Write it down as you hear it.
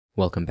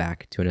Welcome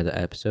back to another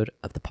episode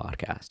of the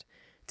podcast.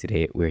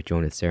 Today we're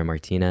joined with Sarah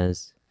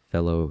Martinez,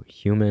 fellow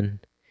human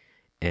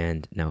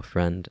and now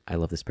friend. I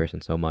love this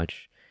person so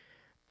much.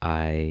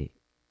 I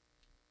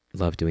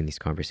love doing these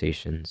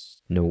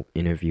conversations. No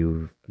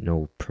interview,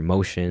 no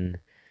promotion,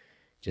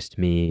 just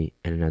me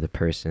and another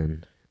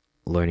person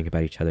learning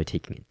about each other,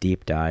 taking a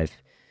deep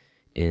dive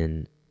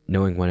in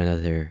knowing one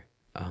another.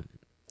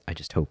 I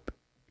just hope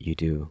you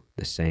do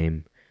the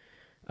same.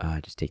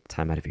 Just take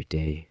time out of your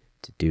day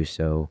to do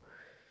so.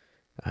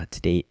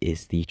 Today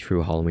is the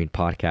True Halloween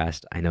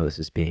podcast. I know this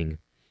is being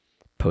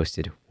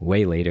posted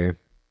way later,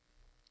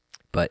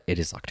 but it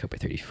is October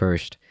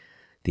 31st.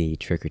 The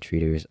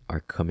trick-or-treaters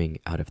are coming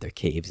out of their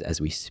caves as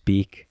we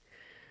speak.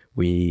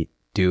 We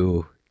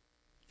do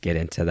get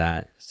into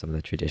that, some of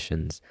the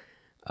traditions.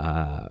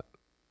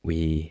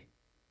 We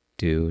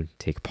do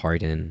take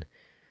part in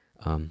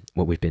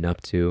what we've been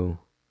up to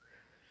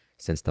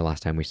since the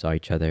last time we saw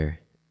each other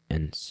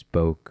and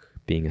spoke,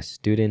 being a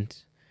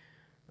student,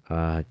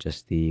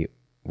 just the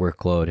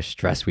workload,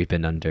 stress we've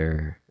been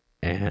under,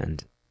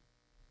 and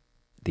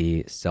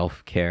the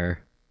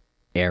self-care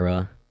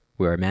era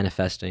we are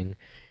manifesting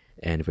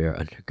and we are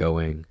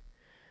undergoing.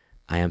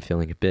 I am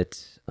feeling a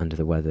bit under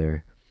the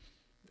weather,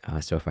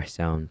 so if I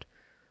sound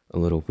a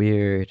little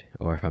weird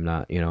or if I'm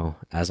not,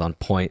 as on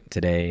point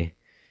today,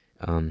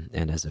 and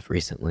as of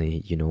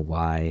recently, you know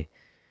why.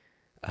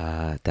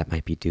 That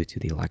might be due to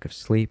the lack of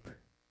sleep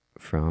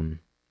from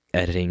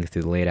editing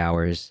through the late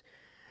hours.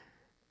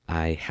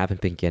 I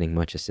haven't been getting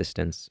much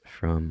assistance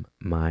from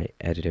my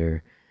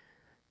editor,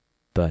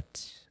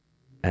 but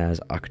as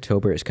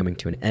October is coming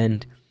to an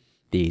end,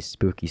 the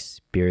spooky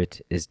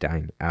spirit is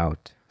dying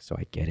out, so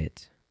I get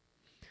it.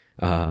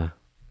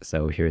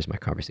 So here's my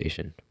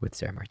conversation with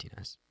Sarah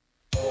Martinez.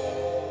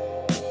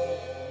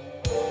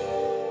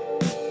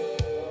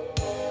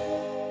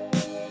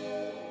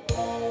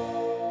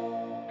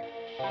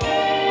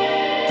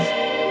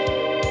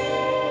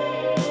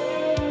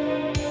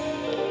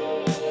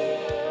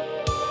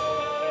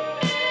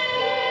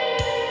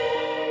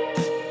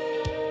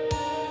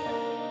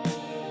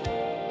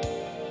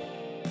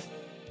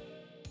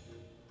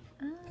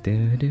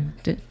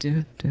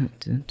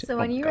 So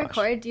when you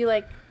record, do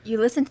you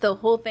listen to the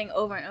whole thing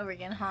over and over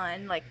again, huh?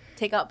 And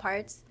take out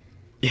parts?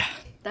 Yeah.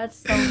 That's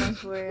so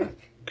much work.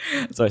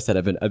 So I said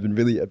I've been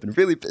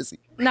really busy.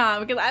 Nah,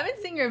 because I've been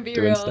seeing your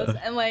B-rolls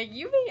and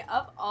you be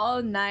up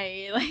all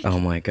night. Oh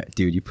my god,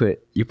 dude, you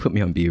put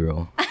me on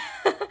B-roll.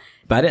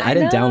 But I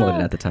didn't download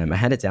it at the time. I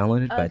had it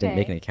downloaded, but I didn't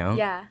make an account.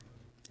 Yeah.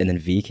 And then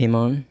V came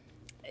on.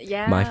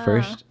 Yeah. My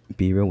first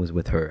B-roll was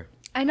with her.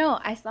 I know.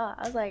 I saw.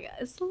 I was like,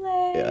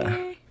 slay.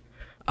 Yeah.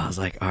 I was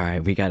like, all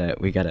right, we gotta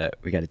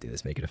do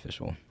this, make it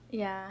official.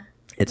 Yeah.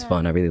 It's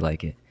fun. I really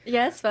like it.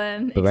 Yeah, it's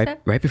fun.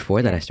 But right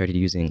before that, I started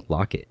using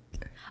Locket.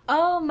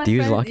 Oh, my Do you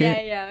use friends,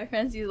 Locket? Yeah, my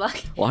friends use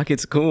Locket.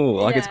 Locket's cool.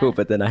 Locket's cool.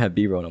 But then I have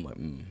B-roll, and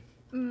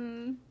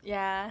I'm like,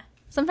 Yeah.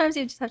 Sometimes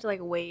you just have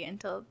to wait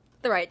until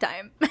the right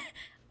time.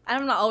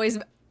 I'm not always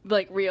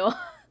real.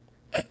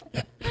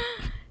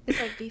 It's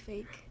be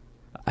fake.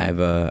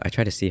 I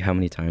try to see how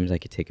many times I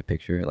could take a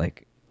picture.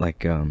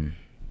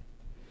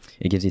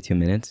 It gives you 2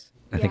 minutes.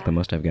 I think the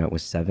most I've got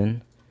was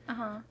 7.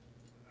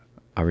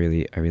 I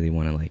really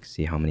want to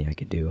see how many I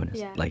could do, and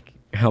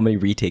how many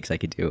retakes I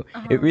could do.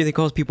 It really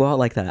calls people out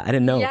like that. I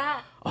didn't know.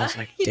 Yeah. I was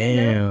like,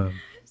 damn.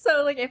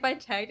 So if I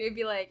checked, it'd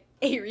be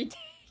 8 retakes.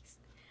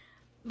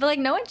 But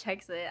no one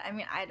checks it. I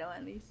mean, I don't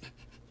at least.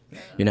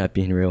 You're not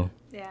being real.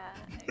 Yeah.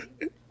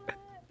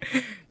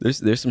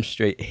 There's some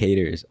straight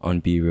haters on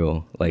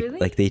B-roll.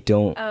 Really? They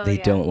don't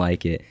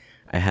like it.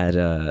 I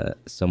had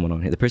someone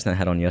on here. The person I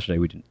had on yesterday,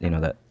 we did,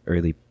 that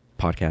early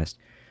podcast,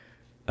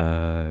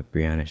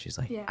 Brianna, she's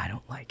like, I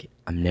don't like it.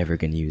 I'm never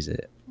gonna use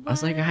it. What? I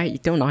was like, you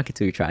don't knock it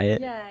till you try it.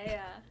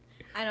 Yeah.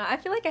 I know. I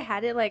feel like I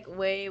had it way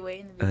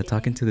in the beginning.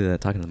 Talking to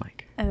the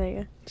mic. Oh, there you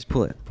go. Just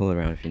pull it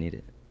around if you need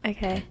it.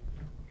 Okay.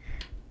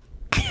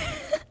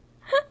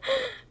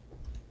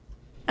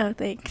 Oh,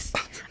 thanks.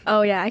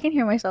 Oh yeah, I can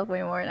hear myself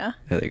way more now.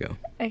 There you go.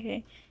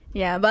 Okay.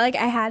 Yeah, but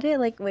I had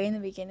it way in the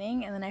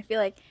beginning, and then I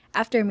feel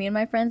after me and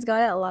my friends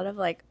got it, a lot of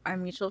our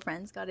mutual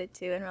friends got it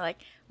too, and we're like,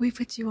 we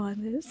put you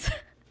on this.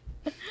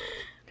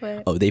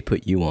 But oh, they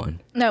put you on?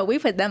 No, we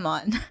put them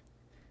on.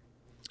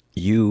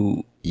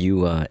 You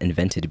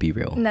invented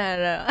B-roll.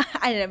 No,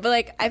 I didn't.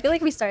 But I feel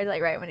we started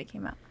right when it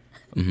came out.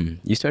 Mm-hmm.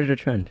 You started a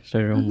trend.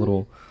 Started your own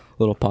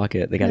little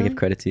pocket. They gotta give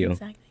credit to you.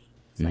 Exactly.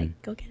 It's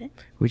go get it.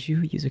 Would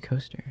you use a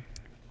coaster?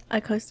 A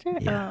coaster?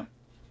 Yeah. Oh,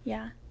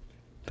 yeah.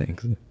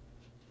 Thanks.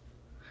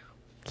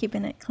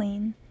 Keeping it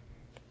clean.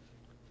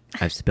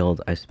 I've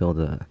spilled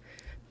a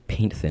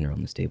paint thinner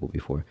on this table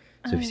before.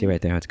 So if you see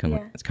right there, it's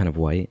kind of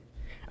white.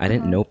 I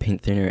didn't know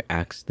paint thinner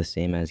acts the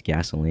same as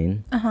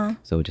gasoline.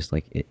 So it just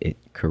it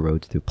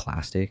corrodes through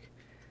plastic.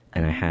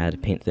 And I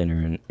had paint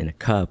thinner in a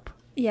cup.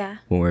 Yeah.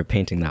 When we were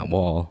painting that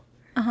wall.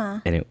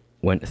 And it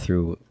went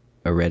through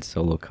a red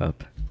Solo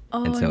cup.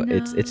 Oh, and so no.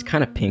 it's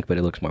kind of pink, but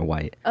it looks more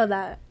white. Oh,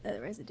 that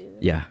residue.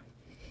 Yeah.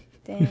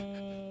 Dang.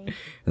 And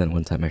then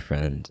one time my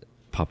friend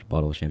popped a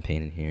bottle of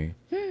champagne in here.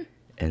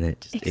 and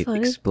it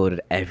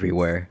exploded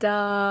everywhere.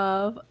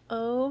 Stop.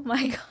 Oh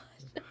my gosh.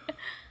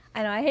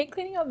 I know. I hate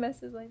cleaning up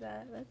messes like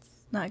that. That's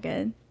not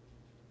good.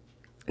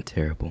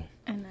 Terrible.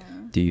 I know.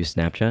 Do you use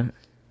Snapchat?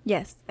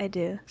 Yes, I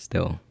do.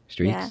 Still?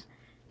 Streaks? Yeah.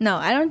 No,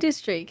 I don't do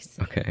streaks.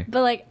 Okay.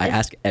 But like, I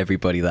ask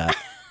everybody that.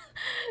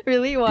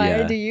 Really? Why?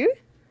 Yeah. Do you?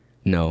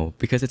 No,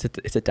 because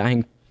it's a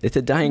dying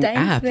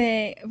app.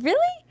 Thing.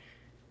 Really?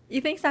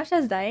 You think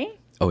Snapchat's dying?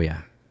 Oh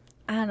yeah.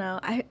 I don't know.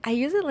 I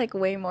use it like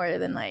way more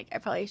than like I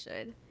probably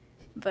should,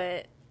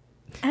 but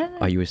I don't know.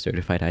 Are you a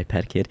certified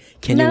iPad kid?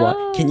 Can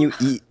you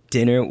eat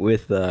dinner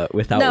without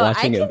watching a video? No, I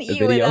can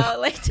eat without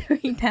like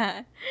doing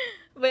that.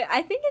 But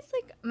I think it's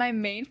like my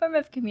main form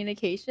of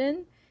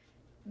communication,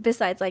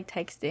 besides like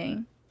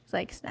texting. It's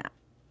like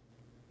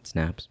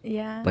Snaps?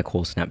 Yeah. Like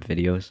whole Snap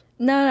videos?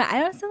 No, I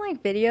don't send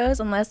like videos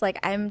unless like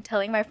I'm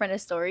telling my friend a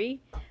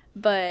story.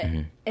 But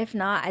if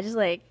not, I just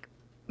like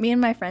me and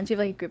my friends, we have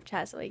like a group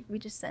chat, so like we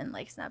just send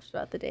like snaps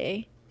throughout the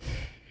day.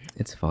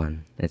 It's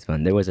fun.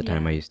 There was a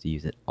time I used to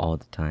use it all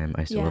the time.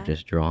 I still love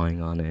just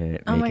drawing on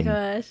it. Oh my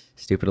gosh.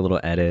 Stupid little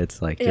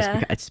edits. Like just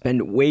because I'd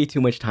spend way too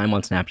much time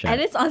on Snapchat.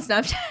 Edits on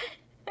Snapchat?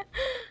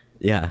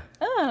 Yeah.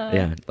 Oh.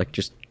 Yeah. Like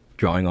just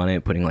drawing on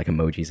it, putting like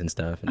emojis and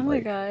stuff. And, oh my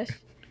gosh.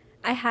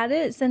 I had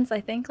it since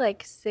I think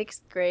like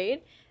 6th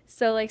grade.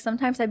 So like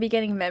sometimes I'd be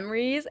getting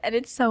memories and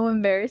it's so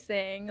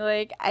embarrassing.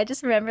 Like I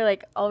just remember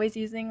like always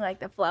using like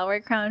the flower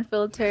crown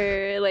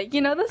filter. Like,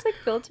 you know, those like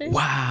filters?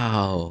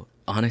 Wow.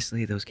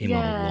 Honestly, those came a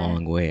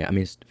long way. I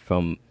mean,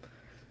 from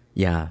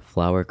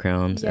flower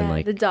crowns and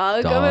like the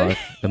dog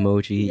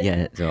emoji.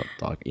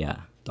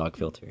 Dog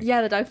filter.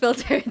 Yeah, the dog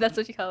filter. That's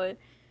what you call it.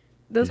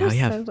 Those now are you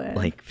so have bad.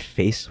 like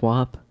face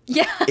swap.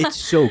 Yeah. It's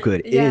so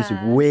good. It is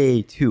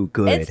way too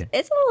good.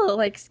 It's a little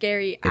like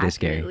scary. It is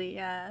scary.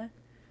 Yeah.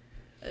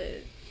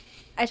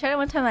 I tried it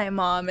one time with my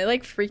mom. It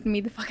like freaked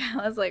me the fuck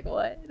out. I was like,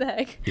 what the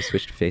heck? You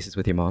switched faces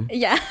with your mom?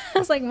 Yeah. I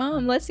was like,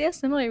 Mom, let's see how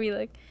similar we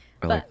look.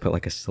 Or like put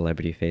like a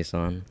celebrity face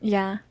on.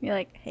 Yeah. You're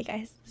like, hey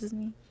guys, this is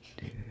me.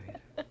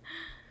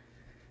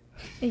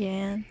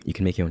 Yeah. You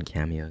can make your own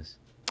cameos.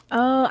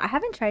 Oh, I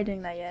haven't tried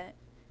doing that yet.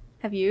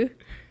 Have you?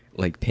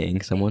 Like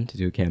paying someone to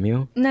do a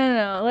cameo?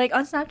 No. Like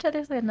on Snapchat,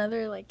 there's like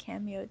another like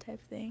cameo type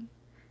thing.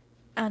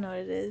 I don't know what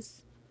it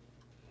is.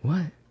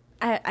 What?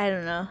 I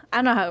don't know. I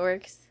don't know how it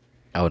works.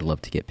 I would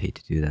love to get paid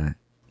to do that.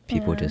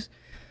 People just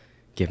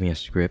give me a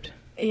script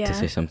to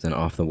say something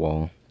off the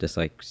wall, just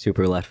like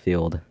super left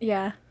field.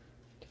 Yeah.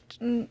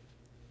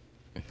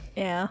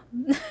 Yeah.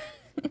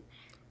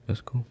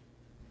 That's cool.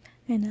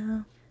 I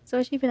know. So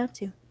what you been up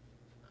to?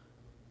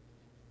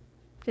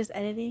 Just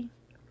editing?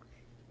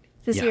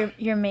 Is this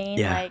your main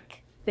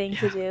like thing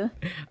to do?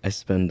 I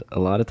spend a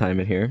lot of time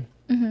in here.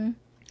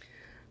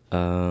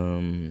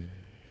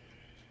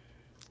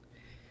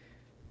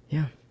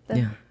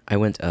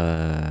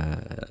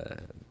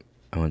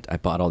 I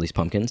bought all these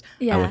pumpkins.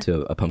 Yeah. I went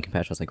to a pumpkin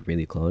patch that was like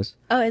really close.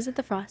 Oh, is it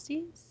the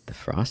Frosties? The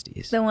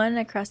Frosties. The one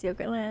across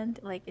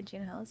Yogurtland, like in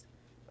Juno Hills?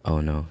 Oh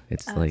no,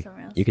 it's like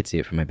you could see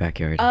it from my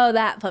backyard. Oh,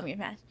 that pumpkin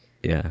patch.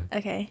 Yeah.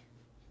 Okay.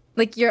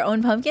 Like your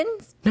own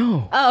pumpkins?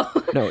 No.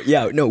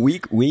 Oh. No.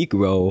 We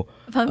grow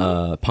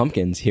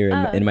pumpkins here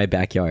in my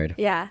backyard.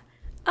 Yeah.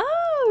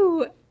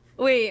 Oh.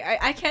 Wait,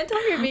 I can't tell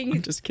if you're being.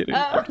 I'm just kidding.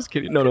 I'm just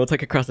kidding. No, it's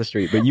like across the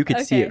street, but you could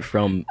see it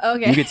from.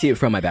 Okay. You could see it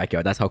from my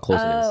backyard. That's how close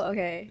it is. Oh,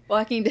 okay.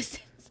 Walking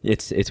distance.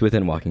 It's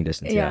within walking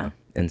distance. Yeah.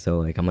 And so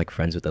like I'm like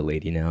friends with the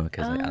lady now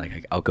because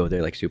I'll go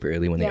there like super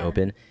early when they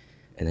open,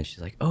 and then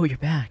she's like, "Oh, you're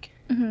back."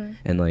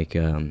 And like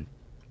I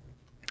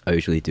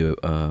usually do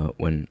it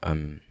when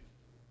I'm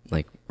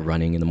like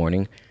running in the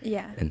morning.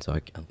 Yeah. And so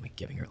I'm like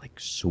giving her like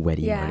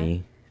sweaty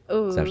money.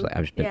 Ooh. So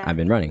I've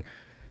been running,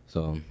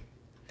 so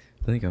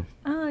there you go.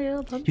 Oh, your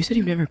little pumpkin. You said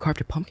you've never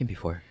carved a pumpkin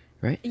before,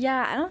 right?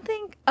 Yeah, I don't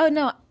think. Oh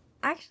no,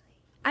 actually,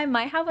 I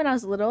might have when I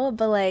was little,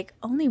 but like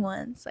only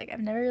once. Like I've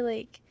never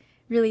like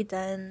really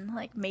done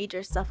like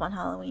major stuff on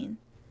Halloween.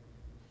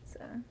 So,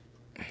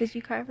 did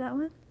you carve that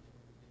one?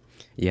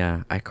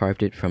 Yeah, I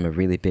carved it from a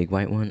really big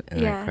white one,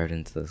 and I carved it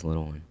into this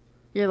little one.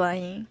 You're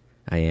lying.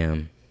 I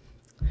am.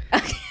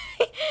 Okay.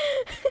 I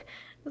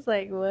was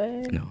like,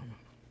 what? No.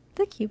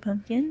 It's a cute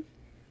pumpkin.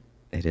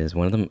 It is.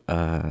 One of them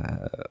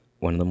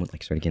was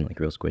like started getting like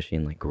real squishy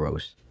and like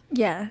gross.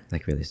 Yeah.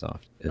 Like really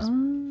soft. It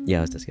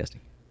was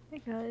disgusting. Oh my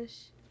gosh.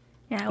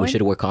 Yeah. We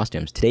should have wore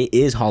costumes. Today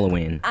is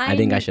Halloween. I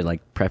think I should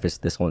like preface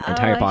this whole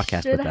entire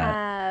podcast with that.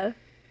 Have.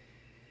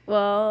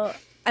 Well,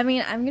 I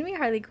mean, I'm gonna be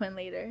Harley Quinn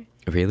later.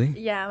 Really?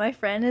 Yeah, my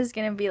friend is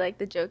gonna be like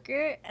the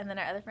Joker, and then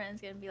our other friend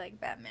is gonna be like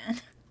Batman.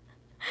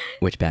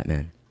 Which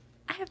Batman?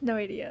 I have no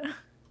idea.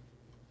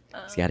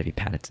 It's got to be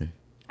Pattinson.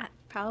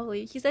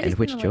 Probably. He said. And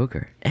which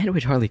Joker? And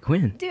which Harley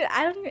Quinn? Dude,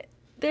 I don't even.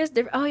 There's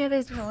different. Oh yeah,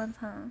 there's different ones,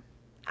 huh?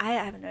 I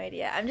have no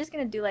idea. I'm just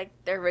gonna do like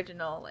the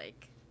original,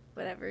 like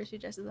whatever she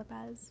dresses up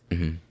as.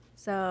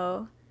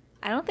 So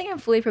I don't think I'm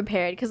fully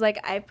prepared because like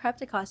I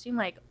prepped a costume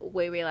like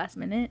way last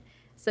minute.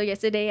 So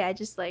yesterday I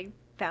just like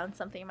found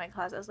something in my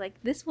closet. I was like,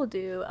 this will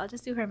do. I'll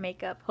just do her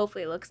makeup.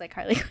 Hopefully it looks like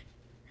Harley Quinn.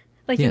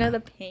 Like you know the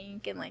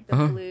pink and like the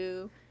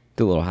blue.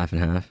 Do a little half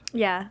and half.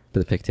 Yeah. For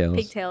the pigtails.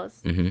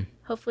 Pigtails. Mm-hmm.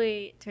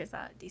 Hopefully it turns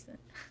out decent.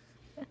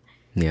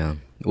 Yeah.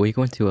 Well, you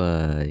going to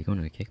a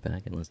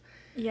kickback and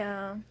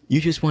Yeah.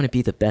 you just want to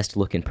be the best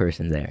looking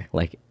person there,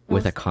 like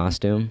with a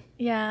costume.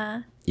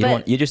 Yeah.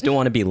 You just don't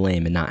want to be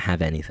lame and not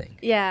have anything.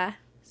 Yeah.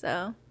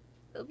 So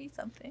it'll be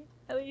something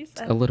at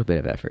least. A little bit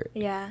of effort.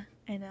 Yeah,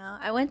 I know.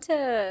 I went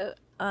to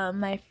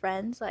my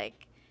friends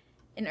like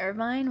in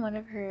Irvine. One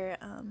of her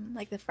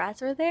like the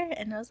frats were there,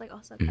 and it was like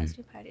also a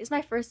costume party. It's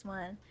my first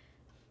one.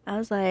 I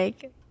was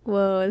like,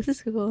 whoa, this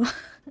is cool.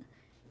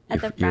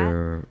 At the frat.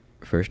 Your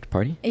first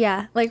party?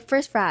 Yeah, like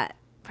first frat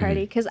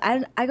party, because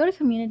I go to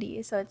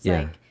community, so it's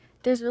like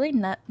there's really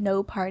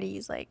no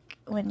parties like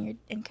when you're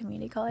in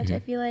community college. I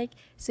feel like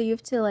so you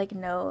have to like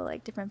know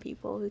like different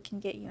people who can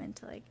get you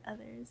into like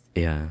others.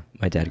 Yeah,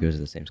 my dad goes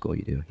to the same school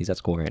you do. He's at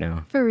school right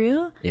now. For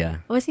real? Yeah.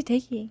 What's he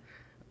taking?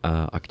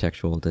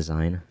 Architectural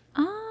design.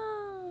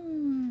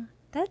 Oh,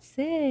 that's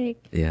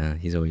sick. Yeah,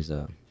 he's always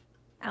out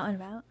and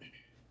about.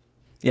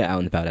 Yeah, out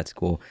and about at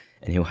school,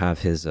 and he'll have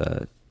his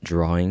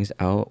drawings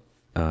out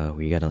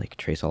where you gotta like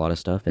trace a lot of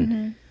stuff,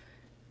 and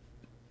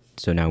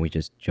so now we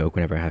just joke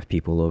whenever I have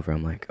people over.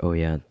 I'm like, oh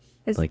yeah,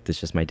 like this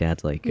is just my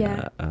dad's like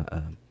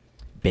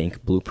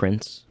bank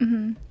blueprints,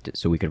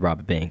 so we could rob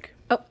a bank.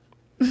 Oh,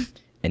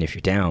 and if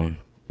you're down,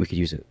 we could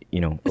use it,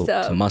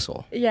 to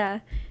muscle. Yeah,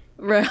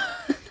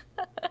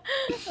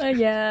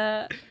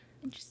 yeah,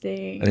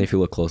 interesting. And then if you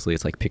look closely,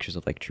 it's like pictures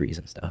of like trees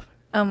and stuff.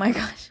 Oh my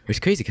gosh, it's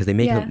crazy because they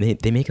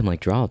make him like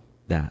draw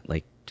that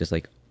like just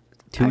like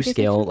to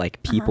scale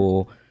like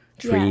people,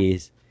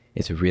 trees.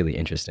 It's really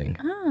interesting.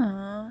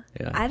 Oh,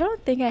 yeah. I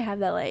don't think I have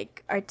that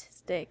like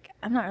artistic.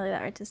 I'm not really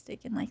that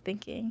artistic in like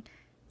thinking.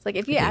 It's like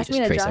if you ask me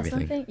to draw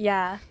something,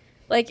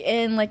 like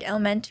in like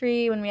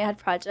elementary when we had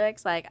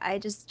projects, like I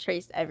just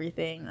traced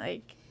everything.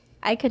 Like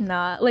I could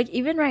not like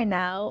even right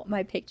now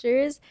my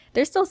pictures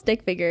they're still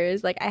stick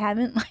figures. Like I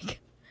haven't like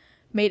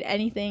made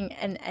anything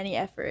and any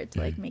effort to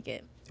like make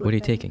it. What are you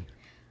taking?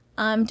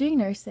 I'm doing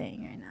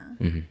nursing right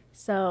now.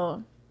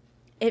 So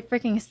it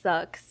freaking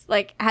sucks.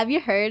 Like, have you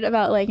heard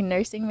about like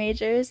nursing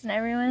majors and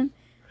everyone?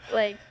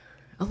 Like,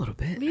 a little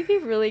bit. We be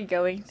really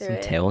going through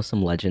some tales,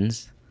 some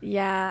legends.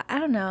 Yeah, I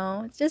don't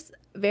know. It's just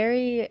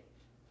a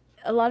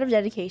lot of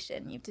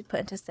dedication you have to put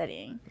into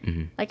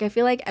studying. Like, I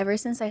feel like ever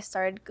since I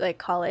started like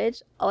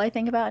college, all I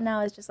think about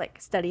now is just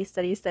like study.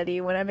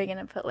 When am I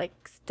gonna put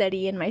like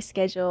study in my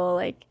schedule?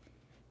 Like,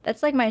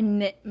 that's like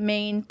my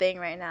main thing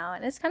right now,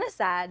 and it's kind of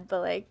sad,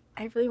 but like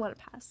I really want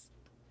to pass.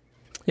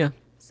 Yeah.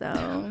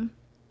 So.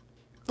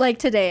 Like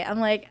today, I'm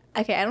like,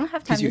 okay, I don't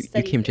have time to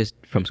study. You came just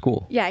from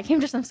school. Yeah, I came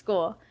just from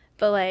school.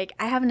 But like,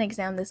 I have an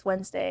exam this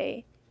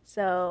Wednesday,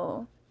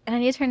 and I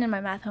need to turn in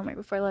my math homework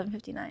before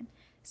 11:59.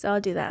 So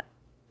I'll do that.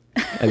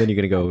 And then you're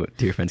gonna go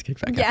to your friend's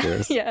kickback after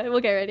this. Yeah,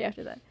 we'll get ready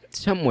after that.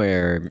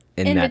 Somewhere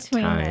in that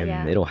between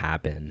time, it'll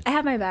happen. I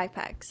have my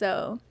backpack,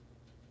 so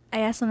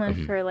I asked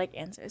someone for like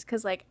answers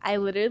because like I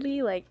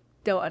literally like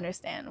don't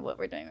understand what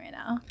we're doing right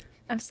now.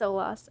 I'm so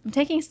lost. I'm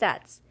taking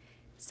stats.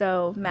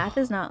 So math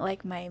is not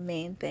like my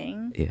main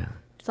thing. Yeah.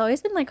 It's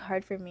always been like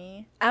hard for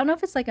me. I don't know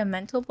if it's like a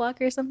mental block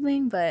or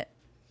something, but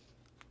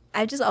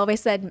I just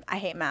always said I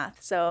hate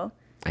math. So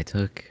I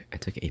took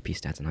AP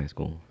stats in high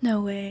school.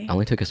 No way. I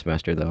only took a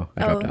semester though.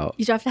 I dropped out.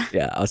 You dropped out?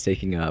 Yeah, I was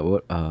taking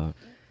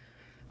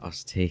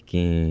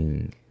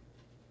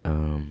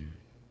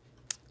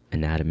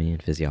anatomy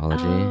and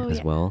physiology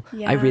as well.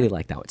 Yeah. I really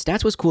liked that one.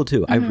 Stats was cool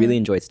too. I really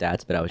enjoyed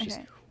stats, but I was just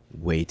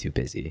way too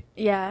busy.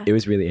 Yeah. It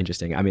was really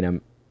interesting. I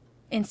mean,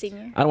 in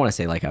senior. I don't want to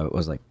say like I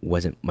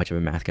wasn't much of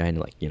a math guy and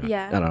like,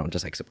 yeah. I don't know,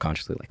 just like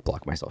subconsciously like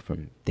block myself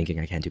from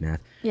thinking I can't do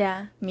math.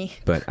 Yeah, me.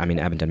 But I mean,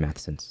 I haven't done math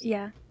since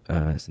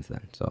since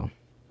then. So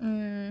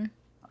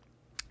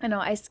I know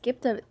I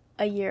skipped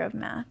a year of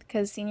math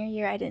because senior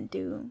year I didn't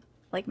do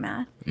like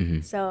math.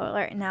 So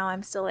right now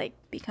I'm still like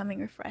becoming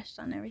refreshed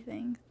on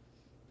everything.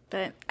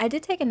 But I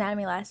did take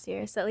anatomy last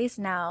year, so at least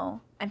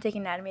now I'm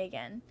taking anatomy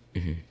again.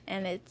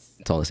 And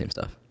it's all the same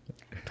stuff.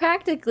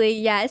 Practically,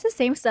 yeah, it's the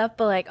same stuff,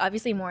 but like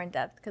obviously more in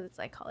depth because it's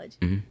like college.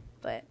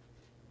 But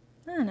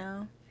I don't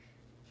know.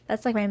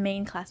 That's like my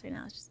main class right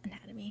now. It's just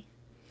anatomy.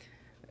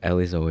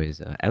 Ellie's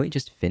always. Ellie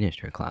just finished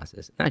her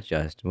classes. Not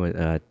just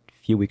a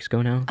few weeks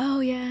ago now.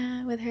 Oh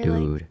yeah, with her.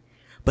 Dude,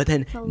 but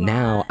then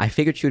now I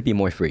figured she would be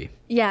more free.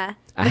 Yeah,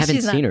 I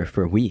haven't seen her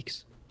for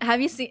weeks.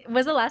 Have you seen?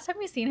 Was the last time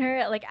you seen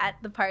her like at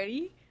the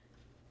party?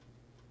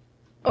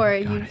 Or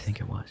oh God, I think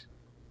it was.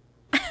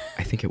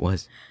 I think it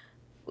was.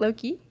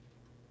 Loki.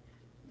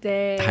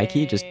 Dang. High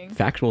key, just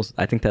factuals.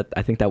 I think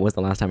that was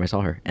the last time I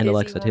saw her, and busy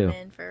Alexa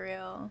woman, too. For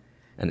real.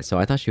 And so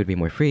I thought she would be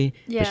more free,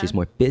 but she's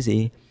more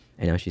busy,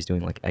 and now she's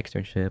doing like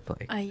externship.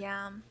 Like I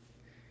am.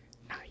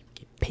 Now you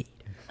get paid.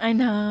 I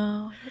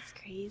know, that's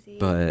crazy.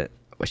 But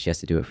she has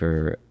to do it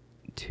for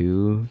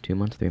 2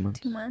 months, 3 months.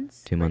 2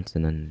 months. 2 months,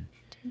 and then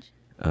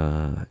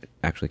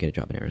actually get a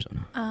job in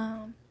Arizona.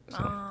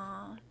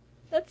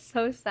 That's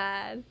so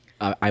sad.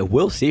 I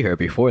will see her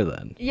before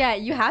then. Yeah,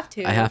 you have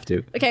to. I have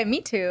to. Okay, me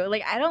too.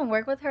 Like, I don't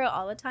work with her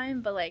all the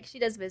time, but like she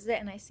does visit,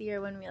 and I see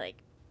her when we like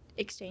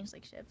exchange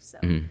like shifts. So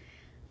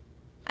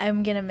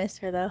I'm gonna miss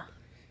her though.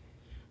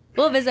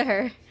 We'll visit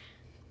her.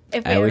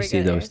 If we I ever always see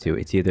get those two.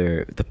 It's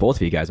either the both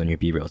of you guys on your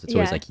B reels. It's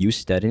always Yeah. like you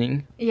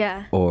studying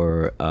Yeah.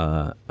 or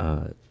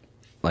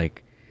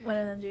like One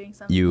of them doing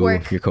something. you,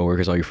 Work. your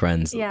coworkers, all your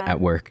friends Yeah. at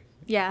work.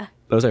 Yeah.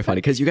 Those are funny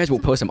because you guys will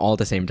post them all at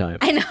the same time.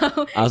 I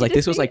know. I was like, You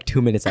this just was see- like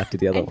 2 minutes after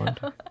the other I one.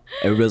 know.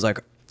 Everybody was like,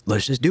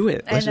 let's just do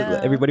it. I Let's just let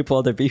know. everybody pull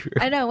out their B reel.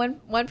 I know. When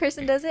one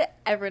person does it,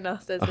 everyone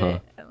else does it.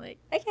 I'm like,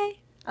 okay,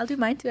 I'll do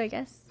mine too, I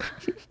guess.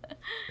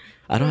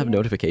 I don't have Yeah.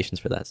 notifications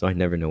for that, so I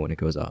never know when it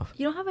goes off.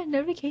 You don't have a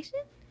notification?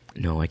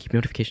 No, I keep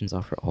notifications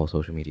off for all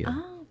social media.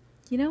 Oh,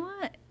 you know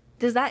what?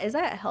 Does that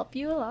help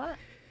you a lot?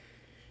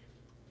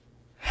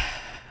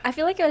 I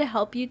feel like it would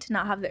help you to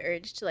not have the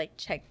urge to like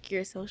check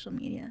your social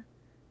media,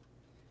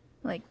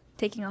 like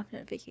taking off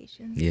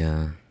notifications.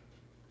 Yeah.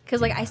 Cause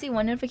like I see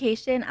one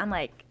notification,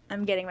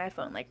 I'm getting my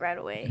phone like right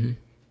away. Mhm.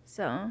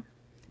 So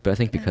But I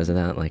think because of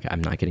that, like,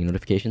 I'm not getting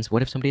notifications.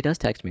 What if somebody does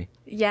text me?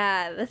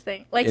 yeah, the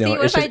thing. Like, You know, see,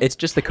 what it's if just, it's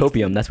just the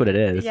copium. That's what it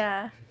is.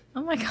 Yeah.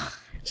 Oh my god.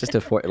 It's just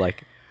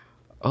like,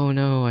 oh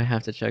no, I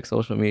have to check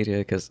social media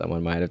because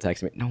someone might have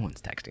texted me. No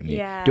one's texting me.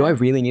 Yeah. Do I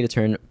really need to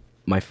turn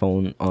my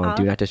phone on Off?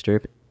 Do Not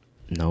Disturb?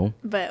 No.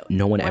 But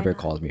No one why ever not?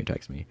 calls me or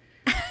texts me.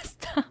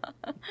 Stop.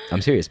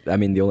 I'm serious. I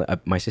mean, the only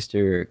my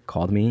sister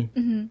called me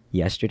Mhm.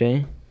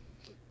 yesterday,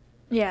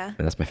 Yeah, and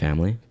that's my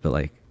family. But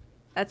like,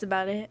 that's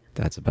about it.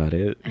 that's about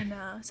it. I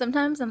know.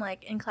 Sometimes I'm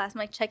like in class, I'm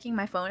like checking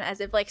my phone as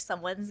if like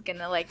someone's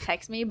gonna like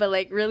text me, but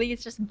like really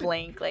it's just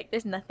blank. Like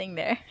there's nothing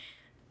there.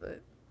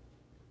 But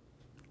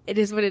it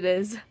is what it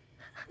is. Just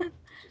an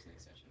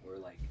extension. We're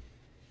like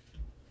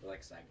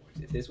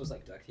cyborgs. If this was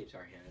like duct tape to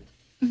our hand,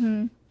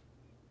 Mhm.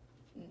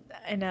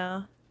 I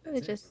know. that's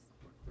It just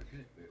we're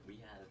good. We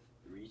have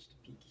reached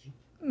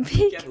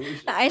peak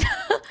evolution. I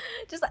know.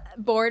 Just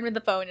born with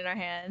the phone in our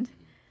hand.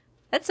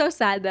 That's so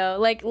sad though.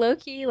 Like low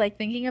key, like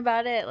thinking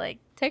about it, like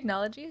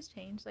technology has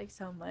changed like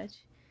so much.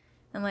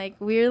 And like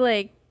we're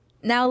like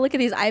now look at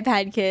these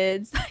iPad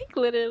kids. Like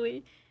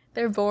literally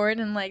they're born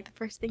and like the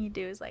first thing you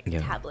do is like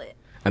Yeah. tablet.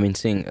 I mean,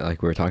 seeing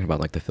like we were talking about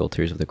like the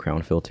filters of the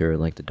crown filter,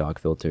 like the dog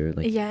filter,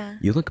 like Yeah.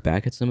 you look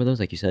back at some of those,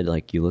 like you said,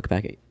 like you look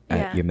back at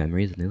Yeah. your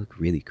memories and they look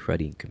really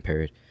cruddy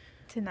compared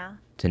To now.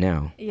 to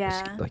now.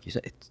 Yeah. Like you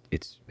said,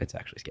 it's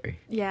actually scary.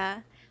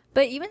 Yeah.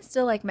 But even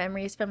still like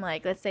memories from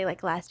like let's say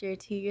like last year or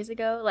 2 years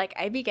ago, like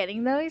I'd be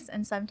getting those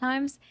and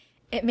sometimes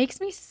it makes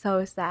me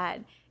so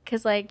sad.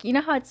 Cause like you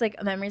know how it's like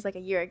memories like a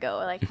year ago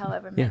or like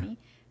however Yeah. many.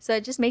 So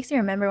it just makes me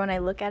remember when I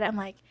look at it, I'm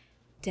like,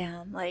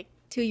 damn, like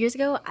 2 years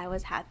ago I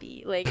was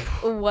happy. Like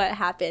what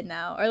happened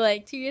now? Or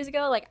like 2 years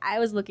ago, like I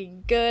was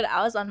looking good.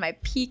 I was on my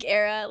peak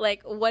era.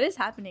 Like what is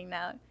happening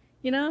now?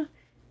 You know?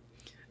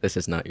 This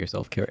is not your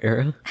self-care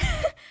era.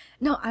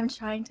 No, I'm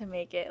trying to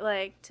make it.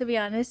 Like, to be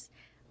honest,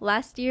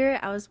 last year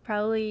I was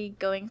probably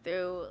going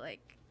through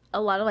like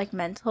a lot of like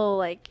mental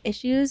like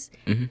issues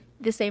Hmm.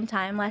 the same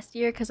time last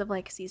year because of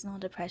like seasonal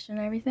depression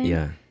and everything.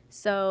 Yeah.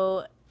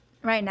 So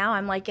right now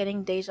I'm like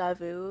getting deja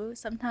vu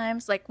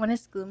sometimes. Like when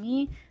it's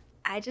gloomy,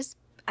 I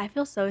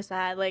feel so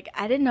sad. Like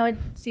I didn't know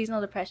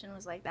seasonal depression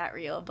was like that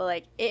real, but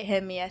like it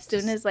hit me as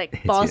soon Just as like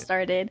hits fall you.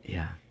 started.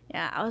 Yeah.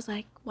 Yeah, I was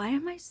like, why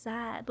am I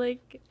sad?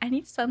 Like I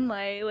need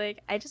sunlight. Like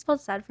I just felt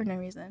sad for no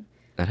reason.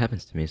 That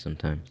happens to me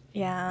sometimes.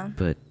 Yeah.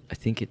 But I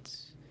think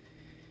it's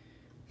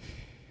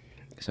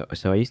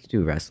so I used to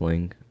do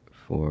wrestling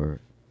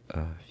for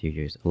a few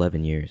years,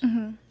 11 years.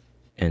 Mhm.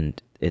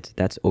 And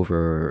that's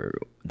over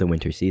the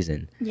winter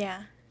season.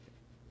 Yeah.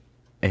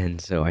 And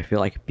so I feel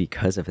like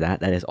because of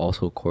that is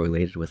also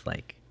correlated with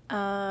like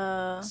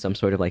some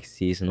sort of like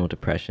seasonal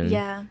depression.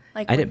 Yeah.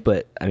 Like I when- didn't,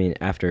 but I mean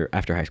after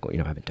high school, you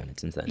know, I haven't done it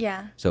since then.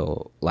 Yeah.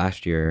 So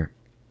last year,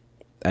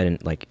 I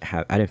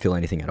didn't feel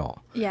anything at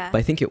all. Yeah. But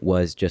I think it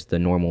was just the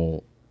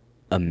normal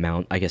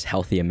amount, I guess,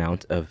 healthy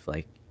amount of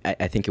like.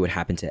 I think it would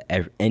happen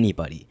to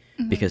anybody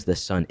because the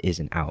sun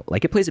isn't out.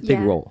 Like it plays a big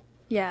Yeah. role.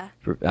 Yeah.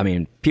 I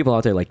mean, people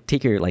out there like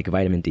take your like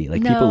vitamin D.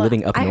 Like No, people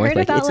living up I north, heard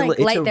like about, like, it's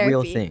light a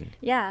real therapy. thing.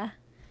 Yeah.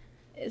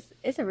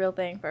 It's a real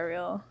thing for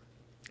real.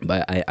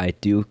 But I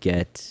do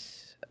get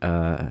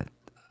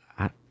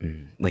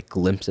like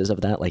glimpses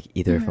of that, like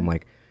either from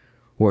like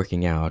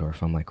working out or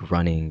from like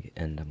running,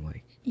 and I'm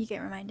like You get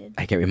reminded.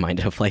 I get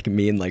reminded of like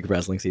me in like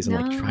wrestling season,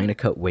 like No. trying to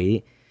cut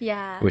weight,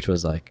 Yeah. which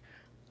was like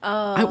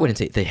Oh. I wouldn't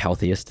say the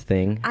healthiest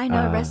thing. I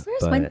know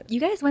wrestlers but you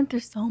guys went through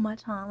so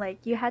much, huh?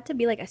 Like you had to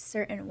be like a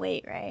certain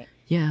weight, right?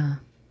 yeah,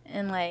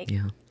 And like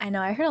yeah. I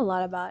know I heard a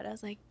lot about it. I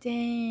was like,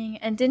 dang.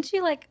 And didn't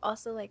you like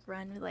also like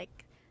run with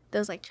like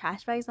those like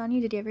trash bags on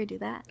you? Did you ever do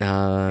that?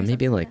 Maybe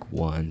something like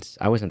once.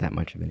 I wasn't that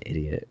much of an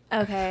idiot.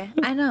 Okay.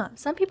 I know.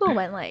 Some people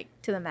went like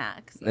to the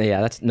max.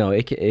 Yeah,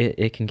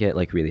 it can get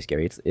like really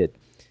scary.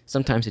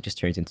 Sometimes it just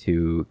turns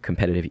into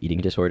competitive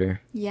eating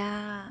disorder.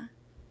 Yeah.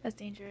 That's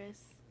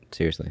dangerous.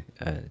 Seriously.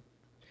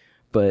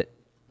 But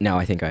now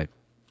I think I'm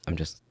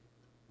just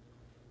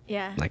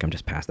Yeah. like I'm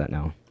just past that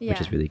now, which Yeah.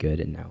 is really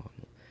good. And now,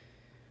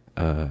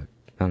 I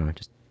don't know,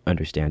 just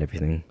understand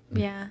everything.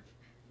 Yeah.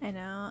 I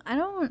know.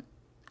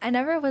 I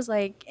never was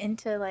like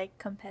into like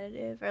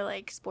competitive or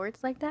like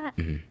sports like that.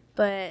 Mhm.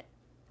 But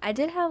I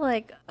did have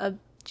like a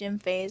gym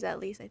phase, at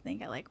least I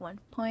think at like one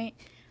point.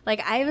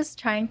 Like I was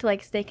trying to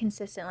like stay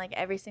consistent like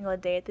every single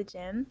day at the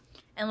gym,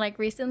 and like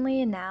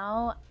recently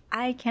now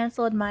I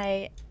canceled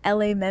my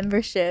LA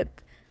membership.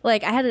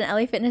 Like I had an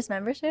LA Fitness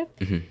membership,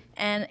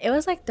 and it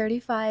was like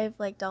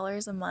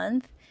 $35 a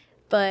month.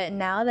 But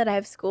now that I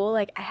have school,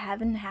 like I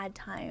haven't had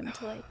time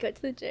to like go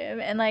to the gym,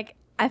 and like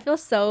I feel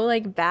so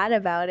like bad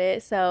about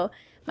it. So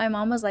my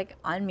mom was like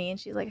on me, and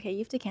she's like, "Hey, you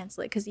have to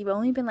cancel it because you've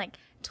only been like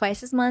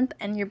twice this month,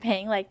 and you're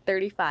paying like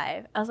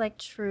 35." I was like,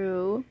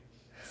 "True."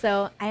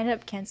 So I ended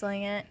up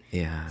canceling it.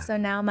 Yeah. So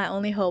now my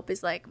only hope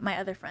is like my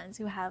other friends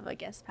who have a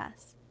guest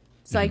pass.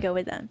 So I go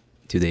with them.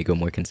 Do they go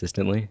more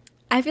consistently?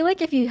 I feel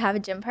like if you have a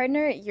gym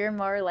partner, you're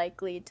more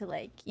likely to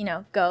like, you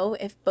know, go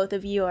if both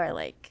of you are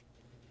like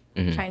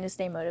trying to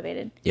stay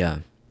motivated. Yeah.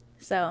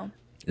 So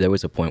there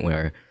was a point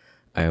where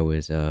I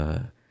was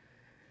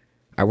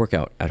I work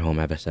out at home.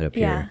 I have a setup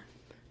here,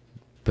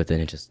 but then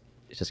it just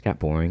got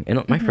boring.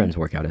 And my friends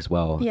work out as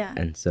well. Yeah.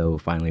 And so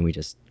finally we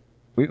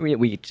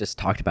just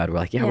talked about it. We're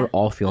like, we're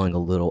all feeling a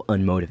little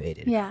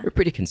unmotivated. Yeah. We're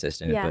pretty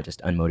consistent, but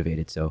just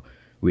unmotivated. So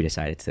we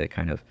decided to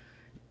kind of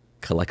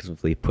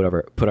collectively put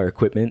our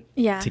equipment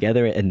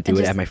together and do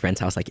it at my friend's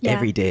house like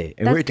every day.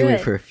 And we're doing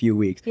it for a few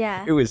weeks.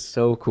 Yeah. It was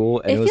so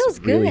cool. And it was feels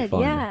really good.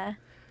 fun. Yeah.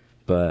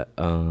 But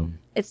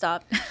it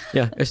stopped.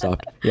 yeah, it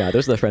stopped. Yeah,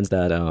 those are the friends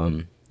that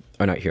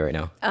are not here right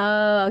now.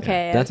 Oh,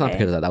 okay. Yeah. That's not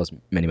because of that. That was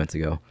many months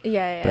ago.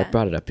 Yeah. But I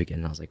brought it up again,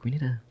 and I was like, we need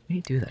to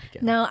do that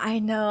again. No, I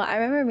know. I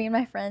remember me and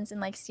my friends in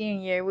like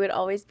senior year, we would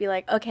always be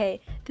like,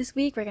 okay, this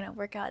week we're gonna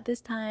work out at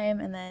this time,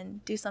 and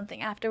then do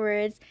something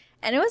afterwards,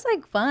 and it was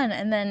like fun.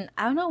 And then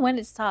I don't know when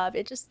it stopped.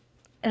 It just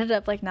ended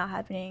up like not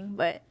happening,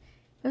 but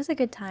it was a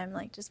good time,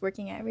 like just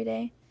working out every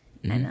day.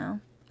 I know.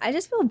 I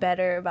just feel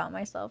better about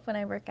myself when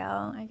I work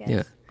out, I guess.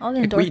 Yeah. All the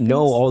like we endorphins.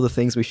 know all the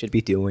things we should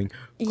be doing.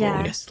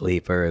 Going to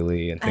sleep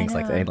early and things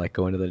like that. And like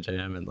going to the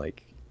gym and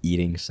like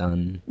eating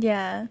sun.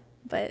 Yeah.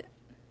 But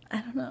I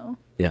don't know.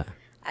 Yeah.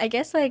 I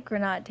guess like we're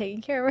not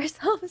taking care of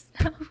ourselves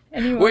now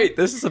anymore. Wait,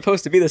 this is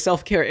supposed to be the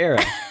self-care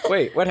era.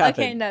 Wait, what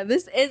happened? Okay, no,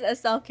 this is a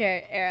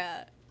self-care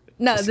era.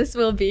 No, this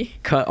will be.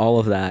 Cut all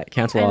of that.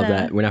 Cancel all of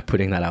that. We're not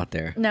putting that out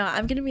there. No,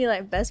 I'm going to be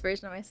like best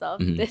version of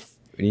myself.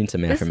 We need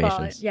some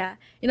affirmations. Yeah.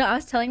 You know, I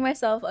was telling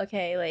myself,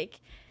 okay, like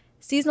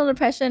seasonal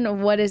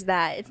depression, what is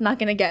that? It's not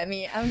going to get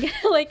me. I'm going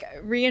to like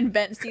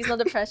reinvent seasonal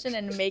depression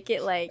and make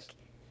it like,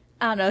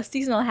 I don't know,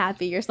 seasonal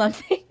happy or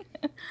something.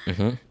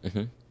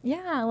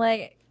 Yeah,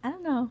 like, I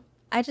don't know.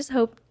 I just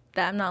hope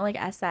that I'm not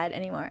like as sad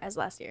anymore as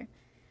last year.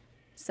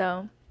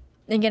 So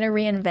I'm going to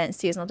reinvent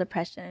seasonal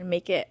depression and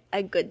make it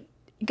a good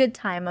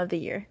time of the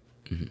year.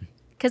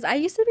 Because I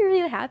used to be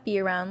really happy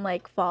around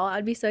like fall.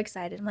 I'd be so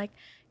excited. I'm like,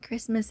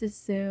 Christmas is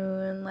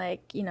soon,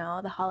 like, you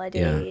know, the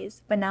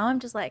holidays. But now I'm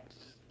just like,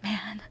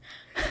 man.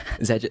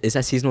 Is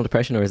that seasonal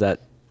depression, or is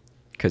that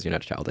because you're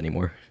not a child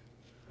anymore?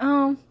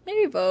 Oh,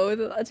 maybe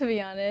both, to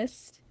be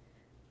honest.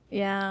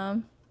 Yeah.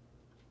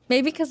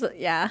 Maybe because,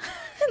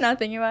 not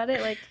thinking about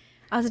it, like,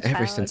 I was a child.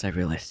 Ever since I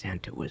realized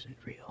Santa wasn't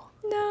real.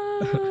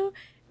 No.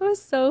 It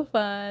was so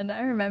fun.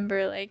 I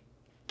remember, like,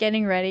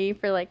 getting ready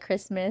for, like,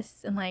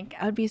 Christmas. And, like,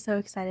 I would be so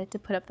excited to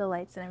put up the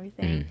lights and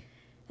everything.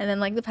 And then,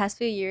 like, the past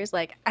few years,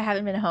 like, I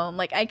haven't been home.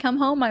 Like, I come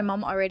home, my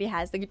mom already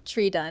has the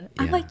tree done.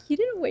 I'm like, you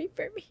didn't wait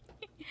for me.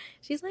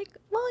 She's like,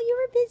 well, you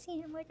were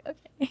busy. I'm like,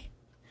 okay.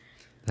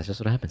 That's just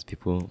what happens.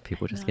 People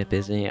just get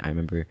busy. I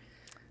remember,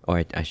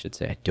 or I should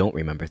say, I don't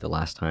remember the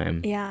last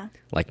time. Yeah.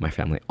 Like, my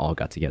family all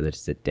got together to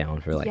sit down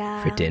for, like,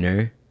 for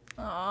dinner.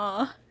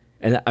 Aww.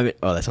 And I mean,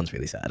 oh, that sounds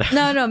really sad.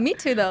 No, me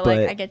too, though. But,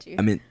 like, I get you.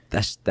 I mean,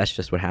 that's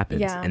just what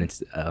happens. Yeah. And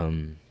it's,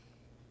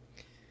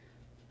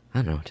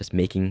 I don't know, just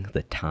making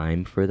the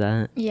time for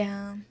that.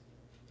 Yeah.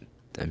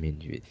 I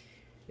mean,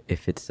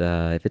 if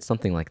it's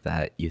something like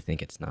that, you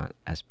think it's not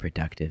as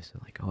productive. So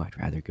like, oh, I'd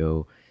rather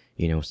go,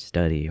 you know,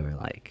 study or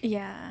like,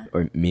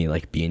 or me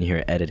like being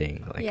here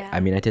editing. Like, I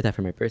mean, I did that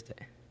for my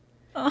birthday.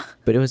 Oh.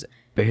 But here's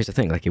the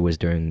thing, like it was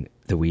during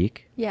the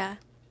week. Yeah.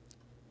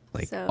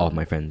 Like so all of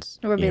my friends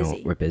were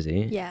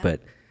busy. Yeah.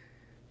 But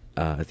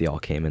they all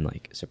came and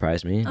like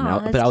surprised me. Oh,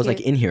 But I was cute.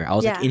 like in here. I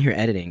was like in here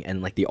editing,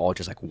 and like they all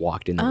just like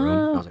walked in the room.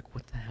 And I was like,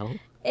 what the hell?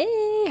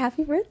 Hey,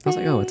 happy birthday. I was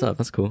like, oh, what's up?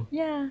 That's cool.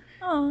 Yeah.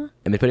 Aw.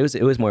 I mean, but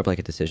it was more of like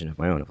a decision of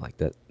my own, of like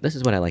that. This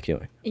is what I like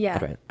doing.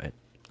 Yeah.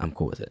 I'm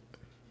cool with it.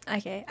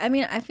 Okay. I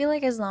mean, I feel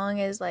like as long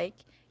as like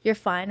you're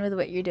fine with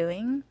what you're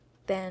doing,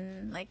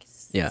 then like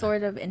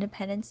sort of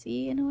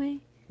independency in a way.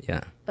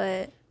 Yeah.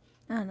 But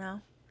I don't know.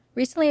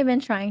 Recently, I've been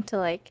trying to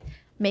like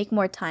make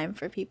more time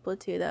for people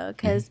too, though,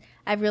 because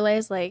I've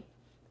realized like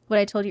what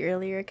I told you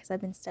earlier, because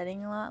I've been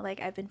studying a lot.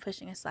 Like I've been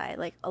pushing aside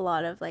like a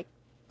lot of like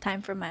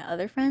time for my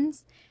other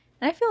friends,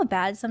 and I feel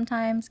bad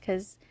sometimes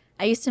because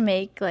I used to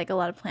make like a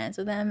lot of plans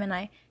with them, and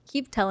I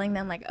keep telling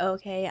them like, oh,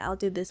 okay, I'll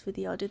do this with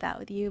you, I'll do that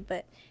with you,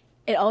 but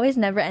it always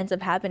never ends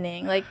up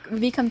happening. Like we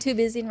become too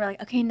busy, and we're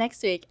like, okay,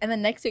 next week, and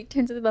then next week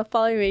turns into the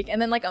following week,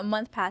 and then like a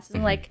month passes,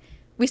 and like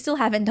we still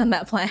haven't done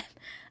that plan.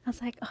 I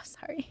was like, oh,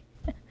 sorry.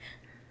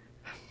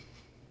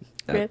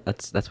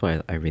 That's why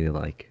I really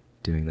like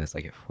doing this,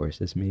 like it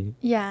forces me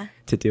Yeah.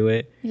 to do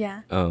it.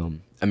 Yeah.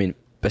 I mean,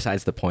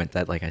 besides the point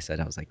that, like I said,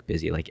 I was like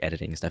busy like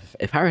editing and stuff.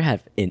 If I were to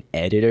have an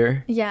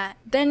editor, Yeah.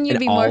 Then you'd and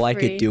be all more free. I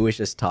could do is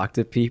just talk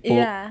to people.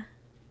 Yeah.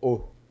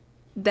 Oh.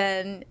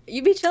 Then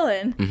you'd be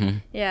chilling. Mm-hmm.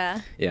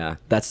 Yeah. Yeah.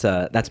 That's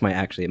my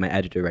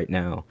editor right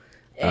now.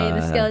 Hey,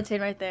 the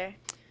skeleton right there.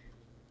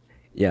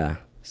 Yeah.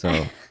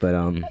 So, but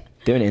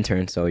they're an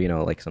intern, so you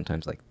know, like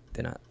sometimes like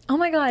they're not. Oh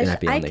my gosh, not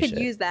being I on their could shit.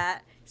 use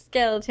that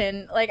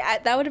skeleton. Like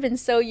that would have been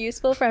so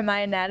useful for my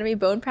anatomy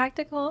bone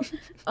practical.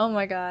 Oh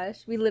my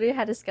gosh, we literally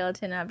had a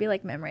skeleton, and I'd be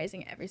like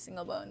memorizing every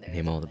single bone there.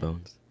 Name all the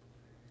bones.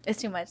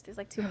 It's too much. There's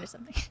like 200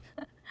 something.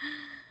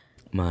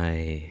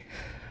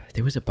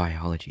 There was a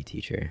biology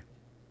teacher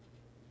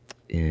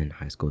in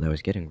high school that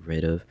was getting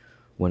rid of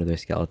one of their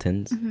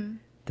skeletons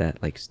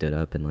that like stood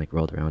up and like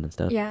rolled around and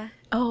stuff. Yeah.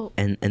 Oh.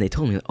 And they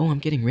told me, oh, I'm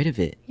getting rid of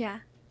it. Yeah.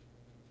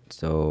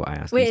 So I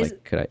asked Wait, them,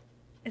 like, could I?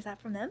 Is that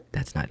from them?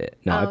 That's not it.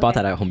 No, Oh, I bought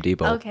okay. that at Home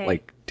Depot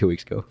like 2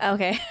 weeks ago.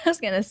 Okay, I was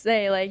gonna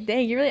say like,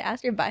 dang, you really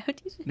asked your bio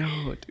teacher? No,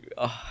 dude.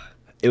 Oh,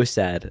 it was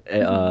sad.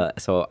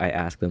 So I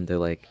asked them. They're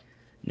like,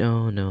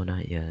 no,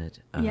 not yet.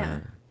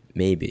 Yeah.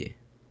 Maybe.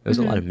 It was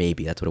a lot of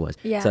maybe. That's what it was.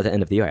 Yeah. So at the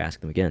end of the year, I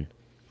asked them again.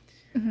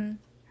 Mm-hmm.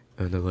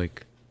 And they're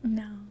like,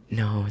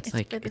 No, it's for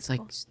like the it's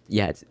like school.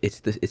 yeah, it's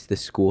the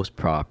school's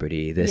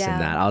property, this Yeah.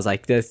 and that. I was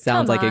like, this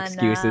sounds Come like on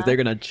excuses. now. They're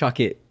gonna chuck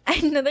it. I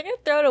know they're gonna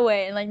throw it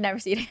away and like never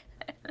see it.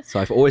 So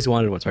I've always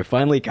wanted one. So I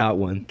finally got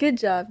one. Good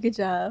job.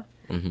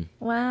 Mm-hmm.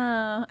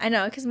 Wow. I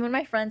know, because one of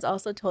my friends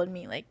also told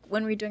me, like,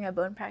 when we were doing a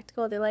bone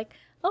practical, they're like,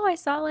 oh, I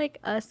saw, like,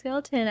 a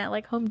skeleton at,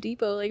 like, Home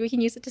Depot. Like, we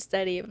can use it to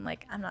study. I'm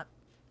like, I'm not.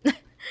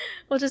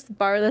 We'll just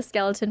borrow the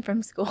skeleton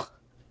from school.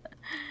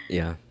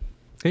 Yeah,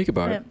 you could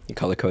borrow it. You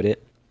color code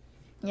it.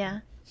 Yeah.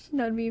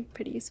 That would be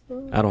pretty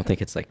useful. I don't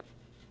think it's like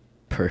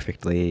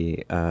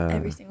perfectly.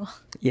 Every single.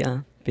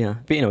 Yeah.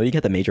 But you know, you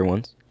get the major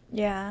ones.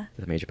 Yeah.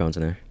 The major bones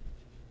in there.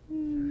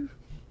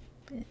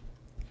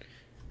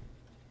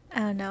 I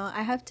don't know.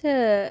 I have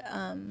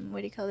to, what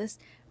do you call this?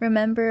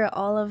 Remember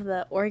all of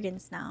the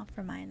organs now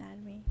for my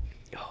anatomy.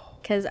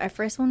 Because our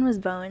first one was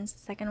bones, the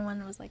second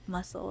one was like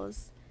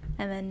muscles,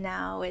 and then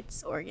now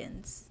it's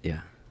organs.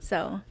 Yeah.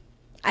 So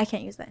I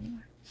can't use that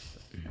anymore.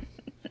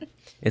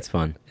 It's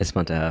fun. It's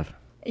fun to have.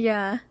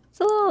 Yeah. It's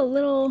a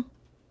little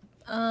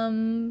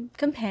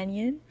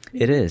companion.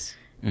 It is.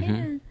 Mm-hmm.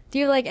 Yeah. Do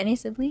you have like any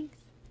siblings?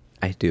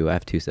 I do. I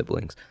have 2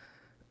 siblings.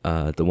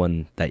 The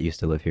one that used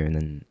to live here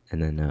and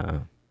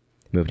then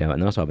moved out,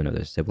 and I also have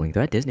another sibling.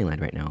 They're at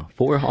Disneyland right now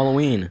for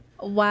Halloween.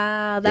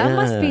 Wow, that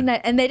must be Yeah.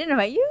 nice. And they didn't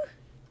invite you?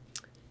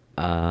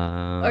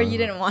 Or you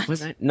didn't want?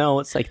 No,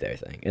 it's like their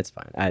thing. It's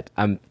fine.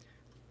 I'm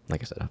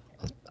like I said,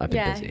 I've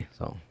been busy.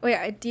 So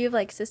Wait, do you have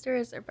like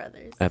sisters or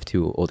brothers? I have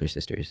 2 older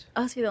sisters.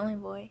 Oh, so you're the only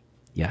boy.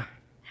 Yeah,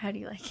 How do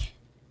you like it?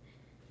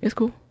 it's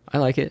cool. I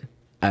like it.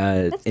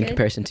 That's In good.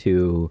 comparison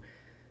to,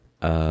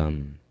 I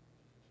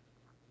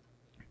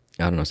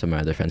don't know, some of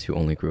my other friends who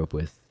only grew up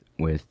with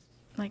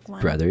Like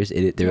one brothers.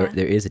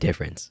 There is a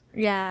difference,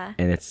 Yeah.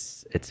 and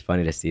it's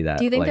funny to see that.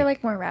 Do you think they're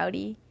like more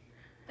rowdy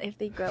if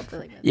they grow up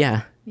with like brothers?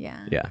 Yeah.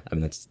 Yeah. Yeah, I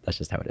mean that's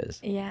just how it is.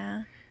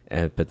 Yeah.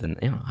 But then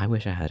I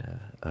wish I had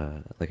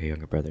a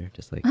younger brother,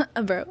 just like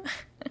A bro.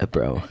 a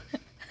bro.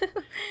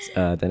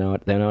 Then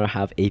I would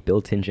have a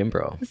built-in gym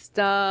bro.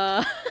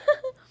 Stop.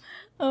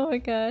 Oh my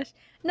gosh.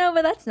 No,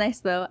 but that's nice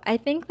though. I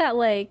think that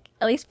like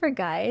at least for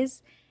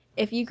guys,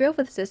 if you grew up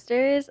with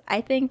sisters,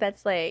 I think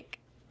that's like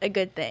a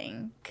good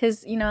thing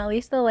because you know at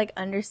least they'll like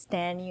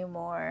understand you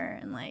more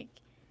and like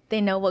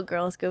they know what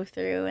girls go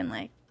through and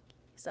like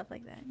stuff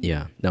like that.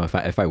 Yeah. No,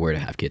 if I were to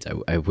have kids,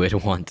 I would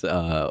want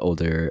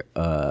older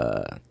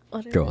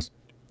girls,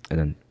 and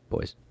then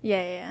boys.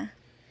 Yeah.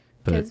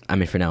 But 'Cause- I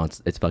mean, for now,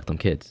 it's fuck them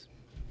kids.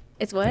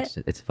 It's what?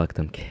 It's fuck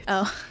them kids.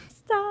 Oh,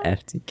 stop.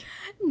 FTK.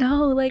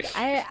 No, like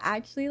I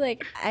actually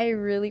like I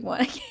really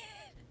want a kid.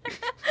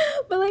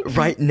 But like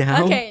Right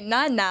now? Okay,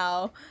 not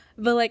now.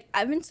 But like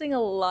I've been seeing a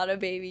lot of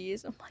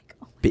babies. I'm like,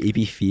 oh my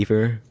Baby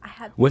fever. I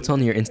have What's on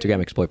baby your fever.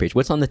 Instagram Explore page?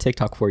 What's on the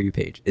TikTok For You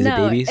page? Is it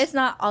No, babies? it's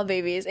not all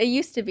babies. It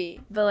used to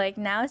be, but like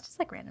now it's just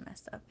like random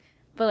ass stuff.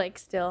 But like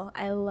still,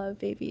 I love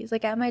babies.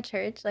 Like at my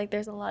church, like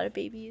there's a lot of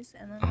babies,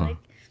 and then like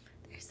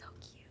they're so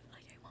cute.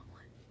 Like I want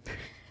one.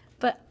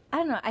 But I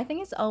don't know. I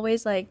think it's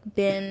always like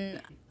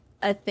been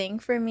a thing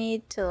for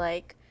me to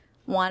like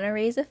want to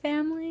raise a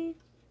family.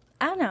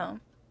 I don't know.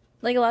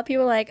 Like a lot of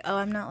people are like, oh,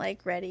 I'm not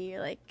like ready, or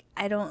like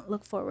I don't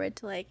look forward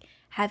to like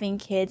having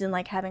kids and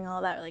like having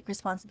all that like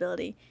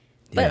responsibility.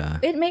 But Yeah.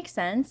 it makes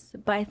sense.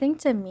 But I think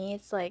to me,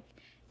 it's like,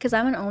 because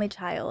I'm an only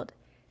child.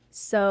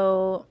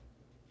 So,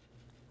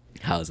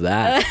 How's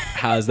that?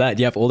 How's that?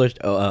 Do you have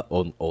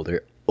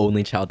older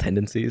only child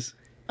tendencies?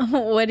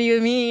 what do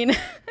you mean?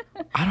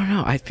 I don't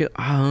know. I feel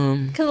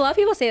Because a lot of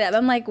people say that, but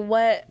I'm like,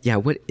 what? yeah.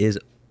 What is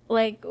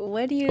Like,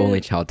 what do you?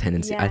 only child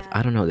tendency? Yeah.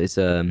 I don't know. It's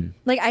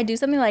Like, I do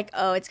something like,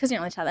 oh, it's because you're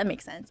an only child. That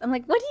makes sense. I'm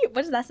like, what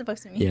is that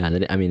supposed to mean?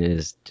 yeah. I mean, it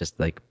is just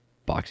like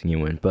boxing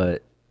you in,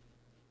 but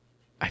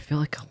I feel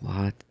like a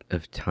lot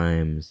of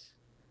times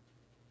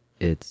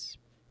it's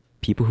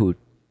people who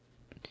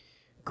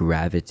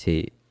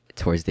gravitate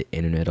towards the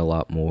internet a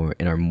lot more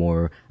and are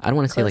more, I don't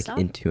want to say like Closed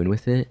in off? tune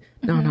with it.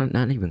 No,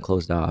 not even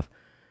closed off,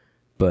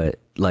 but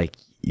like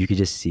you could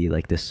just see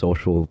like the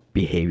social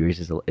behaviors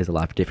is a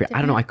lot different. I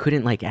don't know. I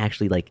couldn't like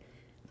actually like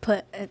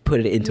Put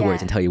it into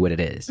words and tell you what it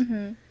is.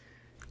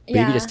 But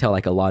you could just tell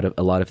like a lot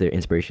of their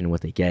inspiration and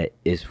what they get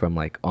is from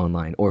like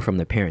online or from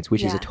their parents,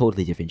 which is a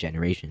totally different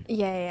generation.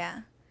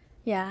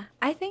 Yeah.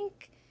 I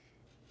think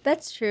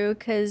that's true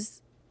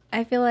because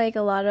I feel like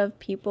a lot of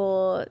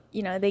people,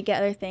 you know, they get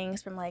other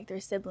things from like their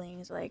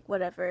siblings, like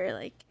whatever,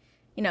 like,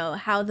 you know,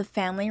 how the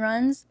family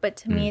runs. But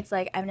to me, it's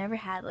like I've never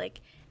had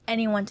like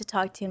anyone to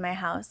talk to in my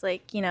house.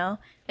 Like, you know,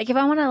 like if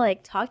I want to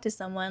like talk to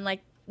someone,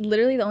 like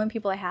literally the only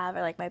people I have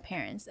are like my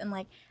parents. And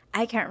like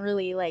I can't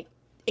really like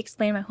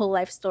explain my whole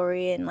life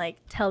story and like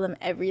tell them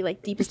every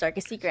like deepest,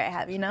 darkest secret I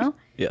have, you know?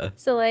 Yeah.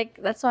 So like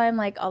that's why I'm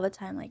like all the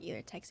time like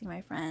either texting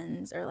my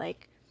friends or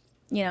like,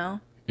 you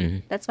know,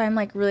 that's why I'm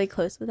like really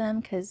close with them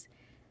because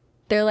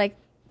they're like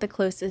the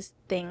closest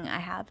thing I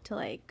have to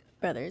like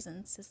brothers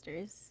and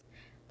sisters.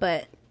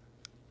 But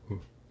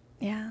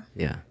yeah.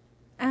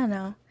 I don't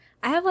know.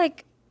 I have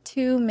like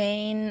two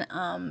main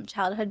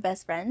childhood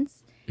best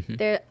friends.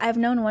 I've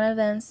known one of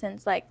them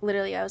since like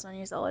literally I was 1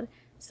 years old.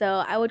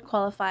 So I would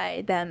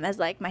qualify them as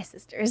like my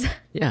sisters.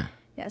 Yeah.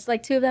 Yeah. So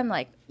like two of them,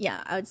 like,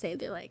 yeah, I would say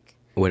they're like.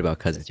 What about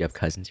cousins? Do you have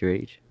cousins your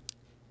age?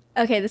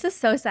 Okay, this is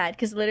so sad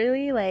because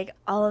literally like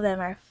all of them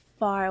are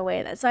far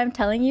away. So I'm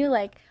telling you,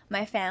 like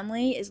my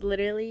family is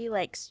literally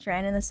like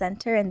strand in the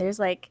center and there's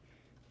like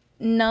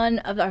none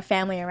of our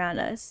family around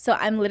us. So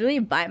I'm literally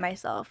by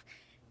myself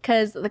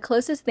because the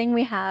closest thing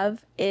we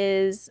have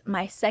is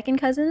my second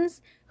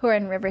cousins who are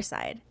in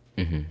Riverside.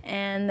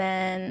 And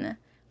then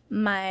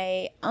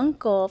my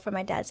uncle from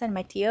my dad's side,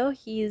 my tio,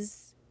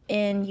 he's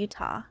in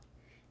Utah.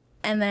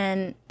 And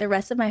then the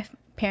rest of my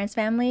parents'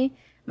 family,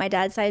 my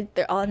dad's side,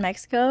 they're all in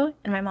Mexico.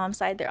 And my mom's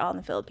side, they're all in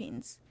the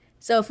Philippines.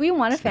 So if we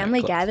want a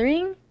family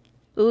gathering,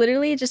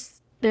 literally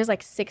just there's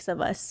like 6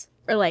 of us.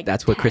 Or like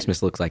that's what 10.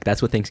 Christmas looks like.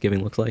 That's what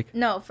Thanksgiving looks like.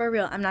 No, for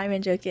real. I'm not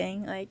even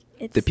joking. Like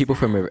it's the people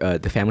from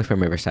the family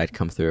from Riverside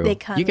come through. They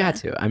come. You got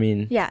to. I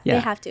mean, yeah, they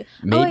have to.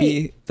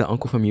 Maybe the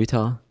uncle from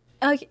Utah.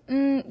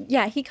 Okay,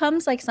 yeah, he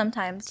comes like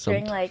sometimes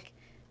during like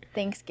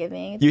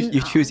Thanksgiving.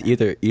 You choose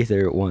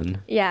either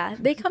one. Yeah,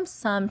 they come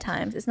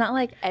sometimes. It's not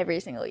like every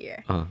single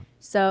year.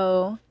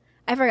 So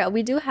I forgot.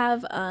 We do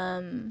have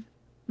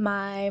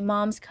my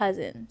mom's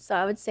cousin. So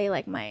I would say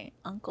like my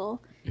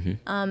uncle.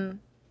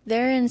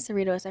 They're in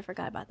Cerritos. I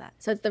forgot about that.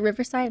 So it's the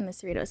Riverside and the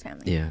Cerritos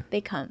family. Yeah. They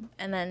come.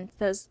 And then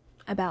there's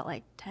about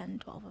like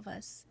 10, 12 of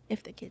us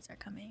if the kids are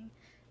coming.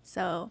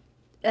 So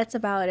that's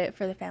about it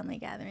for the family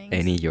gatherings.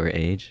 Any your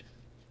age?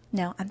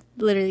 No, I'm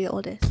literally the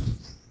oldest.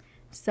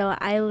 So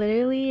I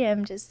literally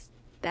am just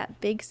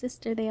that big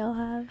sister they all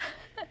have.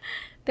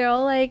 They're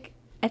all like,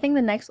 I think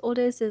the next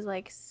oldest is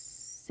like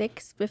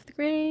 5th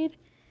grade.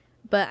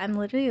 But I'm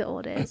literally the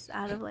oldest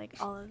out of like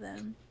all of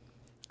them.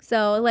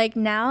 So like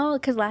now,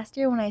 because last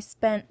year when I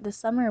spent the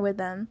summer with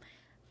them,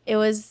 it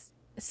was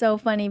so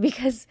funny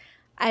because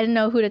I didn't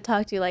know who to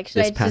talk to. Like,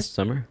 should this past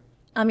summer?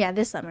 Yeah,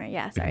 this summer.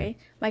 Yeah, sorry.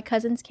 My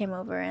cousins came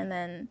over and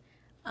then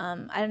I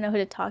didn't know who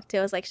to talk to.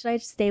 I was like, should I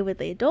just stay with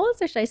the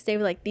adults or should I stay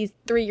with like these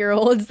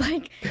 3-year-olds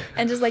like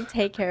and just like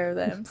take care of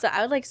them? So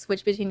I would like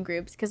switch between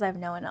groups because I have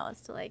no one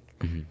else to like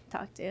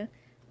talk to,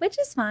 which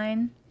is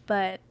fine.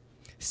 But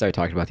start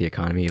talking about the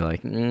economy, you're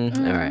like, all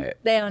right.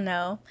 They don't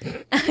know.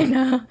 I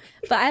know.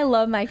 But I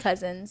love my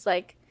cousins.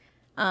 Like,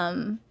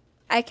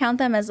 I count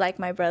them as like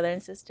my brother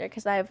and sister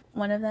because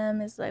one of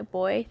them is like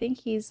boy. I think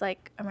he's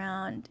like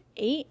around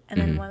 8, and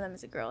then one of them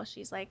is a girl.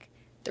 She's like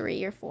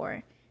 3 or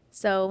 4.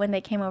 So when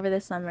they came over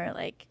this summer,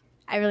 like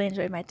I really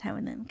enjoyed my time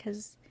with them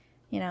because,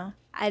 you know,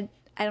 I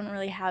don't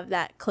really have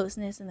that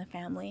closeness in the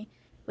family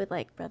with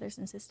like brothers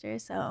and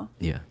sisters. So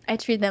yeah, I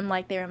treat them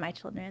like they were my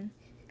children.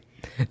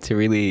 To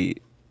really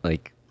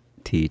like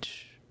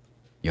teach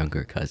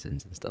younger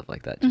cousins and stuff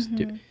like that, just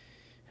do, you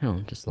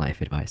know, just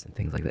life advice and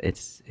things like that.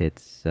 It's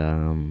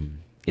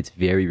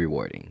very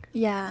rewarding.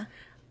 Yeah.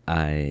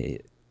 I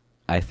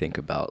think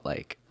about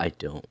like I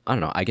don't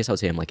know. I guess I would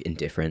say I'm like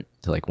indifferent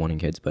to like wanting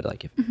kids, but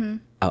like if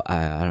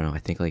I don't know. I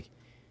think like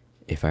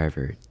if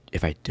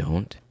I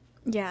don't,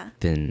 yeah,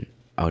 then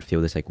I would feel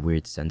this like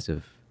weird sense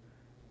of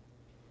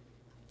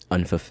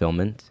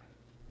unfulfillment.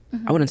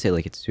 I wouldn't say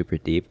like it's super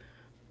deep,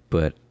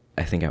 but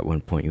I think at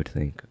one point you would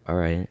think, all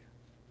right,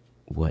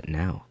 what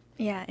now?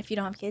 Yeah, if you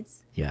don't have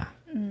kids. Yeah.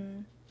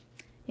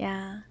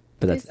 Yeah.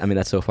 But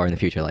that's so far in the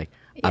future. Like,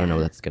 I don't know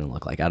what that's going to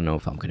look like. I don't know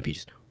if I'm going to be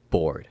just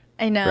bored.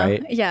 I know.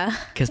 Right? Yeah.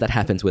 Because that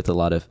happens with a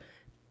lot of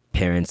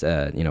parents,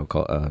 you know,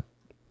 called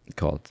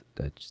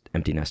just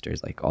empty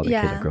nesters. Like, all their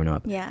kids are grown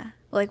up. Yeah.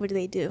 Well, like, what do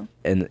they do?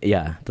 And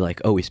yeah, they're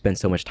like, oh, we spend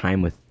so much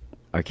time with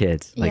our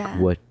kids. Like,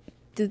 what?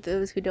 Do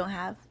those who don't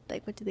have,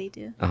 like, what do they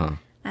do? Uh-huh.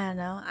 I don't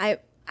know.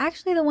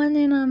 Actually, the one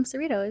in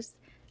Cerritos,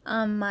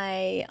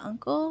 my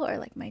uncle or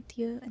like my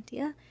tio and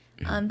tia,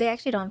 they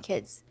actually don't have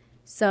kids.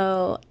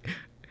 So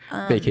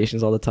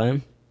vacations all the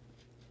time?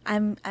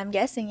 I'm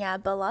guessing, yeah,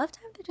 but a lot of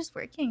time they're just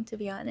working, to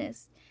be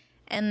honest.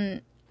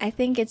 And I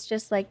think it's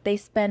just like they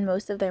spend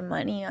most of their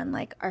money on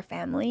like our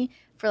family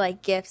for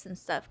like gifts and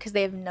stuff because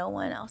they have no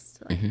one else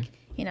to like,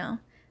 you know.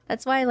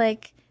 That's why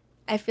like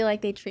I feel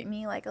like they treat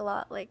me like a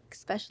lot like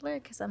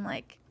specialer because I'm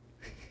like,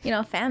 you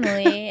know,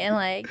 family and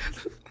like,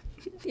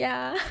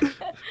 yeah.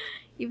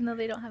 Even though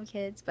they don't have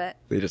kids, but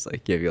they just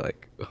like give you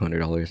like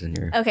 $100 in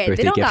your okay, birthday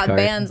they don't gift got card.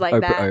 bands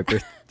like that. Or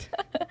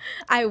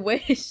I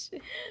wish,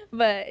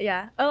 but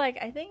yeah. Oh, like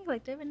I think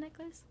like do I have a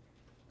necklace?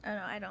 Oh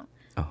no, I don't.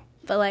 Oh,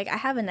 but like I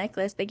have a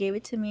necklace. They gave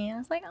it to me. I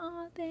was like,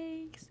 oh,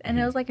 thanks. And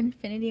it was like an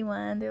infinity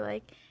one. They're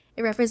like,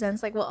 it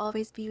represents like we'll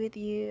always be with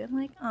you. I'm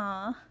like,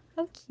 aw,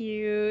 how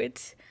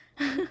cute.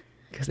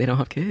 because they don't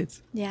have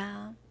kids.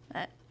 Yeah,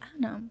 but I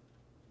don't know.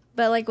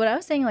 But like what I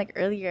was saying like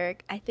earlier,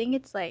 I think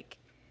it's like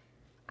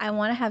I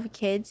want to have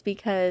kids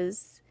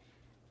because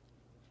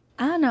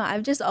I don't know.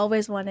 I've just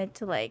always wanted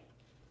to like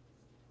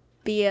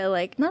be a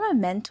like not a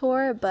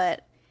mentor,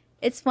 but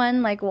it's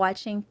fun like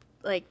watching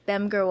like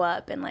them grow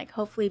up and like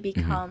hopefully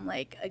become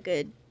like a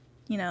good,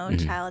 you know,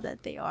 child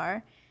that they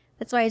are.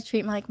 That's why I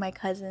treat like my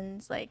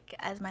cousins like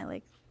as my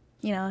like,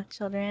 you know,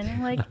 children.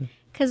 And like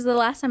because the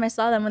last time I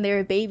saw them when they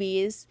were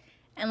babies,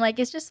 and like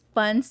it's just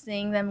fun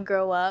seeing them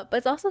grow up, but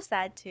it's also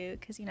sad too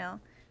because you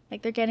know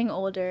like they're getting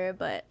older,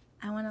 but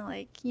I want to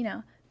like, you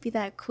know, be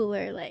that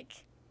cooler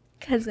like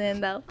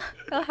cousin that'll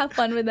have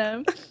fun with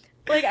them.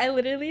 Like I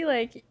literally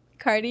like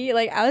Cardi,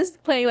 like I was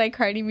playing like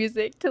Cardi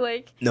music to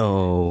like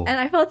No. and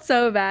I felt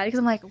so bad because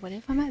I'm like, what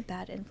if I'm a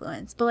bad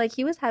influence? But like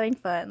he was having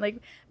fun.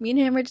 Like me and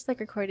him were just like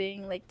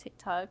recording like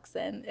TikToks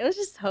and it was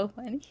just so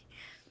funny.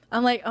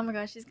 I'm like, oh my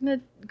gosh, she's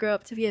gonna grow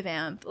up to be a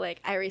vamp. Like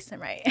I erased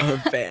him right. A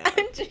vamp.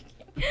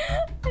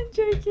 I'm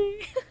joking.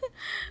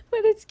 But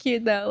it's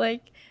cute though.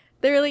 Like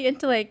they're really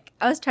into like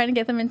I was trying to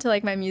get them into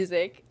like my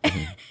music.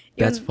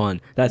 That's fun.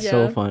 That's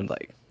so fun.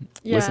 Like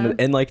listen to,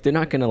 and like they're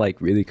not gonna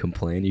like really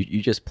complain.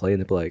 You just play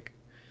and they'll be like,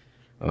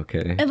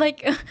 okay. And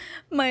like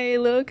my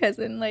little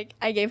cousin, like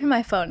I gave him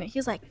my phone and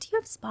he's like, do you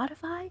have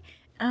Spotify?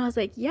 And I was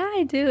like, yeah,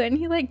 I do. And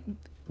he like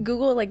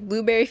Googled like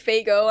Blueberry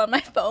Faygo on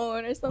my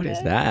phone or something. What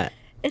is that?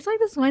 It's like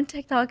this one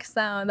TikTok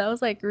sound that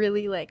was like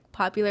really like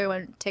popular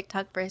when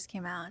TikTok first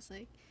came out. It's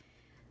like,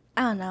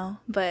 I don't know,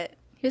 but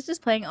he was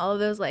just playing all of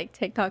those like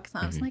TikTok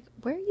songs. I'm like,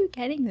 where are you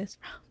getting this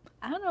from?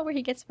 I don't know where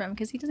he gets from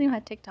because he doesn't even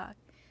have TikTok.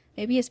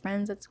 Maybe his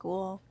friends at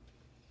school.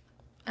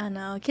 I don't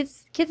know.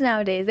 Kids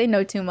nowadays, they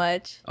know too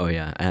much. Oh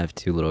yeah, I have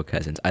 2 little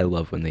cousins. I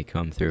love when they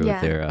come through.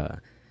 Yeah. They're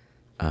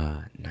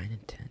 9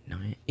 and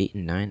 10, 8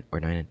 and 9 or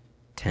 9 and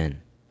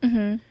 10.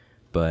 Mm-hmm.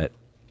 But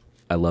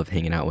I love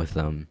hanging out with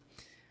them.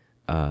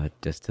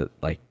 Just to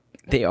like,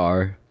 they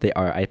are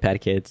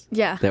iPad kids.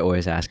 Yeah. They're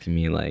always asking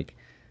me like,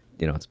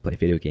 you know, to play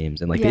video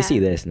games and like they see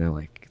this and they're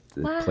like,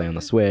 to play on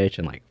the Switch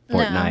and like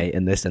Fortnite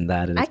and this and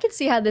that. And I could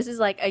see how this is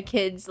like a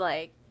kid's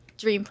like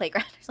dream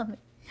playground or something.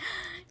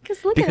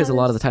 Because a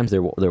lot of the times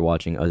they're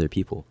watching other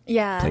people play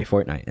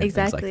Fortnite and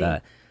things like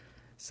that.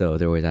 So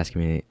they're always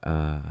asking me,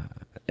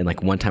 and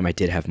like one time I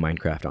did have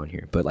Minecraft on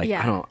here, but like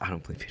I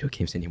don't play video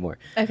games anymore.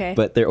 Okay.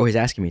 But they're always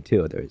asking me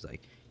too. They're always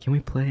like, "Can we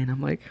play?" And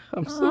I'm like,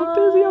 "I'm so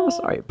busy. I'm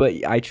sorry." But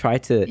I try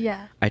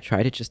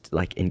to just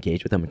like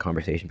engage with them in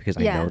conversation because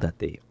I know that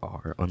they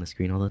are on the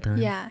screen all the time.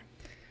 Yeah.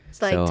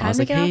 It's like so time I was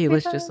to like, get "Hey, off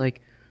let's your just phone."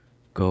 like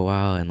go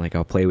out and like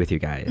I'll play with you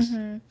guys."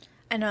 Mm-hmm.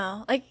 I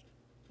know, like,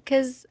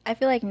 because I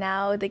feel like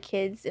now the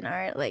kids in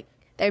our like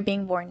they're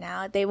being born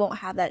now, they won't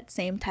have that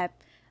same type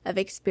of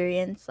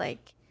experience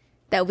like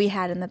that we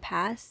had in the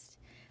past.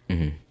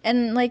 Mm-hmm.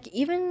 And like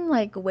even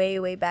like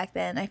way back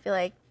then, I feel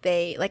like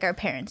they like our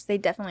parents, they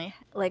definitely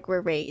like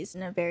were raised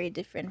in a very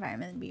different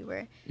environment than we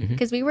were,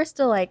 because we were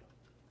still like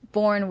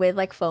born with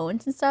like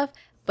phones and stuff,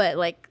 but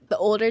like the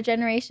older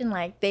generation,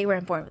 like they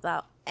weren't born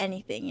without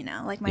anything, you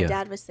know. Like my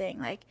dad was saying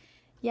like,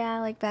 yeah,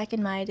 like back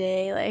in my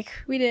day, like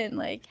we didn't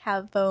like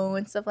have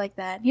phones, stuff like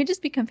that. And he'd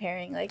just be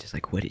comparing like, just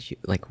like what did you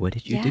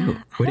do?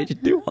 What did you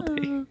do all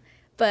day?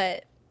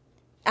 But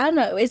I don't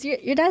know. Is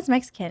your dad's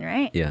Mexican,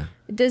 right? Yeah.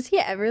 Does he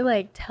ever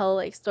like tell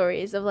like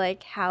stories of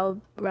like how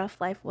rough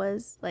life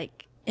was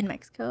like in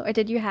Mexico, or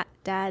did your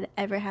dad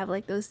ever have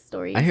like those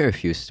stories? I hear a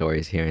few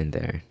stories here and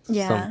there.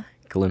 Yeah. Some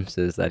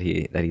glimpses that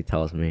he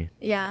tells me.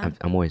 Yeah.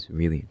 I'm always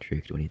really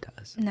intrigued when he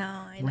does. No,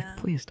 I know. Like,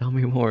 please tell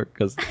me more,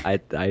 because I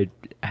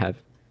have,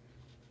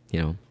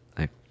 you know,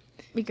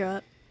 We grow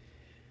up.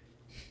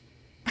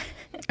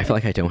 I feel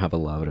like I don't have a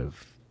lot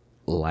of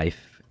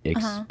life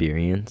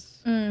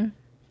experience. I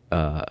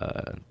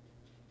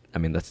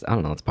mean, I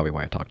don't know, that's probably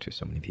why I talk to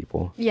so many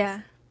people.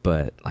 Yeah.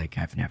 But like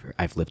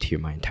I've lived here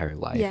my entire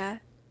life. Yeah.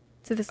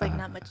 So there's like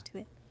not much to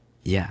it.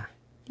 Yeah.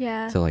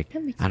 Yeah. So like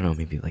that makes I don't know,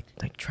 sense. maybe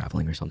like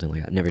traveling or something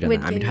like that. I've never done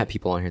Would that. I mean, you- I have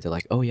people on here. They're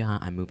like, "Oh yeah,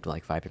 I moved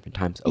like 5 different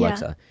times."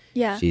 Alexa,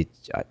 Yeah.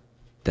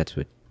 that's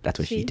what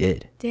she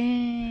did.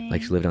 Dang.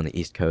 Like she lived on the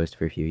East Coast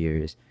for a few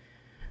years.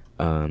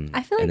 I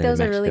feel like and then those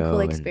are really Mexico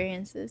cool and-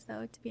 experiences,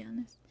 though, to be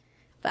honest.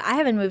 But I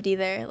haven't moved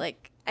either.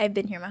 Like I've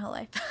been here my whole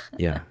life.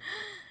 Yeah.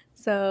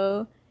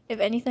 So if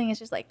anything, it's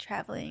just like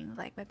traveling with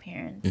like my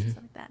parents and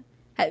stuff like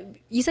that.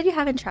 You said you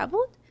haven't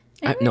traveled?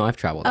 No, I've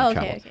traveled. Oh, I've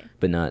okay, traveled, okay.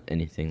 but not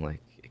anything like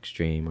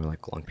extreme or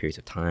like long periods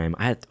of time.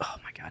 Oh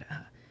my god,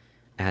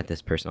 I had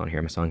this person on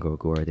here, Masango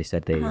Agora. They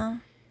said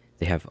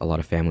they have a lot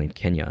of family in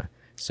Kenya.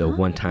 So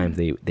one time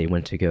they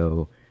went to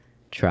go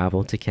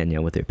travel to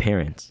Kenya with their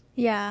parents.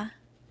 Yeah.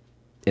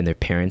 And their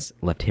parents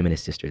left him and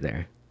his sister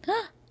there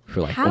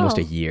for like almost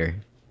a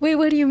year. Wait,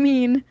 what do you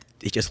mean?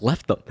 They just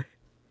left them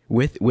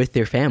with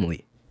their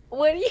family.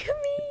 What do you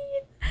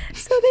mean?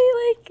 So they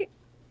like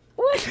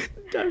what?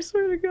 I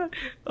swear to God.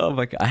 Oh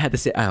my God. I had to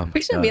say. Oh my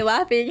We shouldn't be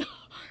laughing.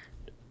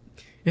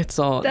 It's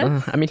all.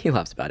 I mean, he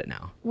laughs about it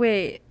now.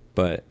 Wait.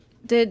 But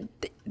did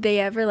they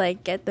ever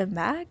like get them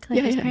back?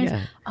 Like his parents?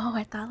 Yeah. Oh,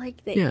 I thought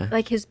like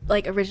like his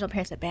like original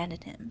parents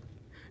abandoned him.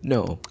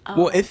 No. Oh.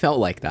 Well, it felt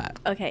like that.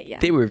 Okay, yeah.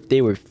 They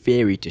were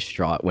very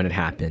distraught when it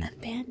happened.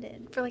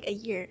 Abandoned for like a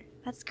year.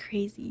 That's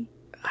crazy.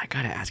 I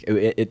gotta ask.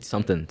 It's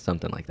something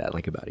like that,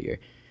 like about a year.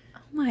 Oh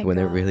my God. When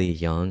they're really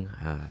young,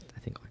 I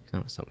think like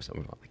some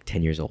like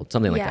 10 years old,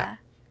 something like that.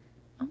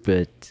 Oh,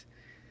 but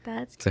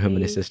that's so him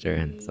and his sister,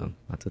 and so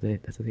that's what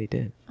they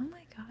did. Oh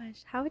my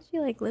gosh, how would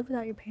you like live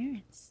without your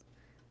parents?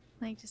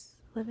 Like just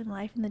living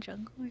life in the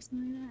jungle or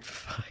something like that?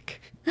 Fuck.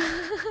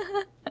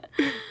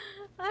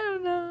 I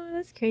don't know.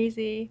 That's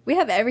crazy. We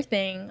have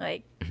everything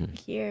like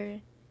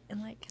here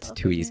in like California.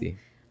 It's too easy.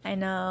 I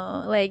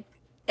know. Like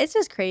it's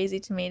just crazy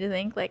to me to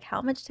think like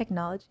how much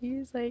technology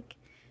is like.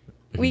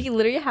 We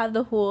literally have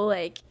the whole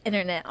like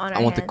internet on our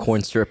I want hands. the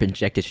corn syrup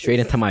injected straight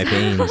into my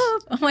veins.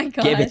 Oh my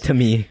god. Give it to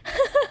me.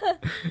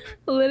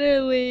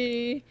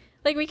 Literally.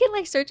 Like we can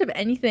like search up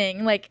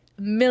anything. Like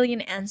a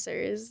million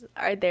answers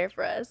are there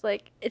for us.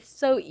 Like it's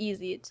so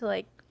easy to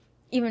like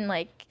even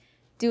like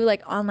do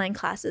like online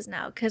classes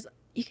now because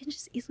you can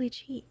just easily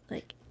cheat.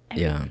 Like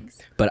everything's...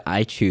 Yeah. But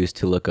I choose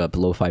to look up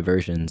lo-fi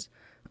versions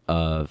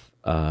of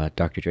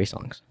Dr. Dre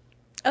songs.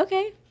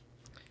 Okay.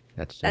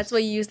 That's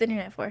what you use the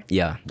internet for.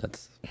 Yeah,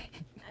 that's.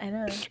 I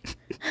know.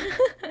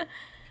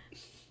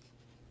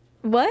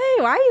 What?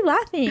 Why are you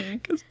laughing?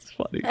 Because it's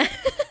funny.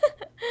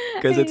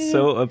 Because it's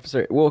so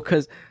absurd. Well,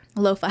 because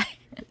lo-fi.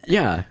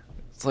 Yeah,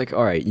 it's like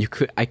all right.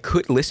 I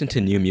could listen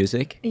to new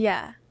music.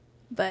 Yeah,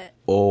 but.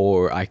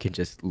 Or I could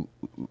just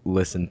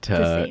listen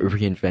to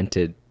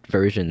reinvented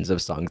versions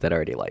of songs that I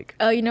already like.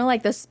 Oh, you know,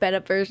 like the sped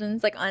up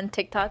versions, like on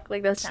TikTok,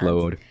 like those sounds.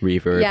 Slowed,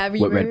 reverb. Yeah, reverb.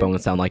 What Redbone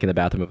sound like in the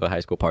bathroom of a high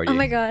school party. Oh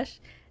my gosh,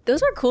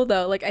 those are cool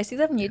though. Like I see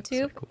them on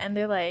YouTube, so cool. and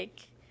they're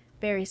like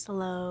very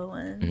slow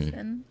ones,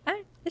 and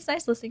it's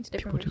nice listening to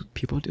different versions.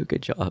 People do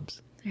good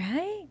jobs.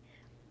 Right?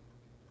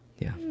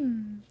 Yeah.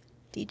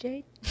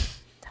 DJ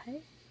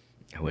type.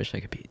 I wish I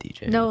could be a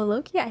DJ. No,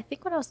 low-key, I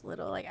think when I was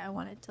little, like I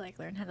wanted to like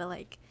learn how to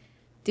like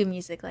do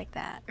music like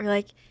that, or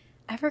like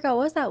I forgot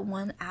what was that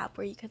one app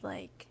where you could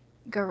like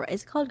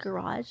it's called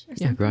Garage or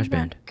something. Yeah,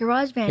 GarageBand.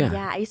 GarageBand. Yeah.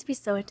 Yeah, I used to be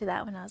so into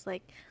that when I was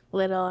like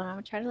little, and I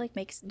would try to like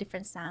make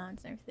different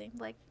sounds and everything.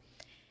 Like,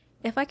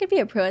 if I could be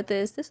a pro at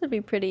this would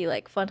be pretty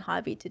like fun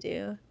hobby to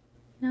do.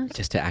 You know?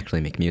 Just to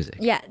actually make music.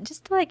 Yeah,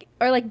 just to, like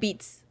or like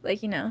beats,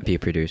 like you know. Be a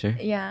producer.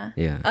 Yeah.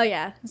 Yeah. Oh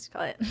yeah, let's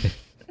call it.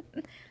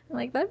 I'm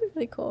like that'd be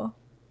really cool.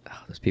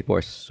 Oh, those people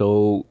are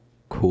so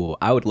cool.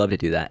 I would love to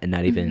do that and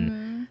not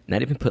even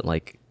put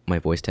like my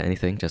voice to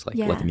anything. Just like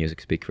let the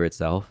music speak for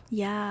itself.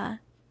 Yeah.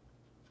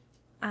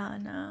 I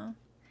don't know.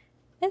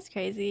 It's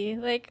crazy.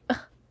 Like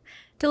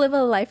to live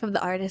a life of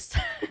the artist.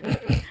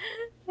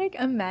 Like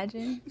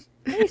imagine.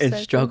 And so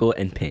struggle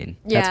and pain.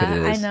 Yeah, that's what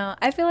it is. I know.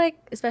 I feel like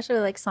especially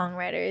with, like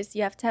songwriters,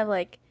 you have to have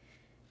like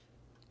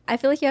I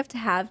feel like you have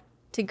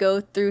to go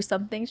through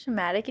something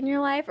traumatic in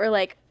your life or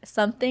like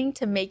something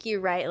to make you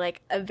write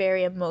like a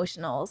very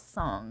emotional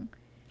song.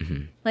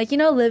 Like, you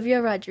know,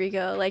 Olivia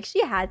Rodrigo, like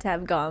she had to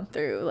have gone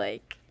through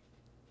like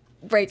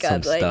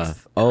breakup, some like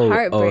stuff.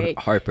 heartbreak.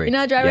 Heartbreak. You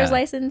know, driver's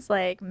license,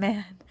 like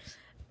man,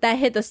 that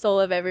hit the soul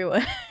of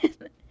everyone.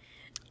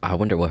 I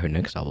wonder what her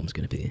next album's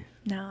gonna be.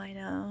 No, I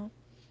know.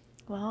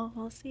 Well,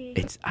 we'll see.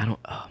 Oh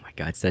my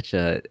god, it's such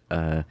a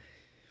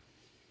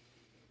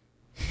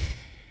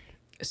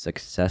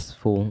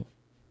successful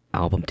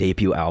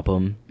debut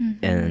album,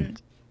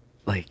 and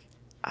like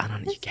I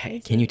don't know,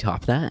 can you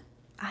top that?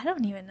 I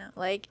don't even know.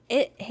 Like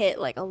it hit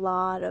like a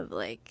lot of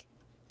like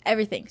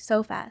everything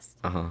so fast.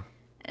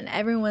 And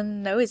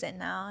everyone knows it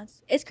now.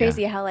 It's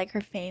crazy how like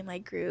her fame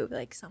like grew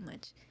like so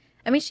much.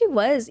 I mean, she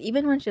was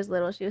even when she was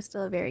little, she was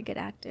still a very good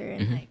actor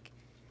and like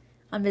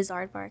on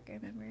Bizarre Park, I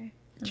remember.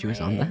 She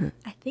was on that?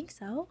 I think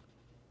so.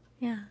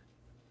 Yeah.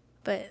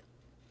 But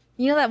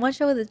you know that one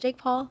show with Jake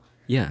Paul?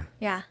 Yeah.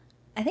 Yeah.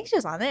 I think she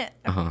was on it.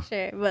 I'm not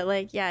sure. But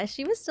like, yeah,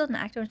 she was still an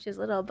actor when she was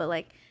little. But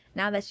like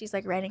now that she's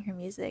like writing her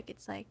music,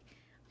 it's like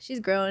she's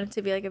grown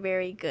to be like a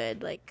very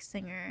good like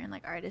singer and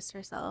like artist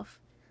herself.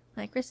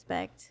 Like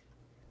respect.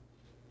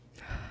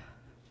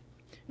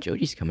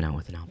 Joji's coming out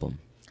with an album.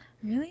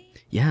 Really?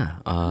 Yeah.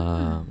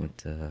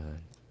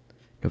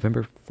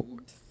 November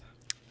 4th.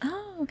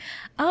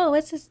 Oh,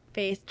 what's his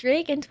face?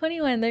 Drake and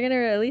 21. They're gonna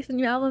release a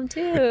new album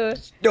too.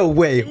 No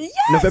way. Yes!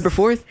 November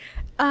 4th?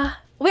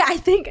 Wait, I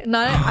think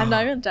not. I'm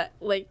not even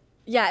like.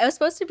 Yeah, it was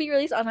supposed to be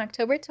released on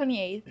October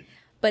 28th,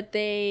 but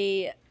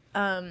they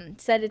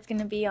said it's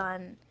gonna be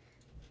on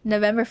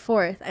November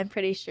 4th, I'm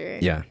pretty sure.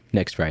 Yeah,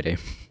 next Friday.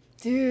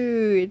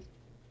 Dude.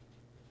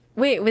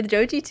 Wait, with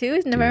Joji too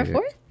is November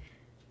 4th?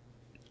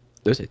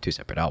 Those are 2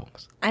 separate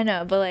albums. I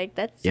know, but like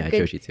that's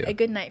Joji too. a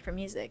good night for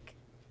music.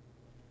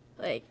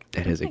 Like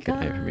that is a good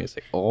night for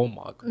music. Oh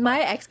my god.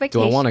 My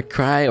expectations. Do I want to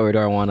cry or do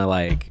I want to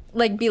like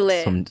be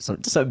lit?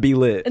 Some be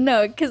lit.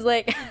 No, because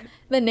like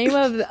the name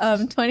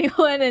of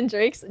 21 and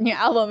Drake's new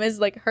album is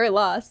like Her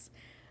Loss.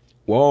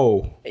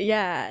 Whoa.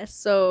 Yeah,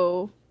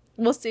 so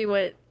we'll see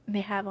what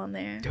they have on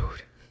there.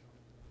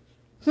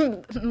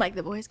 Dude. Like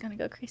the boy's gonna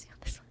go crazy on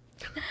this one.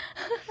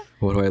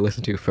 What do I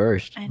listen to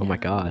first? Oh my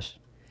gosh.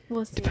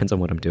 We'll see. Depends on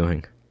what I'm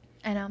doing.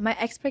 I know. My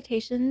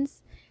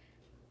expectations,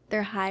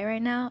 they're high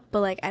right now,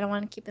 but like I don't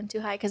want to keep them too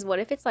high because what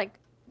if it's like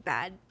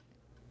bad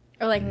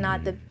or like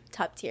not the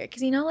top tier?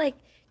 Because you know, like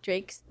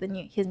Drake's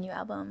his new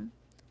album,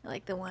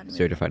 like the one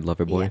Certified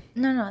Lover Boy. Yeah.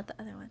 No, not the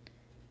other one.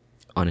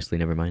 Honestly,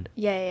 never mind.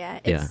 Yeah.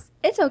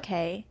 It's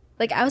okay.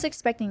 Like I was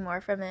expecting more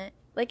from it.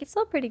 Like it's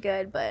still pretty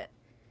good, but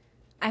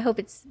I hope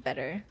it's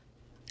better.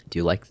 Do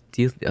you like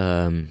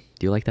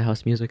the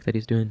house music that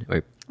he's doing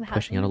or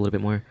pushing out a little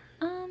bit more?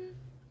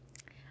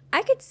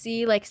 I could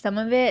see like some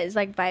of it is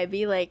like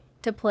vibey, like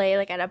to play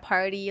like at a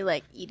party,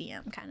 like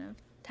EDM kind of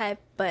type.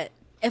 But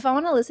if I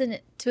want to listen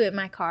to it in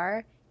my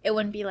car, it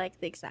wouldn't be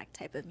like the exact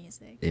type of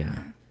music. Yeah, you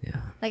know?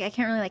 yeah. Like I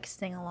can't really like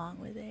sing along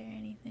with it or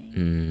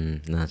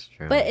anything. That's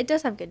true. But it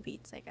does have good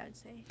beats, like I would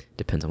say.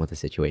 Depends on what the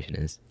situation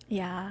is.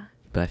 Yeah.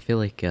 But I feel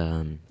like,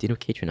 do you know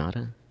Kate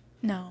Renata?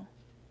 No.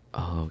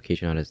 Oh, Kate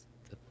Renata is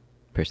the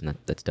person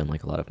that's done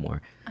like a lot of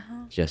more.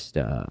 Just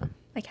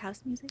like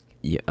house music.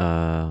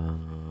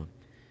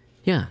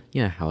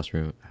 Yeah,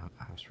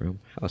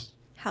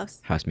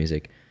 house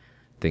music,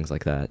 things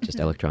like that. Just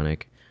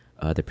electronic.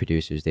 The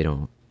producers, they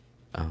don't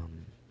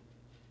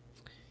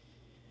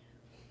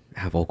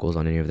have vocals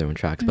on any of their own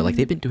tracks, but like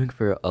they've been doing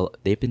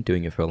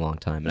it for a long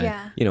time.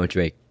 And you know,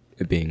 Drake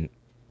being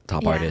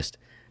top artist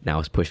now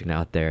is pushing it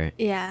out there.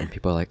 Yeah. And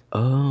people are like,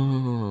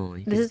 oh,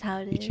 this is how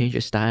it is. You change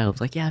your style.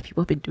 It's like, yeah,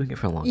 people have been doing it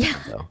for a long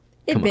time though.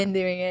 They've been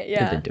doing it.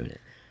 Yeah. They've been doing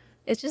it.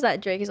 It's just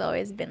that Drake has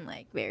always been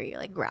like very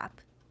like rap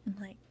and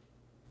like.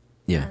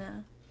 Yeah. I don't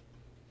know.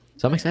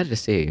 So I'm excited to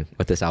see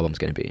what this album's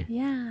gonna be.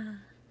 Yeah.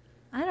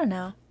 I don't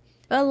know.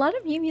 But a lot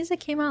of new music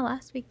came out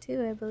last week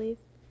too, I believe.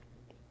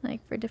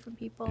 Like for different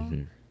people.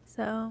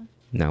 So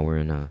now we're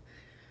in a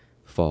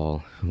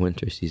fall,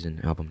 winter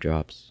season album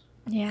drops.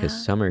 Yeah.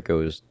 Because summer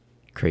goes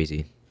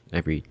crazy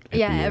every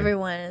year.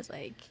 Everyone is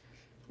like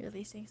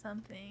releasing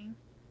something.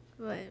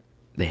 But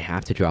they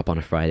have to drop on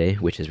a Friday,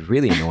 which is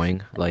really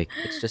annoying. Like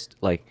it's just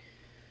like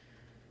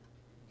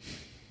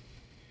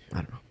I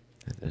don't know.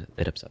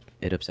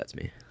 It upsets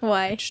me.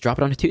 Why? Just drop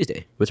it on a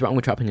Tuesday. What's wrong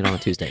with dropping it on a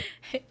Tuesday?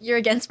 You're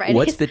against Fridays?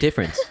 What's the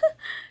difference?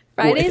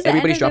 Friday's if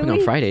everybody's dropping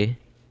on Friday.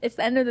 It's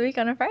the end of the week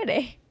on a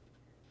Friday.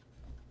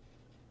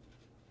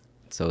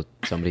 So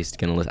somebody's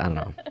gonna listen. I don't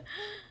know.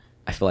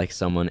 I feel like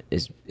someone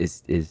is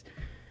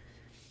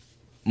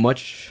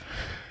much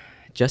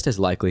just as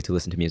likely to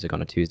listen to music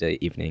on a Tuesday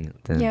evening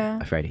than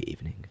a Friday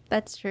evening.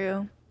 That's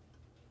true.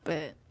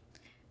 But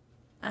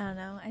I don't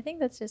know. I think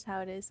that's just how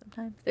it is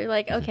sometimes. They're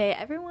like, okay,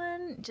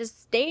 everyone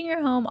just stay in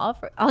your home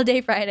all day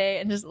Friday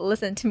and just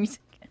listen to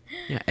music.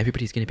 Yeah,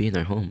 everybody's going to be in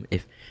their home.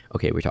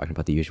 We're talking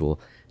about the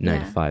usual 9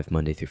 to 5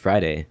 Monday through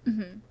Friday.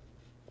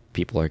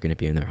 People are going to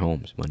be in their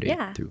homes Monday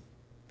through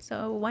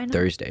so why not?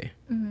 Thursday.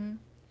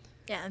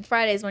 Yeah, and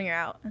Fridays when you're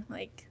out,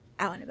 like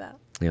out and about.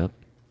 Yep.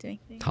 Doing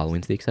things.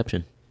 Halloween's the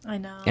exception. I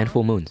know. And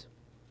full moons.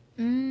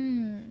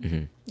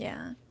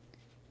 Yeah.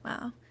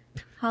 Wow.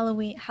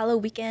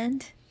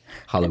 Halloweekend.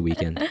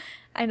 Halloweekend.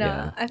 I know.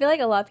 Yeah. I feel like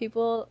a lot of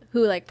people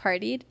who like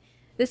partied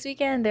this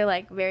weekend, they're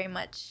like very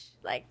much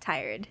like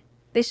tired.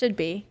 They should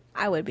be.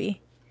 I would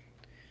be.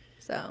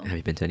 So. Have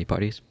you been to any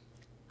parties?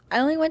 I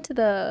only went to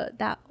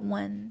that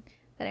one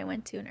that I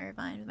went to in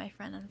Irvine with my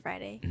friend on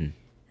Friday,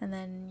 and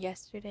then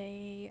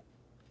yesterday,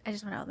 I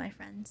just went out with my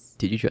friends.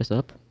 Did you dress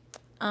up?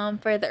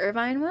 For the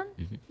Irvine one,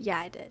 yeah,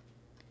 I did.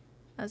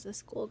 I was a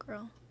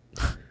schoolgirl.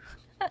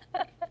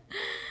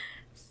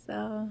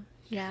 So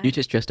yeah. You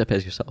just dressed up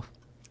as yourself.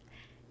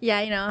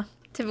 Yeah,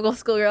 typical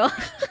schoolgirl.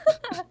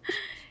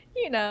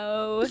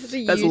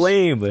 That's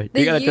lame.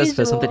 You gotta dress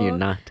for something you're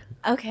not.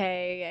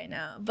 Okay, I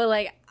know. But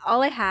like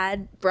all I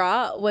had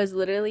brought was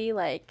literally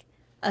like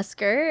a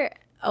skirt,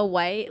 a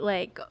white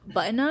like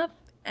button up,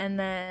 and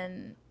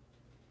then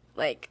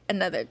like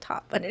another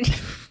top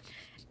underneath.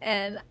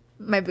 And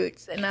my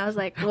boots. And I was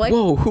like, what?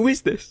 Whoa, who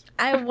is this?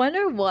 I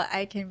wonder what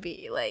I can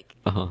be, like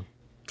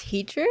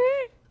teacher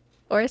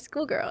or a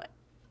schoolgirl.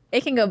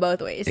 It can go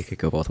both ways. It could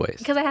go both ways.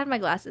 Because I had my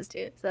glasses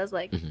too. So I was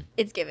like,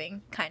 it's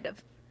giving, kind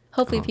of.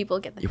 Hopefully people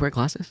get that. You wear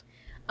glasses?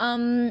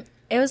 It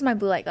was my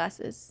blue light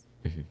glasses.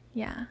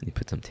 Yeah. You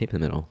put some tape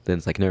in the middle. Then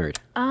it's like nerd.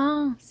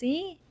 Oh,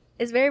 see?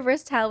 It's very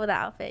versatile with the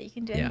outfit. You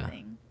can do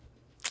anything.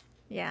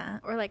 Yeah.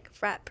 Or like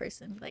frat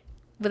person, like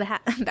with a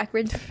hat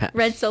backwards,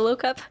 red solo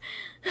cup.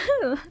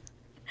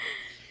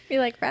 Be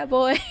like frat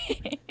boy.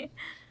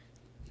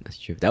 That's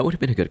true. That would have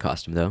been a good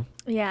costume though.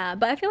 Yeah,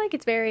 but I feel like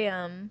it's very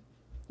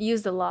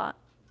used a lot.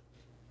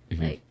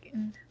 like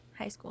in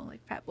high school,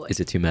 like frat boy. Is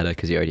it too meta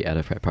because you're already at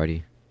a frat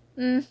party?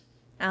 I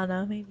don't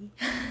know, maybe.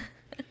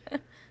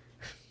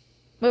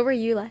 What were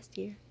you last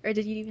year? Or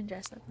did you even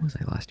dress up? What was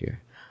I last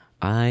year?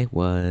 I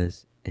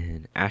was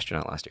an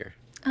astronaut last year.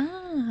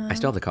 Oh. I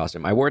still have the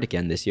costume. I wore it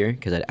again this year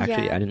because I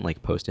didn't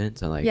like post it.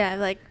 So like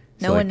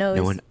no one knows.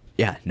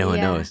 No one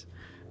knows.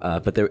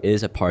 But there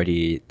is a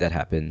party that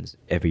happens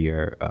every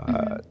year.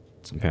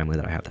 Some family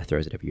that I have that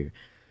throws it every year.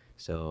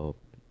 So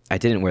I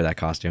didn't wear that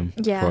costume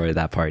for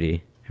that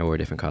party. I wore a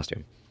different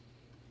costume.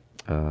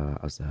 I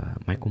was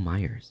Michael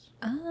Myers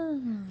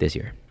this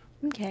year.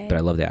 Okay. But I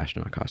love the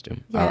astronaut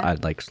costume. Yeah.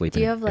 I'd like sleep Do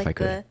in you it have like if I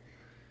could. the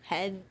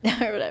head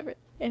or whatever?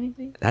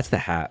 Anything? That's the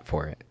hat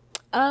for it.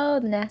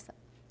 Oh, the NASA.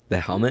 The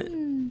helmet?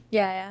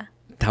 Yeah.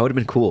 That would have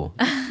been cool.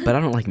 But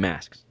I don't like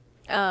masks.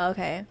 Oh,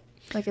 okay.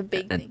 Like a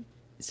big thing.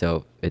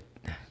 So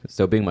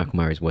being Michael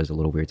Myers was a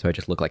little weird. So I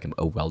just look like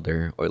a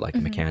welder or like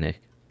a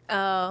mechanic.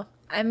 Oh,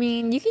 I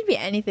mean, you can be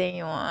anything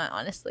you want,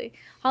 honestly.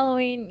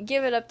 Halloween,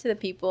 give it up to the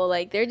people.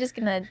 Like, they're just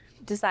gonna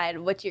decide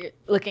what you're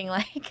looking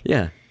like.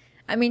 Yeah.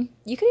 I mean,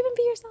 you could even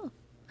be yourself.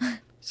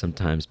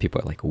 Sometimes people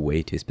are like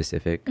way too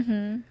specific.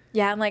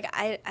 Yeah, I'm like,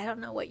 I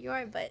don't know what you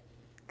are, but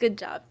good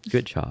job.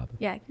 Good job.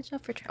 Yeah, good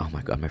job for trying. Oh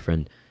my god, my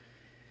friend.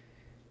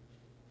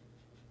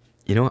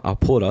 You know what? I'll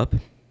pull it up.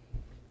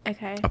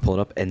 Okay. I'll pull it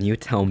up and you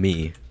tell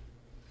me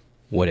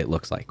what it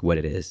looks like, what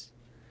it is.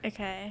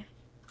 Okay.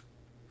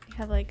 You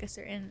have like a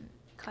certain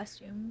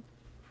costume.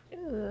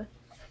 Ooh.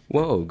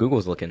 Whoa,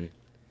 Google's looking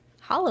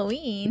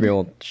Halloween.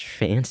 real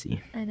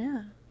fancy. I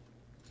know.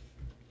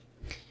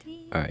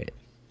 All right.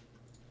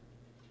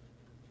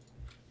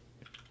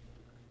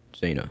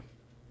 So you know.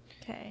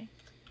 Okay.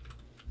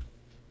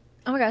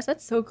 Oh my gosh,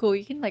 that's so cool.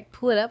 You can like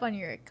pull it up on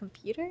your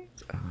computer.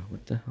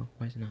 What the hell?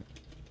 Why is it not?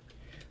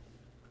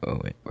 Oh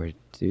wait, or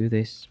do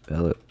they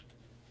spell it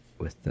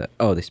with the?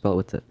 Oh, they spell it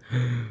with the.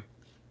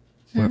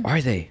 Where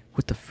are they?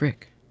 What the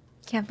frick?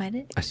 Can't find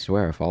it. I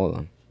swear I follow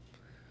them.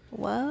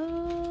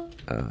 Whoa.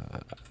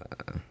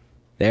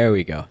 There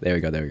we go. You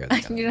You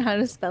know how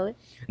to spell it?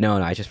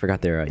 No, I just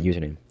forgot their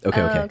username.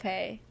 Okay,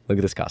 Okay. Look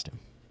at this costume.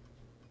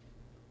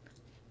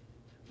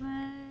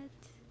 What?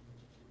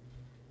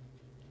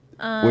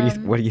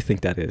 What do you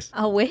think that is?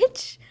 A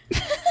witch?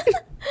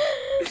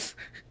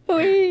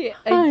 Wait.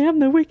 I am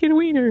the Wicked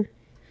Wiener.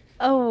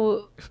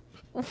 Oh.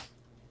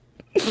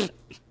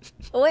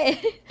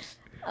 Wait.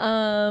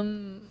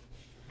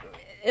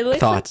 It looks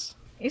Thoughts?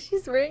 like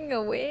she's wearing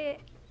a witch.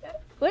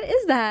 What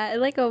is that?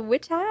 Like a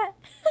witch hat?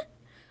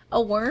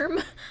 A worm?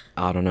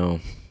 I don't know.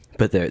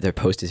 But their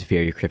post is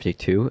very cryptic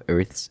too.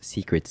 Earth's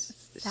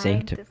secrets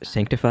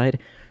sanctified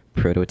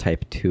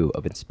prototype 2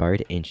 of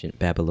inspired ancient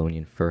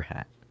Babylonian fur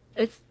hat.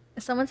 It's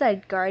someone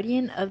said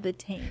guardian of the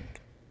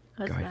tank.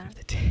 What's Guardian that? of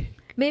the tank.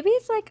 Maybe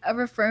it's like a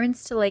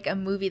reference to like a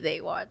movie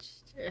they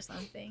watched or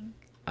something.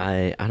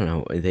 I don't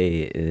know.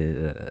 They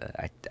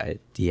I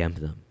DM'd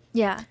them.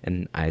 Yeah.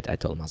 And I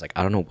told them, I was like,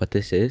 I don't know what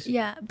this is.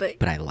 Yeah, but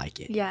I like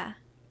it. Yeah.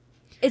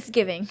 It's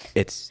giving.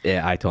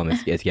 I told them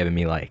it's giving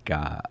me like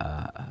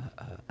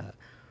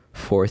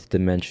fourth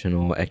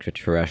dimensional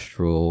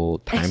extraterrestrial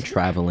time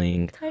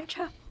traveling Time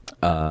travel.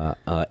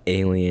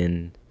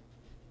 alien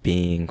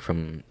being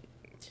from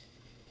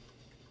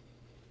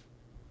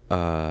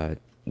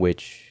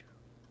witch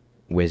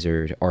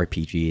wizard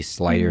RPG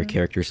slider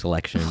character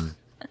selection.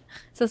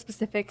 So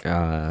specific.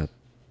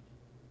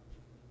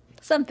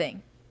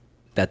 Something.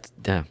 That's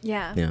Yeah.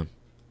 yeah.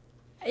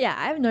 Yeah,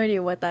 I have no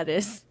idea what that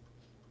is.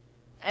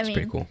 I It's mean,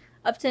 pretty cool.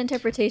 up to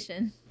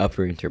interpretation. Up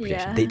for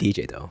interpretation. Yeah. They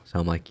DJ though, so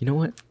I'm like, you know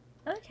what?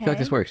 Okay. I feel like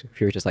this works. If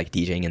you're just like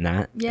DJing in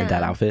that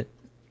outfit,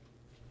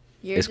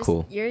 it's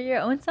cool. You're your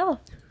own self.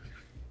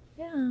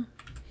 Yeah.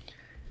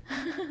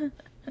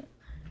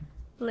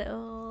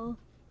 Little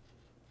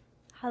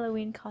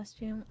Halloween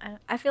costume.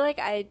 I feel like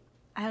I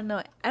don't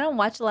know. I don't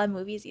watch a lot of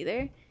movies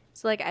either.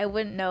 So like I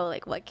wouldn't know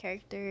like what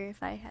character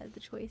if I had the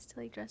choice to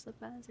like dress up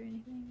as or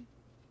anything.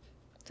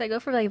 So I go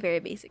for like very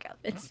basic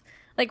outfits.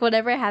 Like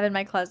whatever I have in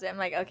my closet, I'm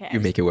like, okay. You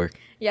make it work.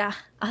 Yeah,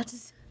 I'll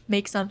just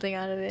make something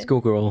out of it.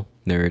 Schoolgirl,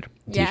 nerd,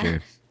 Yeah.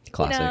 t-shirt,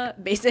 classic. You know,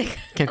 basic.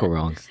 Can't go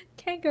wrong.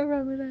 Can't go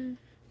wrong with that.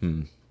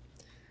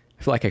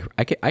 I feel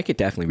like I could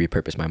definitely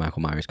repurpose my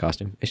Michael Myers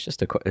costume. It's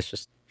just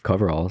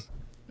coveralls.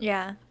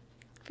 Yeah,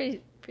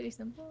 pretty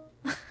simple.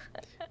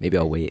 Maybe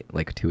I'll wait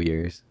like 2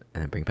 years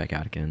and then bring it back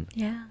out again.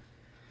 Yeah.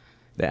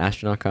 The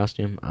astronaut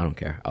costume, I don't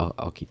care.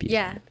 I'll keep using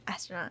Yeah, it.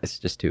 astronaut. It's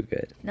just too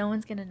good. No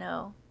one's gonna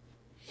know.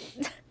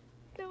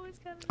 No one's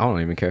gonna. I don't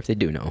even care if they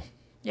do know.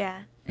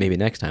 Yeah. Maybe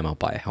next time I'll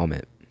buy a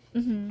helmet.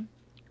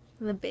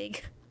 The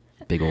big.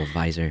 Big old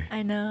visor.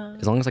 I know.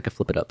 As long as I can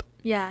flip it up.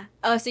 Yeah.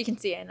 Oh, so you can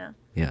see. I know.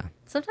 Yeah.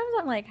 Sometimes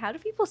I'm like, how do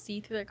people see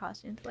through their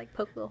costumes? Like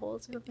poke little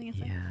holes or something. It's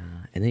like,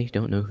 Yeah. And then you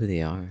don't know who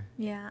they are.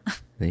 yeah. And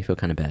then you feel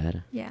kind of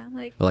bad. Yeah.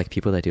 Like. But like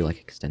people that do like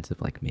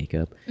extensive like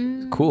makeup,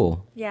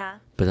 cool. Yeah.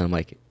 But then I'm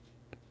like,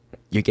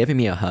 you're giving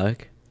me a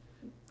hug.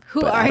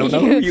 Who but are I don't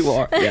you? know who you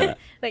are. Yeah.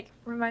 Like,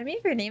 remind me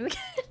of your name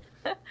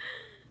again.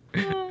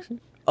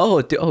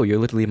 Oh, you're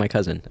literally my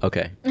cousin.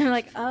 Okay. And I'm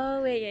like,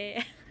 oh wait,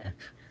 yeah.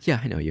 Yeah,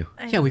 I know you.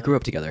 I Yeah, we know. grew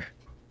up together.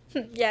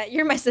 Yeah,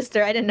 you're my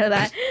sister. I didn't know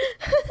that.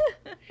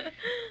 That'd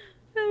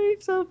be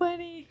so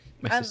funny.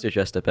 My sister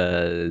dressed up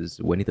as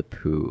Winnie the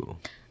Pooh.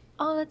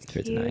 Oh, that's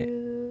for cute.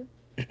 tonight.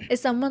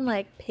 Is someone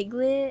like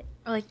Piglet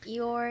or like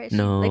Eeyore? Is she,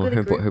 No, like, with a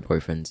her group? her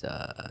boyfriend's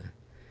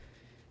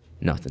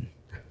nothing.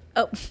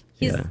 Oh,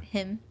 he's Yeah.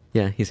 him.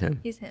 Yeah, he's him.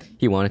 He's him.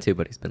 He wanted to,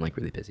 but he's been like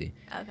really busy.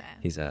 Okay.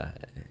 He's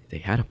they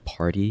had a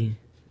party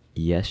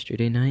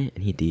yesterday night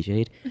and he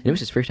DJ'd and it was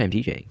his first time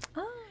DJing.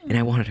 Oh. And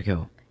I wanted to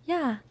go,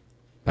 Yeah.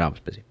 but I was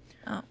busy.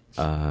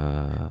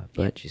 Oh.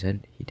 But she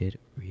said he did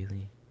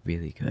really,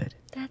 really good.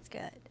 That's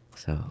good.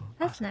 So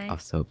That's I was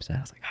nice. so upset.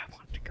 I was like, I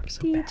wanted to come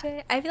so DJ.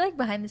 bad. I feel like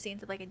behind the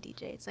scenes of like a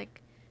DJ, it's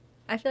like,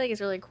 I feel like it's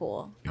really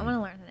cool. I want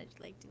to learn how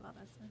to like do all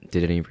that stuff.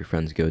 Did any of your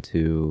friends go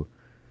to?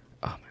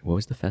 What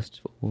was the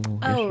festival?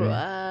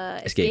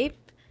 Yesterday?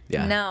 Escape.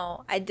 Yeah.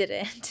 No, I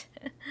didn't.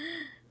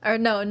 Or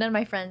no, none of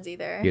my friends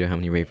either. You don't have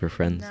any raver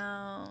friends?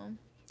 No.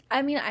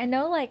 I mean, I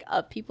know like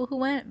people who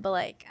went, but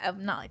like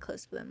I'm not like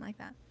close to them like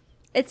that.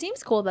 It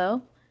seems cool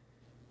though.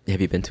 Have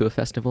you been to a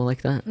festival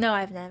like that? No,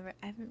 I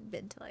haven't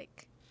been to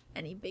like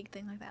any big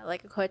thing like that,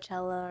 like a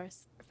Coachella or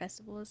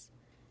festivals.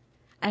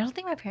 I don't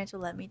think my parents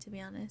would let me, to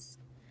be honest.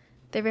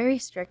 They're very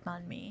strict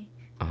on me.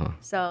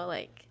 So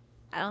like,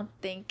 I don't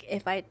think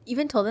if I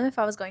even told them if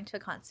I was going to a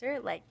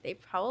concert, like they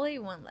probably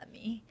wouldn't let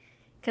me,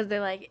 because they're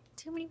like,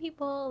 too many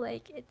people.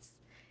 Like it's,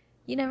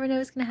 you never know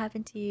what's gonna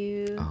happen to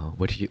you. Oh,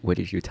 what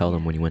did you tell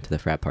them when you went to the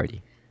frat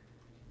party?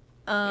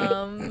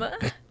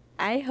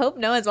 I hope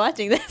no one's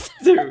watching this.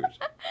 Dude.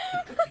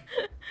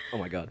 Oh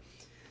my god.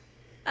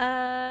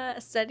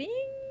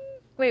 Studying?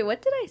 Wait,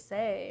 what did I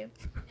say?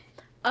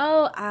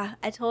 Oh,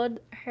 I told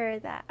her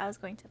that I was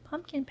going to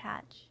Pumpkin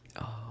Patch.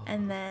 Oh.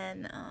 And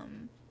then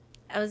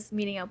I was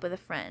meeting up with a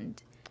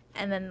friend.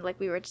 And then like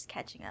we were just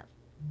catching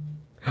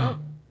up.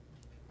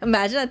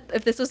 Imagine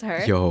if this was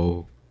her.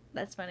 Yo.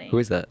 That's funny. Who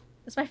is that?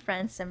 That's my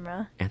friend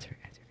Simra. Answer.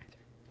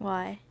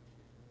 Why?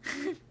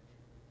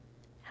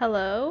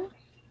 Hello?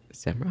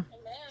 Samra?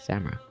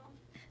 Samra.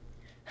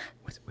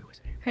 What's her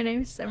name? Her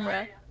name's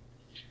Simra.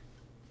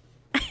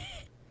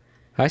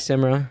 Hi,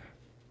 Samra.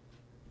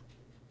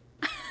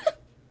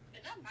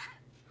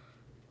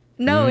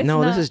 No, it's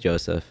no, not. this is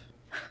Joseph.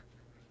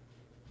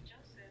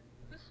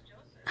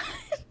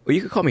 Well,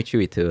 you could call me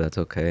Chewy too. That's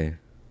okay.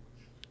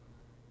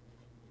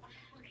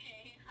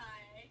 Okay,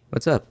 hi.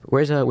 What's up?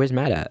 Where's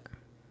Matt at?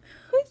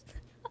 Who's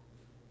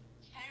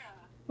Sarah.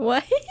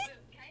 what? Can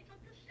I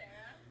talk to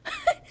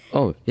Sarah?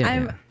 Oh,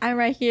 yeah. I'm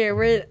right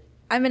here.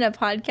 I'm in a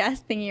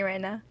podcast thingy right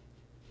now.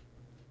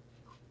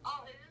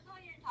 Oh, is this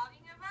what you're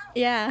talking about?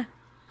 Yeah.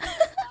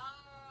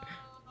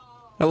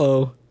 Oh.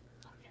 Hello.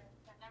 Okay,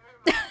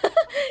 never mind.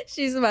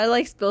 She's about to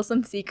like spill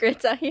some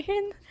secrets out here.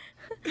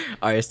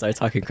 All right, start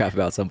talking crap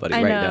about somebody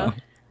I right know. now.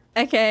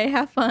 Okay,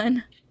 have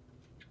fun.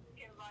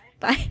 Okay,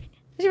 bye. Bye.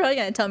 She's probably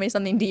gonna tell me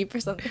something deep or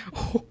something.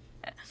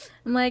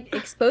 I'm like,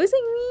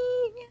 exposing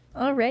me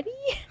already?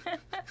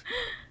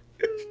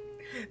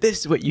 This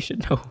is what you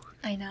should know.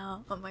 I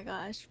know. Oh my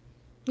gosh.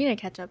 We need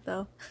to catch up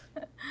though.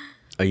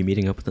 Are you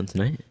meeting up with them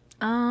tonight?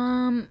 No,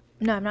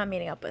 I'm not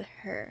meeting up with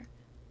her,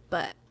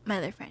 but my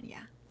other friend,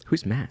 yeah.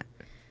 Who's Matt?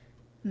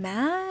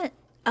 Matt?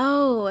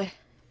 Oh,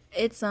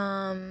 it's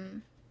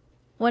one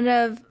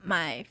of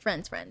my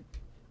friend's friend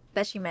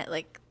that she met,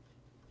 like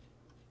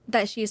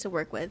that she used to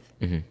work with.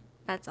 Mm-hmm.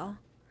 That's all.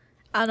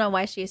 I don't know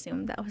why she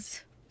assumed that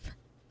was.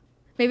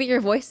 Maybe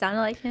your voice sounded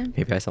like him.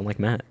 Maybe I sound like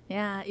Matt.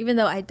 Yeah, even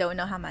though I don't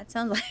know how Matt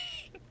sounds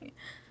like.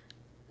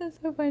 That's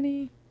so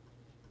funny.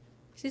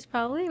 She's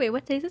probably. Wait,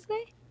 what day is this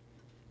today?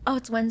 Oh,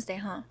 it's Wednesday,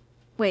 huh?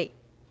 Wait,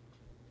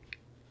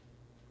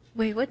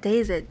 what day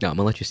is it? No, I'm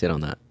gonna let you sit on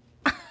that.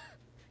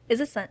 Is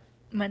it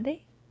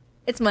Monday?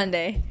 It's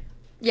Monday.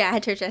 Yeah, I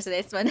had church yesterday.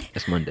 It's Monday.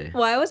 It's Monday.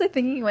 Why was I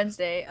thinking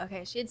Wednesday?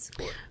 Okay, she had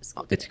school It's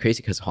today.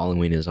 crazy because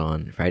Halloween is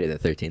on Friday the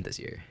 13th this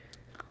year.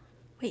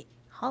 Wait,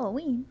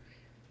 Halloween?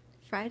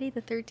 Friday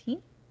the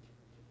 13th?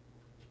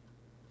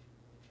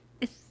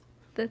 It's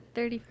the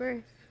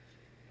 31st.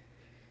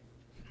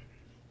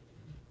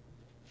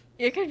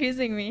 You're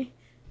confusing me.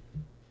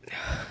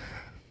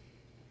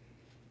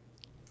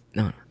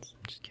 No, I'm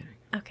just kidding.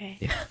 Okay.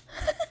 Yeah.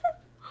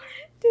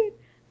 Dude,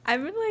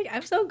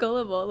 I'm so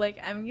gullible. Like,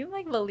 I'm gonna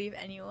like believe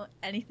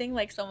anything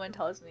like someone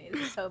tells me.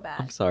 This is so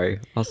bad. I'm sorry.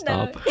 I'll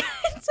stop. No,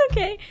 it's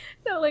okay.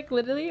 No, like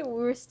literally, we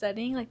were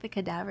studying like the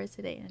Cadaver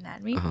today in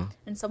anatomy,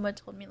 and someone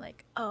told me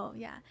like, "Oh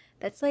yeah,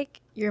 that's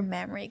like your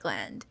mammary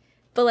gland,"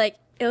 but like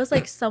it was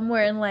like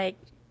somewhere in like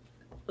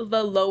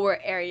the lower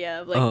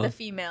area of like the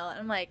female, and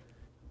I'm like,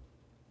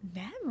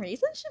 mammary?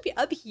 That should be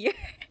up here.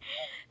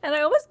 And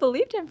I almost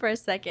believed him for a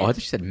second. Oh, I thought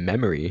you said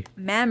memory.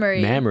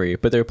 Mammary. Mammary,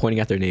 but they're pointing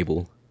at their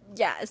navel.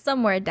 Yeah,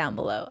 somewhere down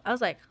below. I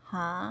was like,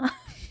 huh?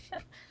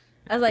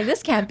 I was like,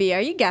 this can't be. Are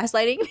you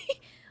gaslighting me?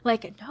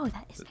 Like, no,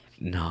 that is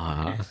mammary.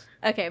 Nah.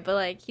 Okay, but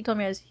like he told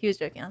me he was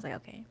joking. I was like,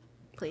 okay,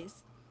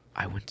 please.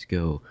 I went to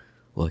go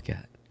look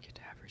at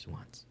cadavers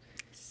once.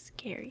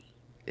 Scary.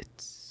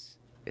 It's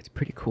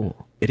pretty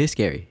cool. It is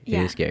scary.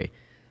 Yeah. It is scary.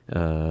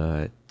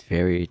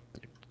 Very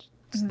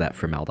it's that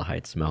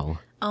formaldehyde smell.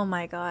 Oh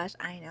my gosh,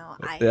 I know.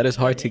 That is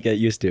hard hate to it. get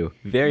used to.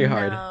 Very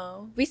hard.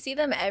 No, we see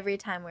them every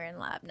time we're in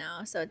lab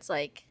now, so it's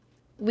like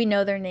we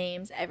know their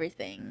names,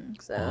 everything.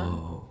 So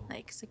Oh.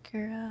 like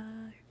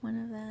Sakura, one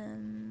of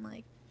them,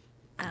 like.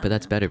 I don't But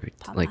that's know, better.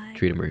 Like, Popeye.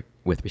 treat them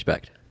with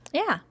respect.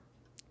 Yeah,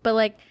 but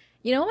like,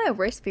 you know, what my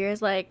worst fear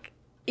is like,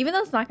 even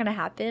though it's not gonna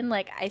happen,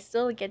 like I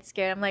still get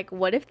scared. I'm like,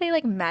 what if they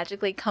like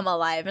magically come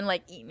alive and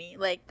like eat me?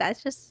 Like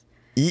that's just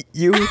Eat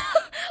you? or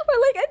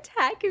like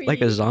attack me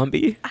Like a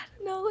zombie? I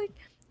don't know, like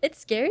it's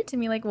scary to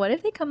me. Like, what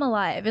if they come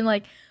alive and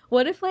like,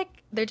 what if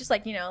like they're just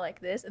like, you know, like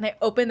this and they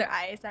open their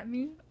eyes at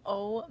me?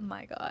 Oh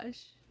my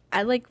gosh,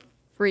 I like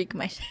freak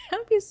my shit.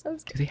 I'd be so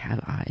scared. Do they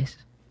have eyes?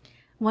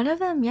 One of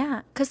them,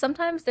 yeah, because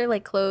sometimes they're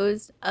like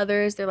closed,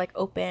 others they're like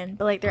open,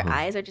 but like their Uh-huh.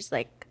 eyes are just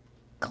like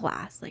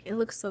glass. Like it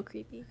looks so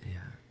creepy. Yeah.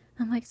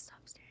 I'm like, stop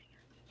staring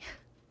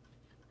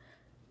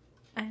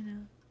at me. I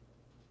know,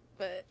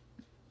 but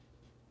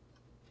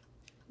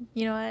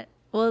you know what?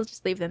 We'll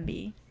just leave them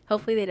be.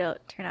 Hopefully, they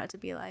don't turn out to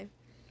be alive.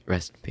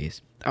 Rest in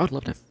peace. I would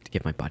love to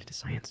give my body to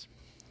science.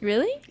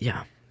 Really?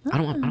 Yeah. I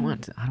don't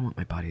want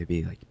my body to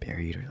be like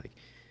buried or like,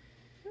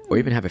 or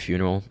even have a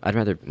funeral. I'd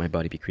rather my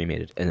body be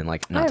cremated and then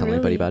like not tell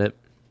anybody really? about it.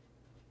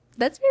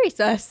 That's very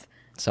sus.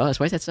 Sus?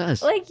 Why is that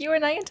sus? Like you were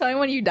not gonna tell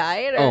anyone you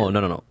died? Or... Oh,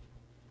 no.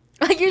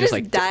 Like you just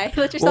like, die. Let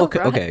Well, yourself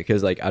rot. okay,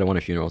 because like I don't want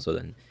a funeral, so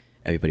then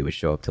everybody would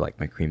show up to like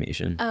my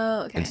cremation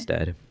Oh, okay.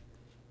 instead.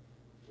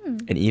 Hmm.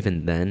 And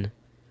even then,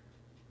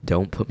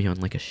 don't put me on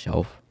like a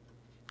shelf.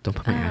 Don't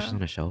put my ashes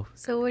on a shelf.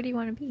 So where do you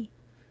want to be?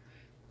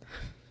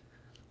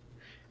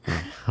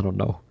 I don't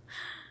know.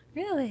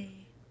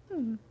 Really?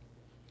 Hmm.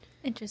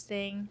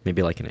 Interesting.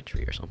 Maybe like in a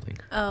tree or something.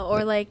 Oh,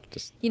 or like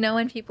just you know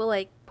when people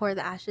like pour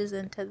the ashes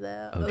into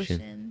the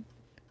ocean,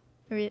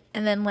 and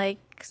then like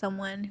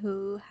someone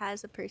who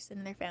has a person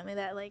in their family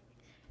that like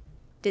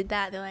did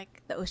that, they're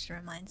like the ocean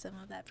reminds them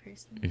of that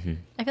person. Mm-hmm.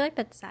 I feel like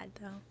that's sad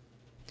though.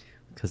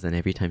 Because then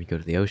every time you go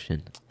to the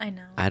ocean, I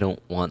know. I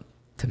don't want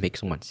to make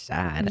someone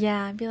sad.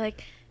 Yeah, I'd be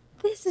like,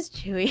 this is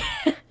Chewy.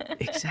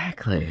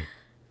 Exactly.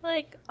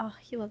 Like, oh,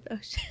 he loved the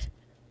ocean.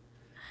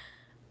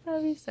 That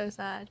would be so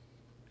sad.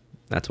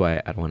 That's why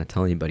I don't want to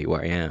tell anybody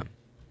where I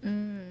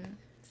am.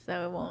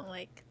 So it won't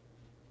like.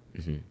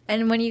 Mm-hmm.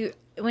 And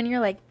when you're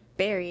like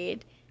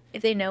buried,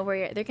 if they know where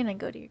you're, they're gonna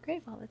go to your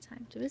grave all the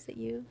time to visit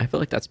you. I feel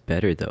like that's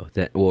better though.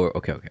 That or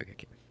okay.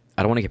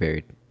 I don't want to get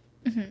buried,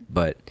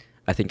 but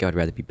I think I would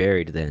rather be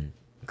buried than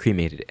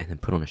cremated and then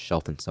put on a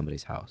shelf in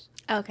somebody's house.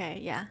 Okay,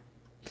 yeah.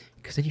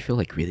 Because then you feel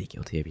like really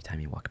guilty every time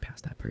you walk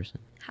past that person.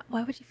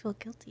 Why would you feel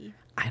guilty?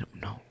 I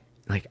don't know.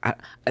 Like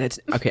it's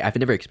okay. I've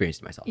never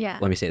experienced it myself. Yeah.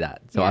 Let me say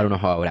that. So Yeah. I don't know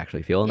how I would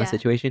actually feel in that Yeah.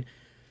 situation,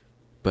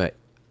 but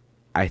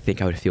I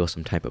think I would feel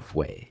some type of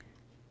way.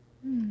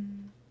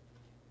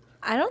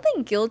 I don't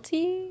think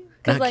guilty.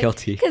 Not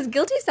guilty. Because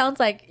guilty sounds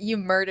like you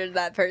murdered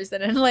that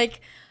person and like,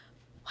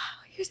 wow,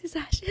 here's his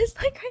ashes,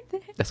 like right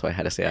there. That's why I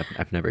had to say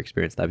I've never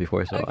experienced that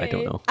before, so I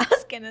don't Okay. know. I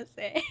was gonna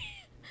say,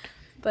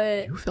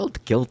 but You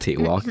felt guilty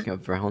walking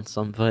around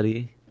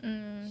somebody.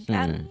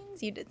 that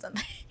means you did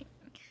something.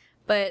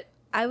 But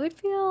I would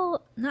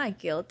feel not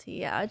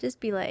guilty. I would just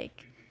be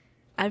like,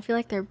 I'd feel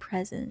like their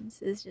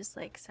presence is just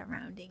like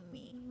surrounding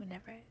me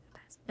whenever I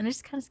pass, and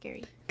it's kind of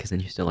scary. Because then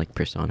you're still like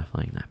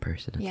personifying that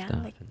person and Yeah,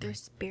 stuff. like their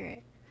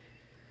spirit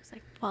is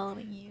like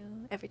following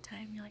you every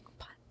time you're like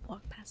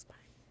walk past by.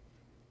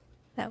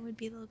 That would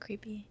be a little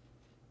creepy.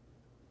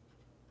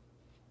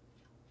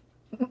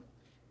 Do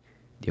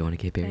you want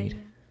to get buried?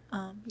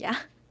 Yeah.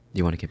 Do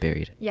you want to get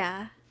buried?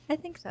 Yeah, I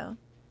think so.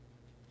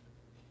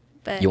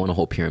 But You want a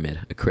whole pyramid,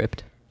 a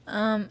crypt,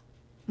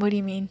 what do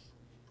you mean?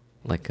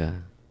 like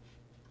a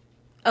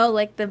Oh,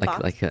 like the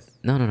box. like a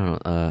no.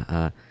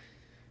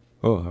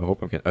 Oh, I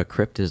hope I'm getting a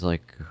crypt is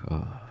like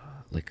a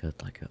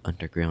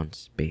underground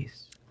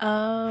space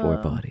Oh. for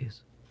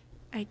bodies.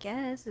 I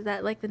guess is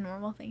that like the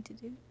normal thing to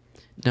do?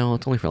 No,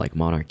 it's only for like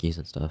monarchies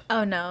and stuff,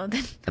 Oh no.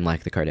 and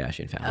like the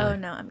Kardashian family. Oh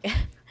no, I'm good.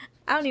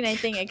 I don't need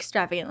anything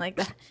extravagant like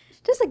that.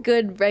 Just a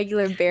good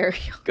regular burial.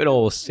 Good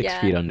old 6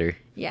 Yeah. feet under.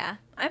 Yeah,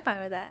 I'm fine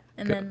with that.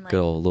 And Good, then like, good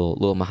old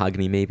little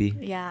mahogany maybe.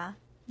 yeah,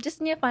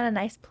 just need to find a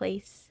nice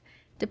place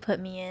to put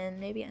me in,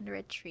 maybe under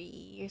a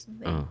tree or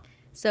something. Oh,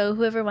 So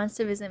whoever wants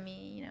to visit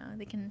me, you know,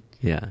 they can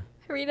yeah.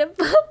 read a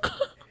book.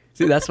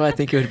 See, that's why I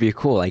think it would be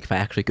cool. Like if I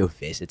actually go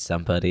visit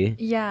somebody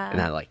Yeah.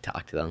 and I like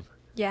talk to them.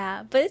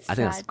 Yeah, but it's I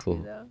think that's sad cool.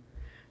 too, though.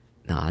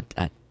 No,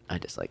 I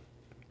just like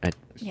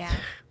Yeah.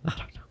 I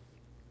don't know.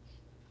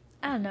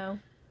 I don't know.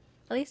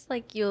 At least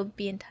like you'll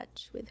be in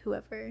touch with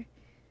whoever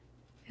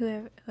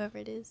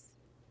it is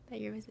that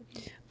you're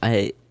visiting.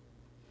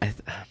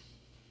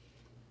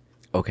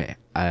 Okay.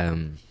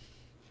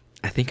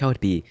 I think I would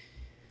be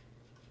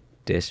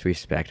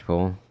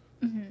disrespectful.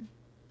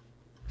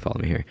 Follow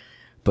me here,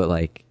 but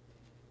like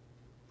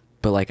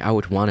I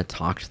would want to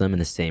talk to them in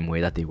the same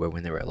way that they were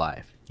when they were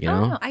alive. You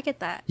know? Oh, no, I get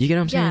that. You get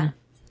what I'm saying? Yeah.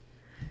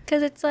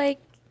 Because it's like,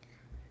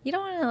 you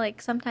don't want to,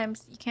 like,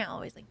 sometimes you can't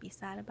always, like, be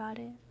sad about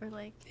it. Or,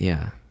 like,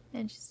 Yeah.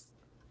 and just,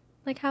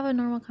 like, have a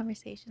normal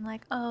conversation.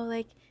 Like, oh,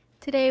 like,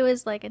 today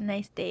was, like, a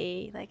nice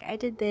day. Like, I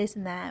did this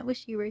and that.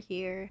 Wish you were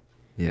here.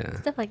 Yeah.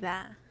 Stuff like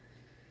that.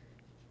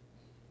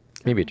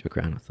 Maybe joke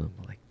around with them.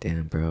 Like,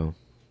 damn, bro,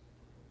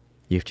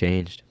 you've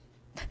changed.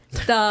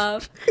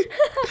 Stuff.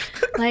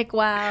 Like,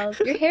 wow,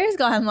 your hair's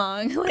gone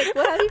long. Like,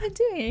 what have you been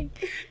doing?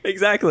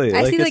 Exactly.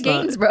 I like, see the it's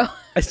not- gains, bro.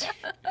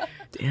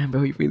 Damn,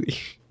 bro, you really.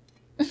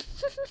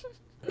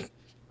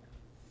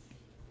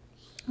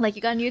 Like,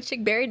 you got a new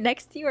chick buried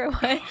next to you or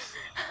what?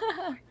 Oh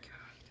my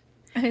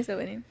god. I'm so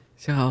funny.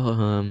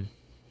 So,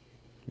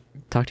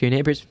 talk to your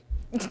neighbors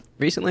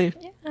recently?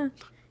 Yeah.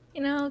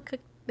 You know,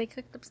 they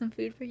cooked up some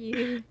food for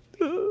you.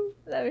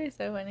 That would be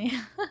so funny.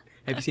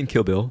 Have you seen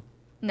Kill Bill?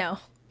 No.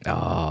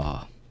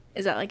 Oh,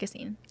 Is that like a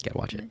scene? gotta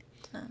watch it.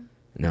 Oh.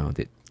 No,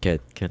 can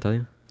I tell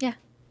you? Yeah.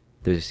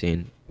 There's a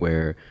scene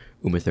where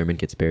Uma Thurman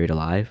gets buried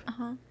alive,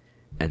 Uh-huh.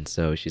 and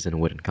so she's in a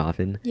wooden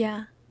coffin,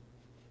 Yeah.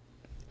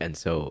 and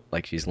so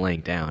like she's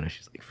laying down and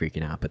she's like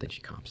freaking out, but then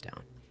she calms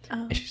down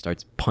Oh. and she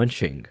starts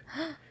punching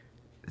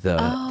the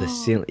Oh.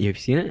 ceiling. You've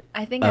seen it?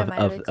 I think I might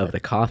have a of the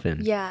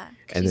coffin. Yeah.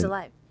 'Cause And she's then-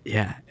 alive.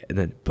 Yeah, and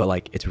then but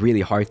like it's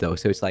really hard though,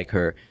 so it's like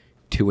her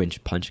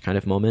 2-inch punch kind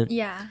of moment.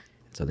 Yeah.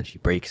 So then she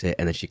breaks it,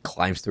 and then she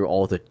climbs through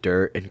all the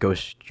dirt and goes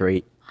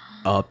straight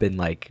up, and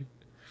like,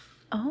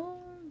 Oh,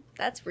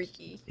 that's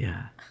freaky.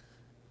 yeah,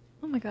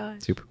 Oh my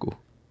god. super cool.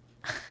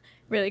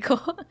 Really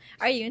cool.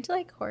 Are you into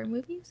like horror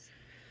movies?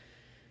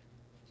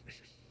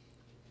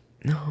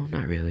 No,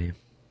 not really.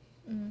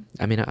 Mm.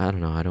 I mean, I don't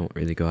know. I don't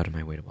really go out of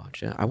my way to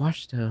watch it. I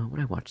watched what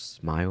I watched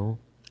Smile.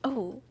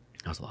 Oh.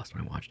 That was the last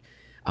one I watched.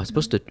 I was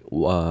supposed to.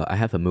 I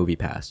have a movie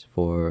pass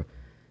for.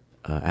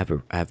 I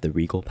have the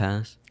Regal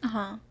pass,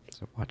 Uh-huh.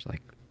 so I watch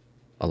like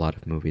a lot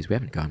of movies. We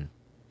haven't gone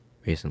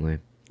recently.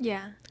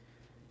 Yeah.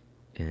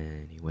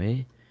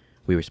 Anyway,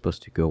 we were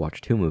supposed to go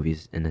watch 2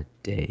 movies in a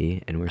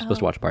day, and we were supposed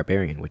to Oh. watch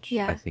Barbarian, which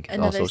Yeah. I think is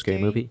Another also a scary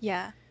movie.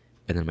 Yeah.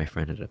 And then my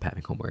friend ended up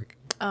having homework.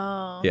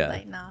 Oh. Yeah.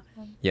 Like, nah.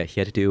 Yeah, he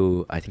had to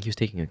do. I think he was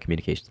taking a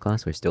communications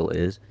class, or he still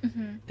is,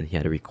 Mm-hmm. and he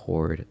had to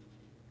record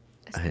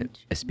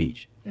a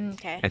speech,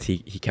 Okay. and he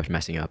kept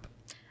messing up.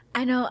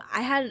 I know.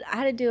 I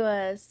had to do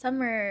a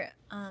summer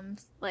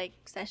like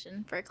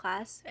session for a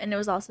class, and it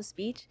was also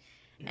speech.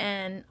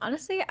 And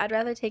honestly, I'd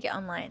rather take it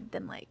online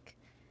than like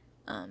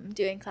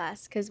doing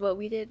class, because what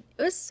we did,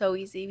 it was so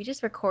easy. We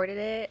just recorded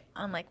it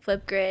on like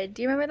Flipgrid.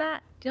 Do you remember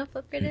that? Do you know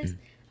what Flipgrid is?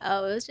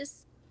 Oh, it was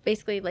just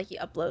basically like you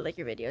upload like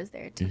your videos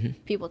there to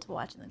people to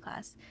watch in the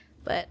class.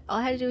 But all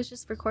I had to do was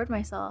just record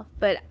myself.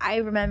 But I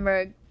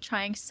remember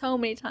trying so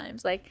many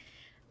times, like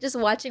just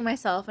watching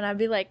myself, and I'd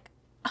be like,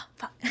 oh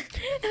fuck,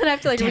 and I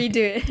have to like Damn it.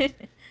 redo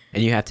it.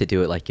 And you have to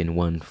do it like in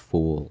one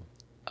full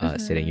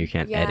sitting. You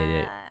can't edit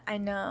it. Yeah, I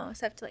know.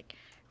 So I have to like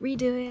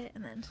redo it,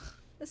 and then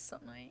it's so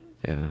annoying.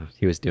 Yeah,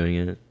 he was doing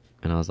it,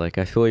 and I was like,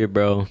 I feel you,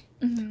 bro.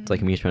 It's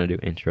like me trying to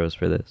do intros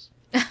for this.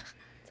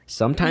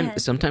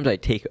 Sometimes I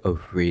take a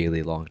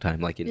really long time,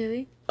 like an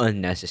Really?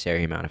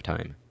 unnecessary amount of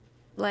time.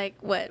 Like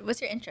what?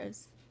 What's your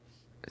intros?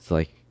 It's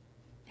like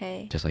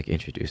Hey. just like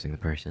introducing the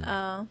person.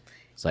 Oh.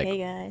 It's like, hey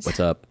guys. what's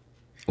up?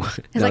 It's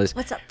No, like, this-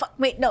 what's up? Fuck.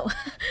 Wait, no.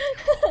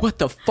 what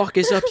the fuck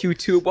is up,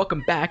 YouTube?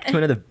 Welcome back to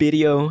another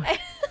video.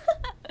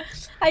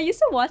 I used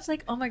to watch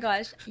like, oh my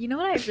gosh, you know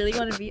what I really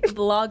want to be? A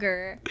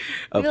vlogger.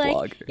 A Be like,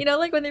 vlogger. you know,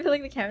 like when they're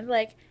filling the camera, they're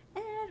like,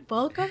 and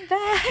welcome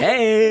back.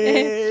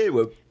 Hey,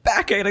 we're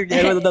back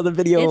again with another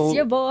video. It's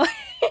your boy.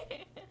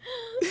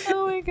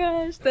 Oh my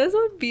gosh, those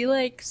would be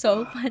like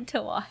so fun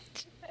to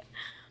watch.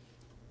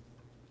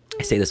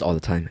 I say this all the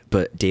time,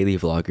 but daily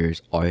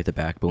vloggers are the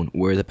backbone.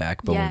 We're the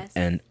backbone Yes.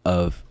 and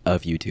of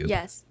YouTube.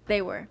 Yes,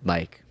 they were.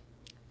 Like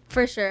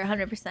For sure,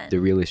 100%. the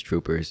realest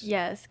troopers.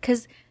 Yes,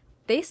 because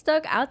they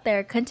stuck out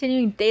there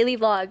continuing daily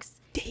vlogs.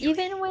 Daily.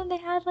 Even when they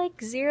had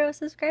like 0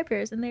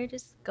 subscribers and they're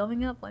just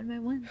going up one by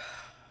one.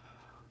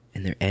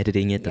 And they're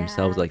editing it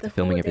themselves, Yeah, like the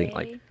filming whole everything.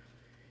 day. Like,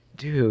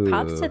 dude.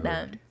 Props to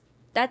them.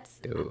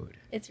 Dude.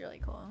 It's really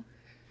cool.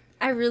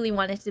 I really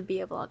wanted to be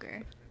a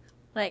vlogger.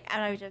 Like,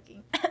 I'm not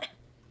joking.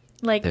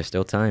 Like, There's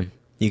still time.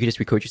 You could just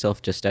record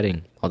yourself just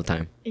studying all the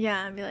time.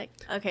 yeah, and be like,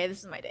 okay, this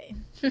is my day.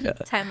 Yeah.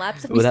 Time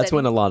lapse. Well, that's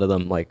when a lot of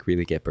them like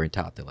really get burnt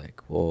out. They're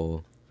like,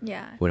 well,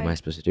 Yeah. what am I right.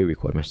 supposed to do?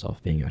 Record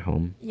myself being at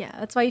home? Yeah,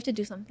 that's why you have to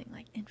do something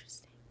like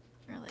interesting.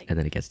 Or like, And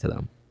then it gets to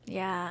them.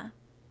 yeah,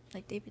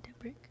 like David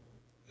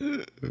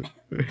Dobrik.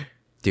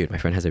 Dude, my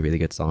friend has a really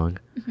good song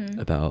Mhm.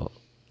 about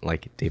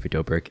like David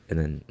Dobrik and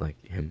then like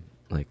him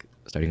like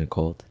starting a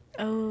cult.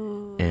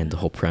 Oh. And the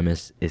whole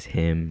premise is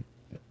him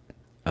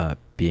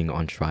being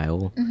on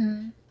trial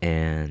Mm-hmm.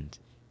 and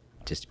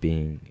just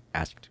being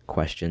asked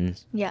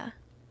questions. Yeah.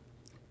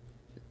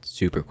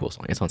 Super cool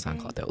song. It's on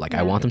SoundCloud though. Like I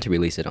Yeah. want them to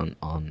release it on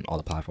all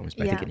the platforms,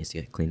 but I think Yeah. it needs to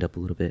get cleaned up a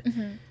little bit.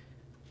 Mm-hmm.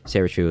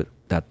 Sarah True,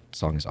 that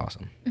song is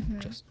awesome. Mhm.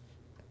 Just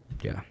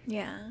yeah.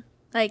 Yeah.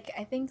 Like,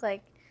 I think,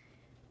 like,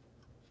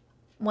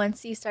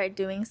 once you start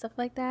doing stuff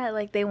like that,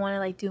 like, they want to,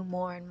 like, do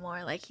more and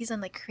more. Like, he's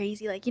on, like,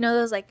 crazy, like, you know,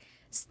 those, like,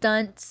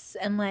 stunts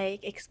and,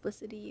 like,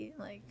 explicitity,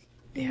 like,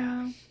 you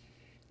know.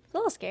 It's a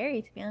little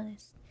scary, to be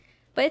honest.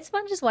 But it's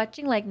fun just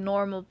watching, like,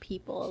 normal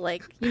people,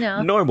 like, you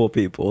know. Normal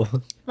people.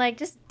 Like,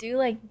 just do,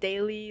 like,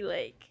 daily,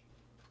 like,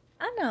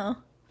 I don't know,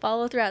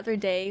 follow throughout their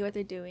day, what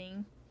they're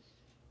doing.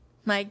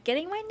 like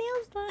getting my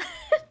nails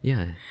done.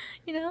 Yeah.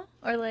 You know,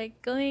 or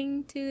like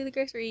going to the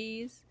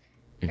groceries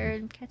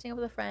or catching up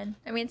with a friend.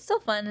 I mean, it's still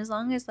fun as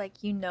long as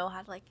like you know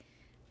how to like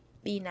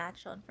be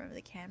natural in front of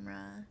the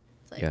camera.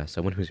 It's like, Yeah,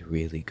 someone who's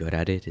really good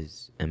at it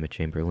is Emma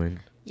Chamberlain.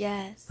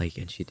 yes. Like,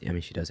 and she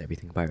does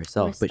everything by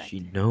herself, but she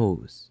Respect it.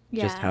 knows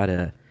just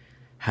Yeah.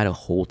 how to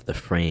hold the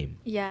frame.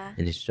 Yeah.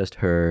 And it's just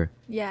her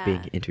Yeah.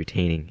 being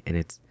entertaining, and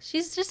it's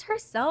She's just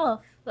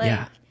herself. Like,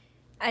 yeah.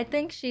 I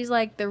think she's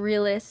like the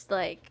realest,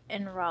 like,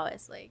 and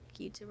rawest, like,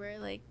 YouTuber.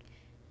 Like,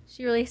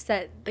 she really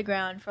set the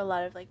ground for a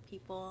lot of like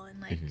people, and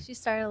like she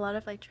started a lot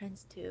of like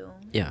trends too.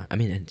 Yeah, I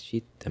mean,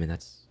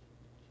 that's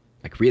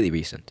like really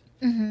recent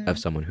Mm-hmm. of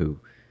someone who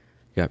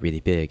got really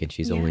big, and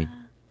she's only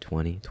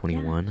 20,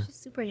 21. Yeah, she's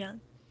super young.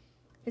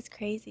 It's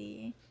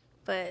crazy,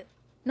 but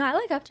no, I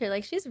like up to her.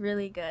 Like, she's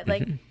really good.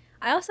 Like,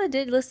 I also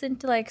did listen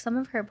to like some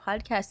of her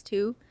podcasts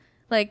too.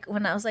 Like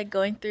when I was like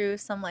going through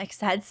some like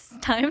sad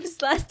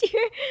times last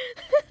year,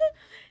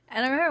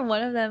 and I remember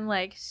one of them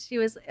like I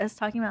was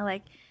talking about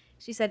like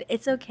she said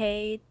it's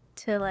okay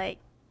to like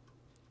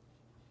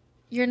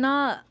you're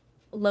not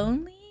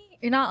lonely,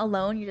 you're not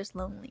alone, you're just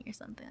lonely or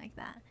something like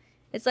that.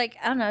 It's like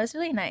I don't know, it's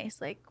really nice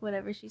like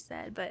whatever she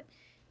said, but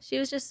she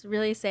was just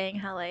really saying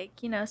how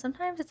like you know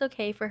sometimes it's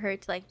okay for her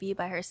to like be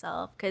by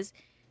herself because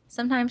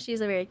sometimes she's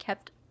a very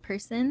kept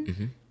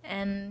person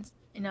and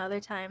you know other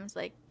times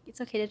like it's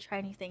okay to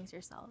try new things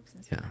yourselves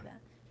and stuff like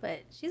that.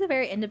 But she's a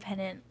very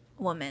independent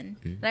woman,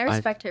 and I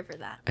respect her for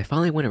that. I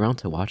finally went around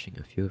to watching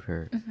a few of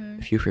her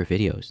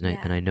videos,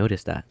 and I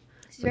noticed that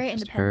She's like, very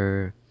just independent.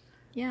 her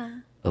Yeah.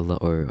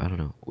 or I don't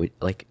know,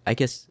 like I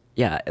guess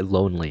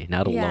lonely,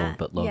 not alone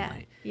but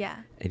lonely. Yeah.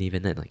 And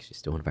even then, like she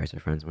still invites her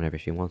friends whenever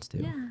she wants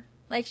to. Yeah.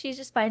 Like she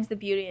just finds the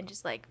beauty in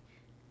just like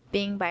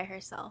being by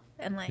herself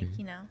and like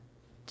you know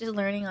just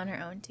learning on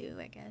her own too.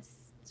 I guess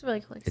it's a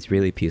really cool. It's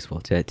really peaceful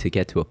to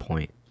get to a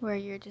point where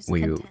you're just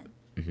where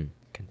content.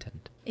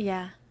 Content.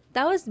 Yeah,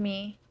 that was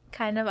me.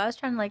 Kind of. I was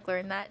trying to like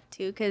learn that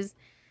too because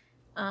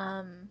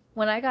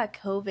when I got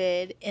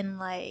COVID in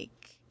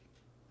like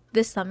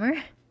this summer,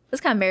 it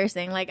was kind of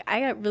embarrassing. Like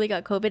I really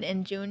got COVID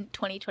in June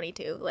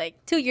 2022,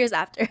 like 2 years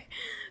after.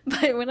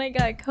 But when I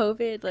got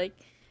COVID like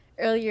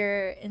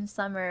earlier in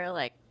summer,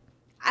 like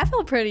I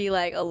felt pretty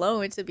like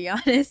alone to be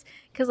honest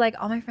because like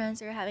all my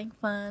friends were having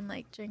fun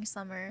like during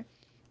summer,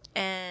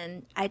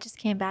 and I just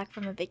came back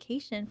from a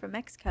vacation from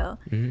Mexico,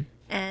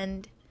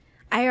 and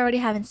I already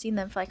haven't seen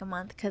them for like a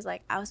month because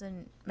like I was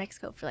in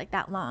Mexico for like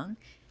that long, and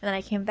then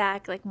I came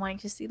back like wanting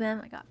to see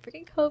them. I got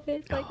freaking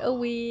COVID for like a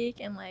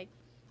week, and like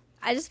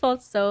I just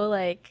felt so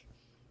like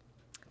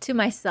to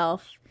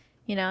myself,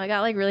 you know. I got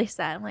like really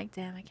sad. I'm like,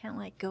 damn, I can't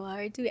like go out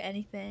or do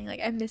anything.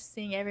 Like I miss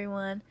seeing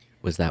everyone.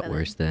 Was that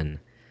worse than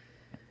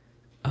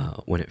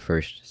when it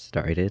first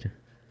started?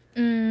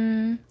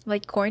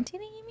 Like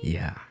quarantining, you mean?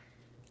 Yeah.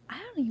 I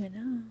don't even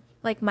know.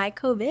 Like my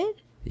COVID?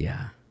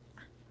 Yeah.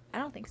 I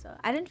don't think so.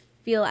 I didn't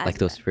feel as like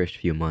those bad. first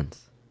few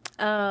months.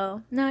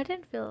 Oh, no, I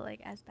didn't feel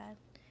like as bad.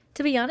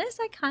 To be honest,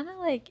 I kind of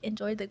like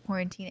enjoyed the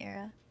quarantine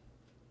era.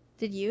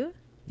 Did you?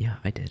 Yeah,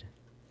 I did.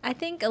 I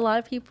think a lot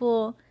of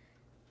people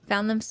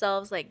found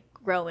themselves like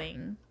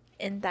growing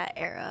in that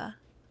era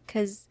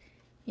because,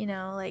 you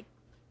know, like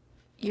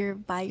you're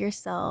by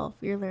yourself,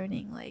 you're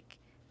learning like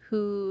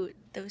who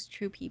those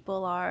true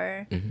people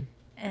are,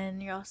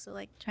 and you're also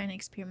like trying to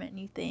experiment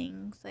new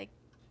things, like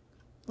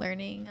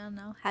learning, I don't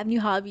know, have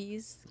new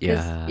hobbies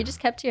because you're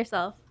just kept to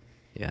yourself.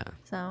 Yeah.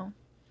 So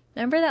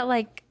remember that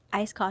like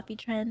iced coffee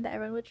trend that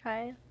everyone would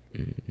try?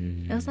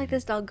 It was like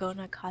this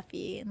dalgona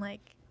coffee, and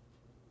like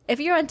if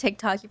you're on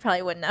TikTok you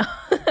probably wouldn't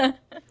know.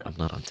 I'm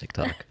not on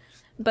TikTok.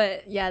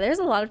 But yeah, there's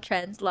a lot of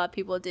trends a lot of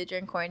people did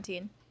during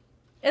quarantine.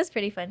 It was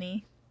pretty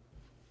funny,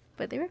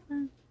 but they were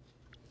fun.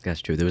 That's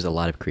true. There was a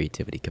lot of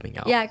creativity coming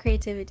out. Yeah,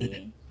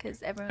 creativity,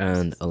 because everyone was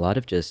And a lot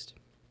of just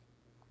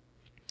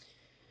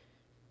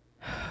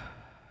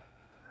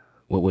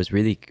what was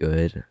really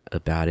good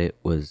about it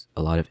was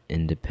a lot of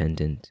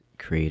independent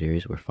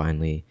creators were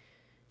finally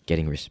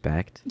getting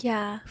respect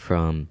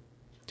from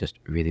just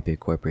really big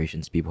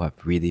corporations. People have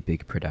really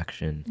big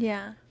production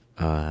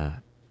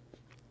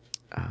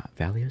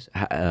values.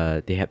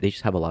 They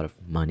just have a lot of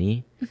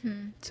money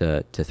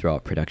to throw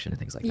out production and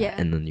things like that.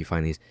 And then you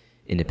find these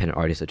independent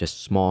artists are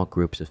just small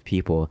groups of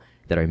people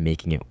that are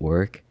making it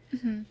work.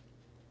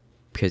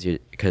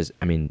 Because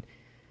I mean,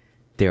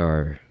 there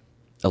are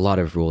a lot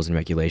of rules and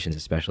regulations,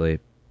 especially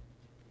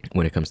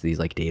when it comes to these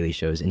like daily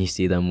shows, and you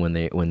see them when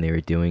they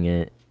were doing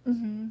it.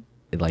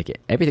 Like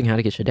everything had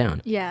to get shut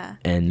down. Yeah.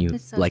 And you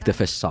so like sad. The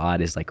facade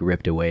is like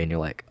ripped away, and you're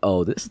like,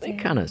 oh, this thing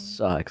kind of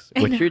sucks.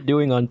 What you're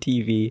doing on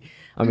TV,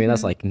 I mean,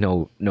 that's like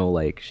no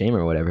like shame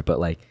or whatever, but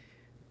like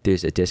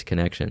there's a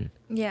disconnection.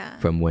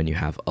 From when you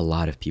have a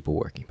lot of people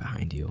working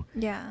behind you.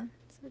 Yeah.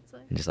 So it's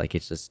like, and just like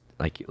it's just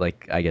like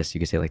I guess you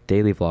could say like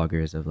daily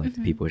vloggers of like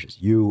the people, it's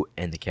just you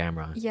and the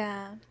camera.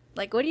 Yeah.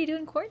 Like what do you do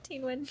in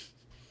quarantine when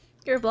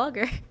you're a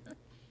vlogger?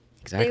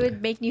 Exactly. They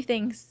would make new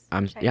things.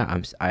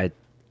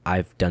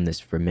 I've done this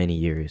for many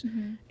years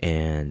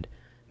and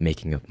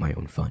making up my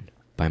own fun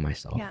by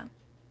myself. Yeah.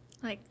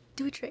 Like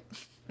do a trick.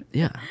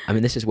 Yeah, I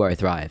mean, this is where I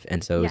thrive,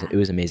 and so Yeah. it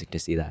was amazing to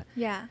see that.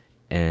 Yeah.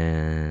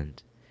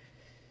 And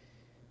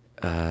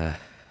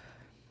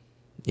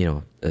you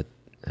know,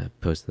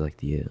 opposed to like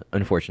the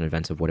unfortunate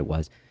events of what it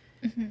was,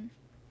 Mm-hmm.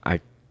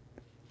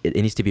 It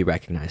needs to be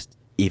recognized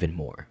even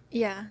more.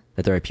 Yeah.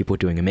 That there are people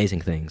doing amazing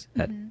things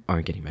that Mhm.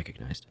 aren't getting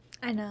recognized.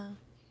 I know.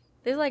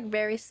 There's like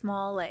very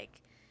small like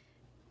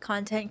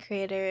content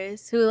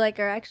creators who like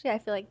are actually, I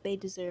feel like they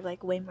deserve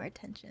like way more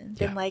attention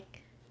than Yeah.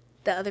 like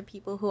the other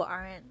people who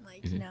aren't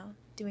like, Mhm. you know,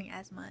 doing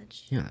as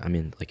much. Yeah, I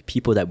mean, like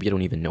people that we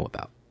don't even know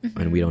about,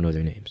 and we Mhm. don't know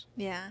their names.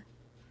 Yeah.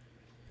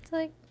 It's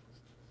like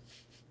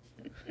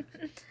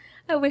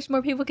I wish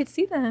more people could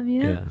see them,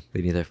 you know? Yeah,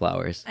 they need their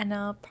flowers. I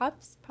know.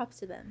 Props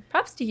to them.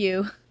 Props to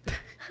you.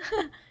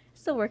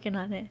 Still working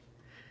on it.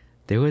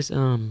 There was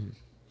to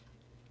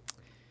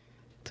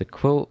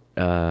quote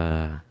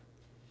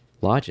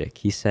Logic,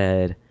 he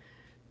said,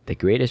 "The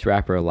greatest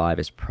rapper alive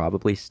is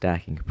probably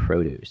stacking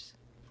produce."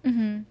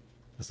 Mm-hmm.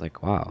 I was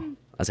like, wow.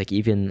 I was like,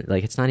 even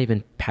like it's not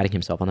even patting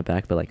himself on the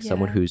back, but like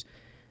someone Yeah. who's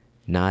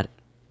not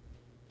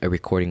a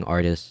recording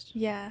artist.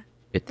 Yeah.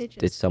 It's They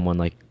just- it's someone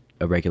like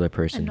a regular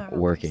person normal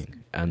working,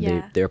 person. and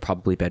Yeah. they're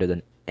probably better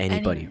than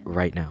anybody Anyone.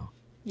 right now.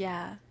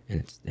 Yeah.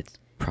 And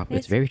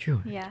it's very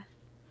true. Yeah.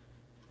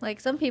 Like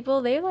some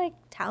people, they have, like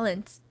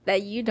talents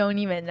that you don't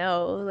even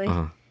know. Like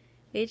Uh-huh.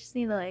 they just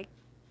need to like.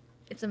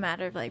 It's a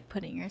matter of like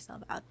putting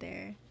yourself out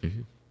there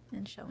Mhm.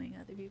 and showing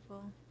other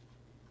people.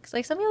 Cause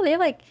like some people, they have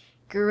like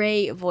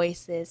great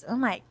voices.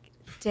 I'm like,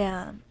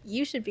 damn,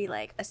 you should be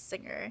like a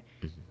singer.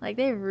 Mhm. Like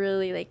they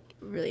really like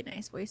really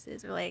nice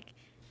voices, or like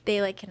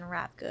they like can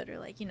rap good, or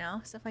like, you know,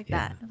 stuff like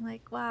Yeah. that. I'm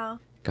like, wow.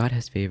 God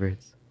has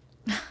favorites.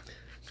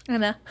 I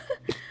know.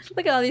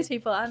 Look at all these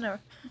people. I don't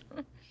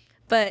know.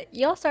 But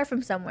you all start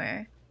from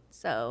somewhere.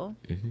 So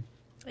Hmm.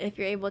 if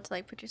you're able to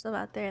like put yourself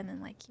out there and then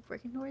like keep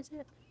working towards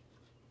it,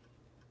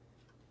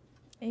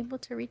 able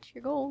to reach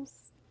your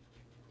goals.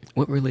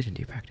 What religion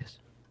do you practice?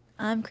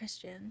 I'm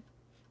Christian.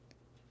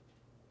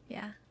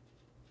 Yeah.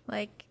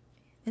 Like,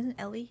 isn't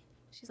Ellie?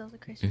 She's also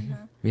Christian, Mhm.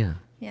 huh? Yeah.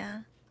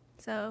 Yeah.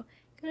 So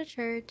go to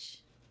church.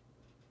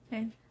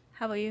 And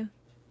how about you?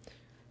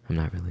 I'm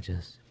not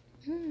religious.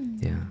 Hmm.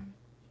 Yeah.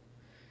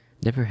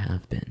 Never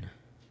have been.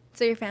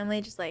 So your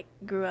family just like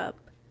grew up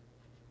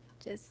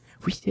just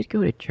We did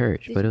go to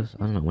church, Did but it you? was, I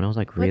don't know, when I was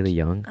like What really ch-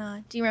 young.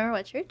 do you remember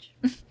what church?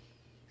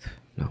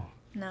 No.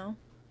 No.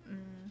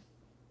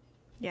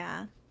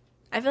 Yeah.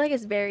 I feel like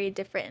it's very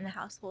different in a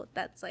household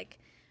that's like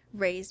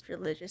raised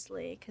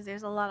religiously, because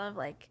there's a lot of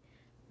like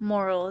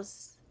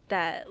morals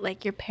that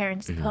like your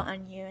parents Mhm. put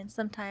on you, and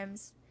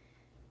sometimes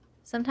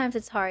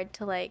it's hard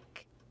to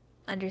like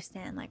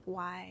understand like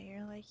why,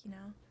 or like, you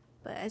know,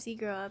 but as you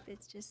grow up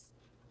it's just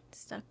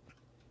stuck,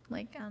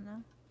 like, I don't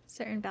know,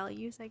 certain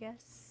values, I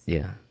guess.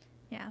 Yeah.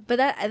 Yeah, but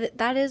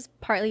that is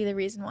partly the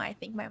reason why I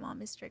think my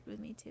mom is strict with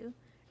me too,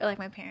 or like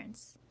my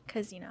parents,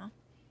 because, you know,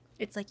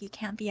 it's like you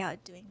can't be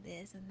out doing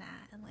this and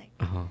that, and like,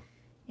 Uh-huh.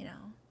 you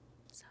know,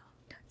 so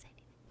don't say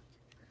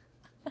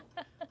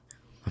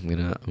anything.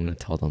 I'm gonna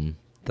tell them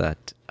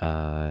that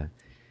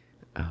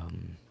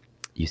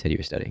you said you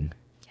were studying.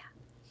 Yeah.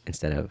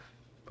 Instead of,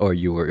 or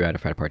you were at a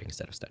frat party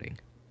instead of studying.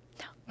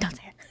 No, don't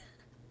say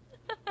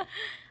it.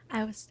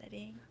 I was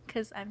studying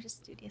because I'm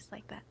just studious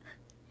like that.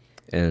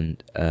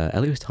 And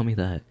Ellie was telling me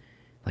that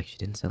like she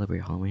didn't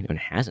celebrate Halloween and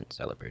hasn't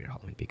celebrated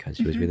Halloween because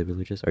she was Mhm. really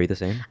religious. Are you the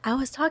same? I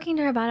was talking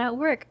to her about it at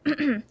work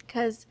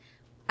because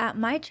at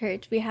my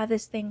church we have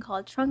this thing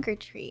called trunk or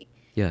treat.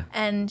 Yeah.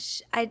 And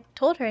I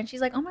told her, and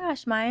she's like, "Oh my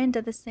gosh, mine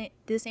did the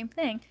same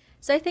thing."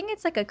 So I think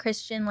it's like a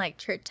Christian like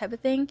church type of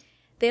thing.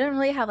 They don't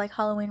really have like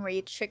Halloween where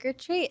you trick or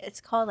treat. It's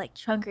called like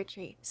trunk or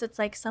treat. So it's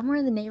like somewhere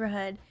in the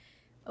neighborhood,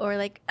 or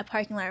like a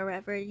parking lot or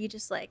wherever. You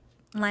just like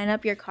line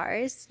up your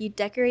cars, you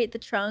decorate the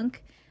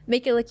trunk,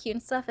 make it look cute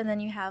and stuff, and then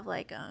you have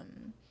like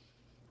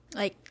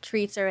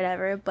treats or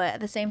whatever. But at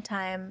the same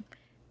time,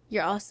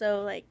 you're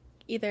also like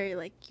either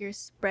like you're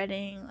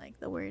spreading like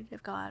the word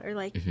of God, or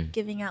like Mhm.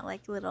 giving out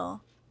like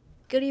little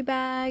goodie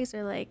bags,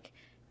 or like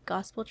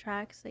gospel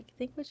tracks, like I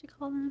think what you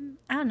call them.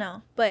 I don't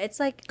know, but it's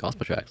like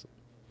Gospel tracks.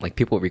 Like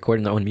people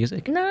recording their own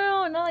music?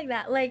 no, not like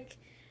that. Like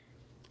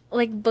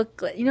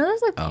booklet. You know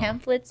those like Oh,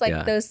 pamphlets, like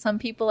yeah. those some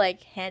people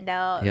like hand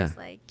out. Yeah. It's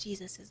like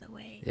Jesus is the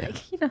way. Yeah.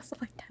 Like, you know, stuff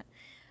like that.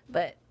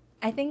 But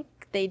I think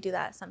they do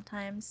that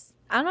sometimes.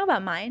 I don't know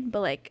about mine,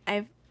 but like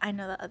I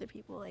know that other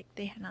people like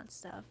they hand out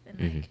stuff, and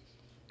like Mhm.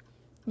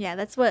 yeah,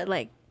 that's what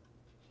like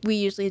we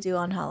usually do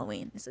on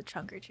Halloween. It's a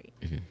trunk or treat.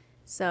 Mhm.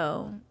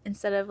 So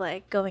instead of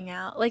like going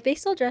out, like they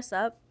still dress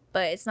up,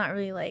 but it's not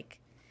really like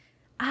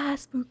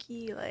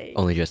spooky, like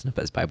Only dressing up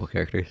as Bible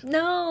characters.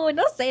 no,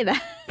 don't say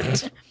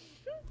that.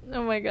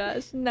 Oh my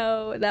gosh,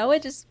 no, that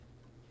would just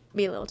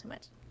be a little too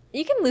much.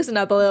 You can loosen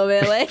up a little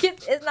bit, like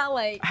it's not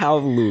like How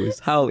loose?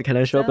 How can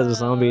I show up as a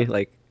zombie? No.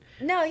 Like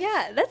no,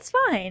 yeah, that's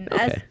fine.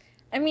 Okay.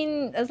 I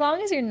mean, as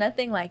long as you're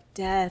nothing like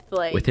death,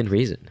 like within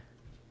reason.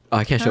 Oh,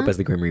 I can't show up Huh? as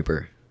the Grim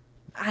Reaper.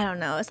 I don't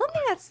know,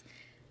 something that's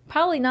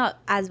probably not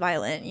as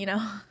violent, you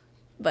know,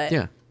 but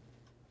Yeah.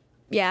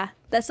 yeah,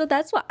 that's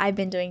what I've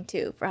been doing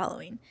too for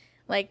Halloween.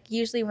 Like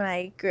usually when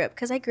I grew up,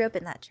 because I grew up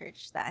in that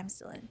church that I'm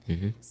still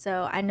in,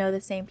 so I know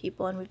the same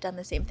people and we've done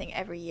the same thing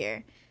every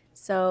year.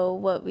 So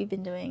what we've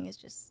been doing is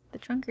just the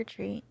trunk or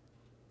treat,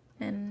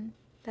 and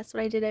that's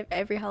what I did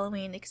every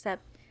Halloween,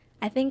 except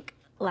I think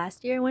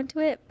last year I went to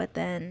it, but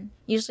then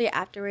usually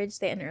afterwards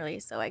they end early,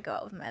 so I go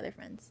out with my other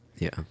friends.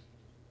 Yeah.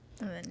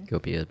 And then Go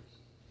be a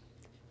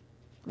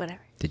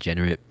whatever.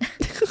 degenerate.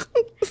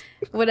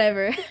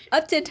 Whatever.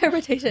 Up to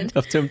interpretation.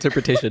 Up to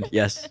interpretation.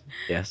 Yes.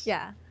 Yes.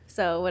 Yeah.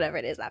 So whatever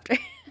it is after.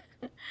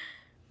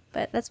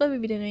 But that's what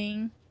we've been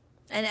doing.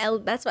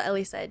 And that's what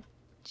Ellie said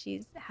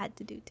she's had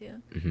to do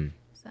too.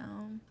 So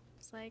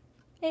it's like,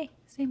 hey,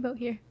 same boat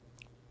here.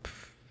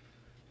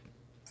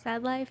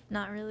 Sad life?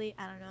 Not really.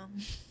 I don't know.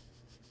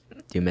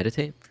 Do you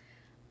meditate?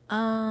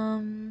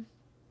 No,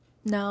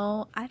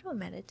 I don't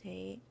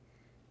meditate.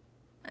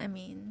 I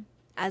mean,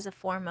 as a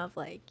form of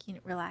like,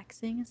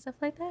 relaxing and stuff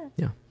like that.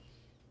 Yeah.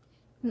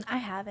 I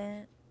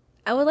haven't.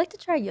 I would like to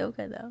try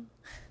yoga though.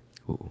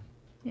 Ooh.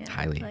 Yeah,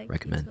 Highly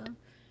recommend. so.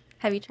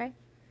 Have you tried?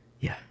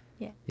 Yeah.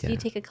 Yeah. Did you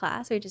take a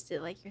class or just did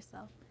it like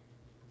yourself?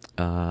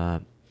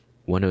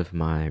 One of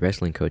my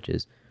wrestling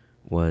coaches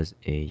was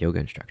a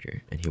yoga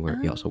instructor, and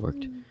he also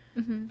worked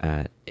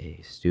at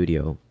a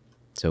studio,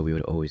 so we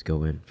would always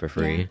go in for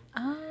free. Yeah.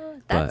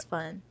 Oh, that's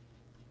fun.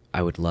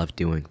 I would love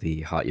doing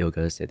the hot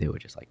yogas that they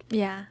would just like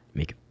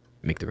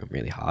make the room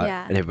really hot,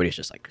 and everybody's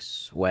just like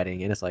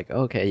sweating, and it's like,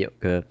 okay,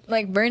 yoga,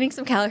 like burning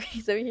some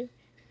calories over here.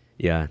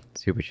 Yeah,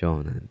 super chill,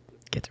 and then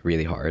it gets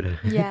really hard.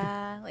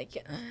 Yeah, like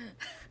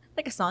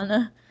a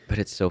sauna. But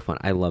it's so fun.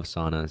 I love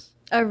saunas.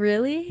 Oh,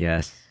 really?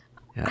 Yes.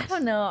 I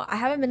don't know. I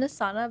haven't been to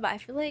sauna, but I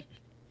feel like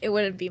it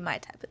wouldn't be my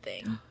type of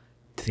thing.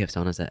 Do they have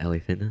saunas at LA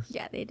Fitness?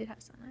 Yeah, they did have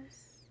saunas.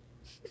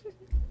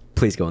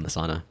 Please go in the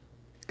sauna.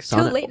 Too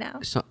late now.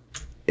 Son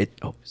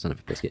of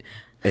a biscuit.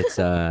 It's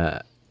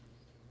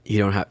you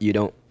don't have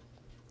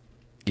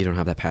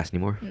have that pass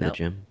anymore for the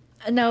gym?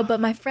 No, but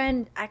my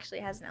friend actually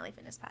has an LA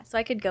Fitness pass, so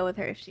I could go with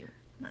her if she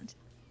wanted.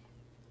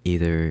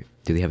 Do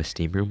they have a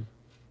steam room?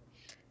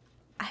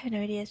 I have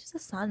no idea. It's just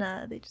a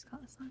sauna. They just call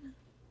it a sauna.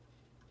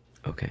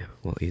 Okay,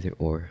 well, either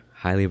or.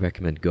 Highly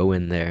recommend go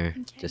in there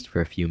just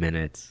for a few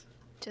minutes.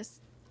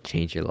 Just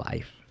change your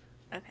life.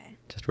 Okay.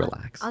 Just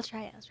relax. I'll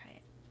try it.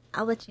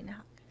 I'll let you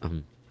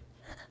know.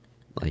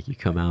 Like you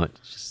come out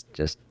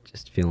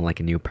just feeling like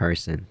a new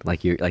person.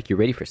 Like you're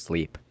ready for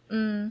sleep.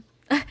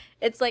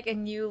 It's like a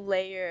new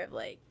layer of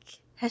like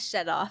has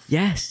shed off.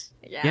 Yes.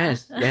 Yeah.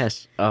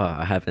 Yes. Oh,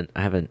 I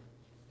haven't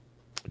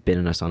been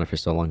in a sauna for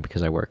so long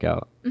because I work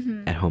out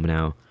at home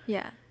now.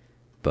 Yeah.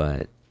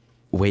 But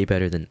way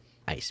better than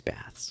ice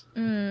baths.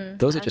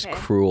 Those are just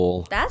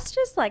cruel. That's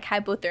just like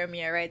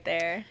hypothermia right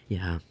there.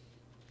 Yeah.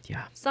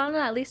 Sauna,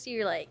 at least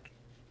you're like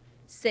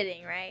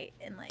sitting, right?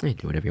 And like you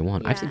do whatever you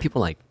want. Yeah. I've seen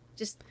people like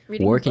just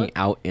reading working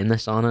out in the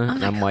sauna,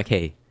 and I'm like,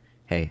 hey,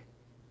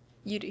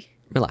 you do.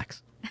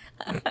 Relax.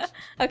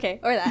 Okay,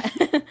 or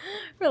that.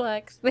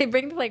 Relax. They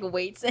bring like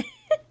weights in.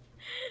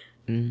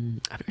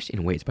 I've never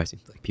seen weights, but I've seen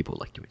like people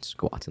like doing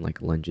squats and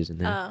like lunges in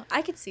there. Oh,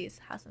 I could see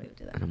how some people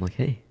do that. And I'm like,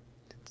 hey,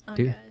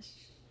 dude. Gosh.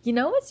 You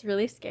know what's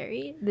really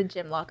scary? The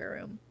gym locker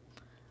room.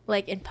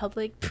 Like in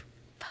public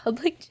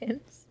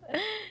gyms.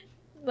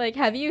 Like,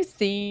 have you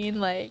seen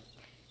like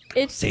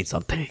it's seen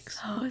some things.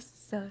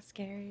 So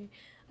scary.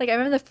 Like I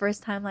remember the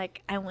first time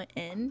like I went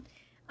in,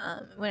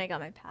 when I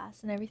got my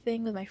pass and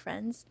everything with my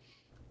friends.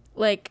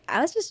 Like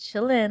I was just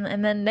chilling,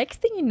 and then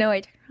next thing you know,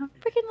 I turn around,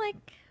 freaking like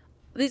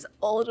these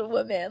older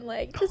women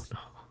like just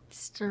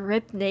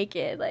stripped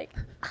naked. Like,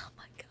 oh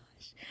my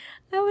gosh,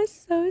 I was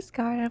so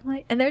scarred. I'm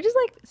like, and they're just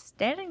like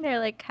standing there,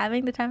 like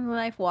having the time of their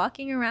life,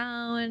 walking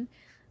around,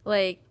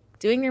 like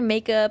doing their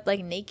makeup,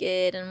 like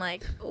naked, and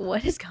like,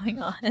 what is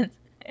going on?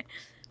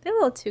 They're a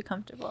little too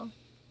comfortable,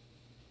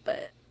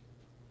 but.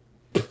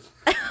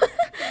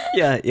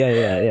 Yeah.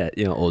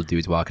 You know, old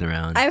dudes walking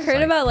around. I've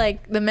heard about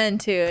like the men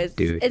too. It's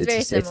very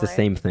similar. It's the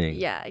same thing.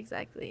 Yeah,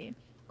 exactly.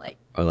 Like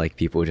or like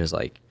people just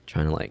like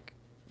trying to like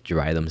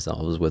dry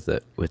themselves with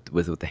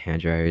the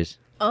hand dryers.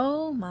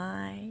 Oh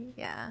my,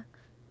 yeah.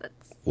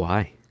 That's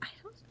why. I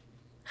don't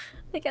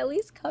like at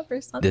least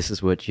cover something. This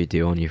is what you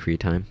do on your free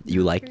time.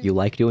 You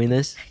like doing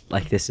this?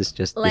 Like this is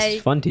just like, this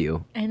is fun to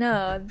you. I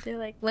know. They're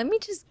like, let me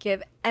just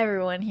give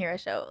everyone here a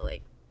show.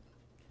 Like,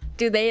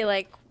 do they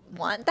like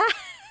want that?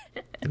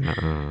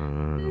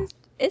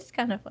 It's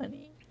kind of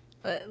funny,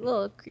 but a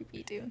little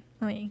creepy too.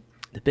 I mean,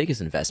 the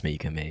biggest investment you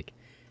can make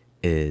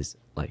is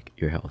like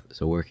your health.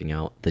 So working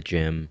out, the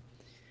gym.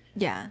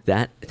 Yeah.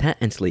 That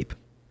and sleep.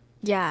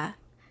 Yeah.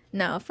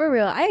 No, for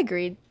real. I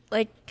agreed.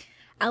 Like,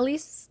 at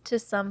least to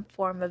some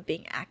form of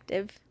being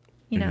active,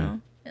 you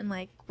know, and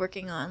like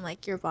working on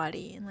like your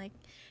body and like,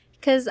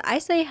 because I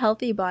say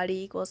healthy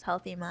body equals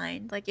healthy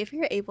mind. Like, if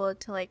you're able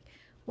to like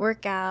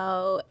work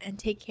out and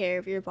take care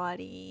of your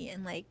body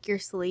and like your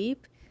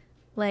sleep,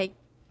 like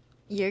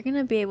you're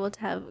gonna be able to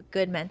have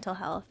good mental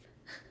health.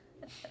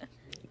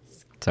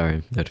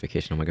 Sorry,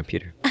 notification on my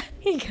computer.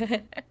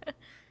 Good.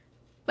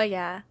 But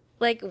yeah,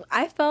 like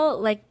I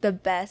felt like the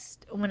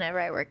best whenever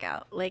I work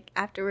out. Like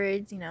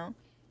afterwards, you know,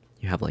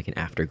 You have like an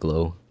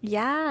afterglow.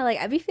 Yeah, like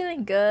I'd be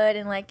feeling good,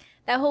 and like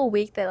that whole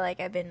week that like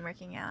I've been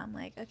working out, I'm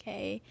like,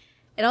 okay.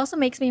 It also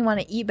makes me want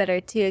to eat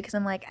better too, because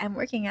I'm like, I'm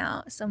working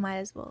out, so might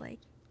as well like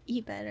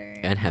eat better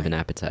And have an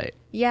like, appetite.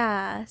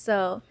 yeah.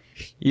 So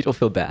You don't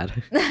feel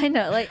bad. I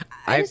know, like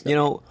I just, you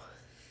know,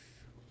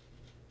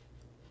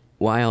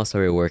 why else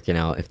are we working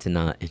out if to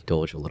not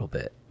indulge a little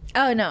bit,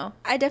 oh no,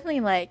 I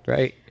definitely like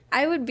right?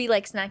 I would be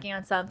like snacking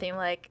on something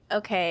like,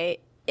 okay,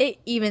 it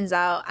evens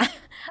out.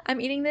 I'm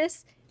eating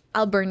this,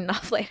 I'll burn it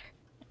off later.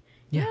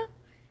 Yeah. Yeah.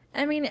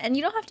 I mean, and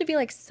you don't have to be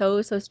like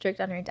so strict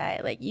on your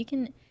diet. Like you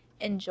can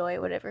enjoy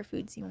whatever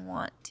foods you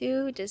want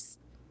to. Just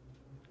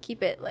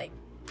keep it like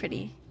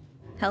pretty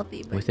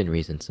healthy. But Within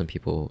reason. Some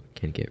people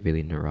can get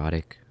really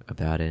neurotic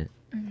about it,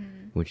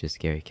 which is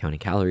scary, counting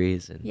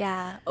calories and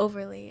yeah,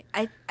 overly.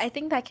 I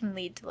think that can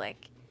lead to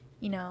like,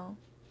 you know,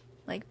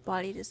 like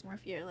body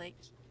dysmorphia, or like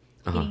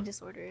eating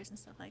disorders and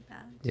stuff like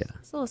that. Yeah.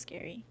 It's a little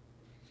scary.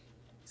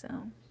 So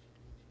I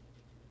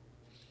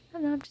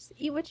don't know, just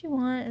eat what you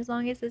want as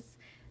long as it's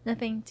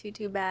nothing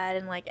too bad,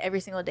 and like every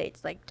single day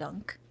it's like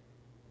junk.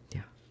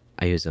 Yeah.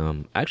 I use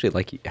I actually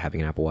like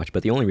having an Apple Watch,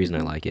 but the only reason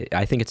I like it,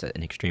 I think it's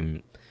an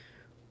extreme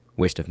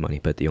waste of money,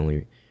 but the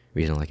only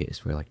reason I like it is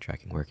for like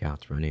tracking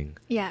workouts, running.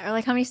 Yeah, or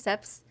like how many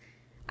steps.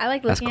 I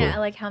like That's looking cool. at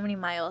like how many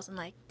miles and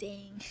like,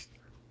 dang.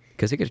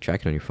 Because you get to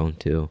track it on your phone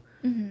too.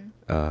 Mm-hmm.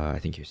 I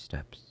think your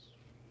steps.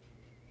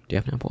 Do you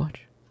have an Apple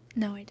Watch?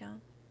 No, I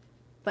don't.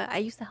 But I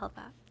use the health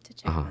app to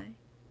check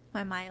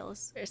my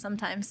miles, or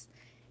sometimes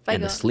if I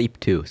And go. the sleep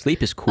too.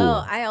 Sleep is cool.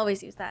 Oh, I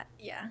always use that.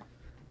 Yeah.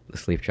 The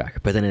sleep tracker,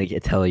 but then it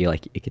could tell you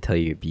it could tell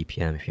you your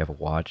BPM if you have a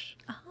watch,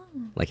 Oh.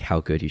 like how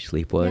good your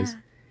sleep was. Yeah.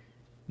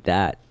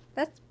 That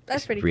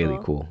That's is pretty really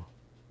cool. cool.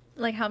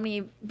 Like how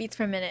many beats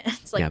per minute?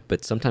 It's like, Yeah,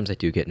 but sometimes I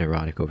do get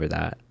neurotic over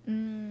that,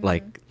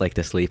 like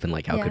the sleep and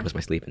like how Yeah. good was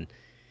my sleep and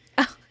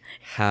oh,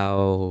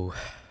 how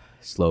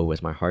slow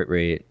was my heart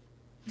rate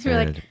you're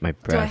and like, my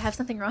breath. do I have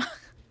something wrong?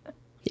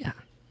 Yeah.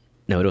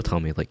 No, it'll tell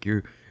me like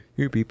your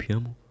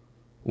BPM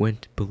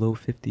went below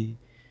 50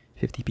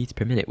 beats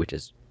per minute, which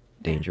is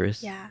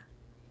dangerous. Yeah.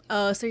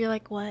 Oh, so you're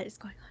like, what is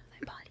going on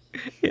with my body?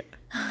 Yeah.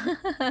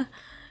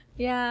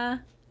 Yeah.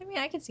 I mean,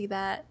 I can see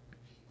that,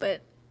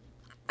 but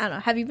I don't know.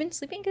 Have you been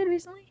sleeping good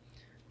recently?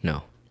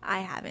 No. I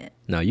haven't.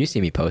 No, you see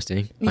me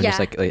posting. I'm Yeah. just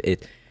like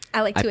it.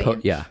 I like 2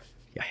 a.m. Yeah.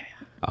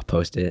 I'll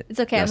post it. It's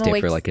okay, I'll I'm stay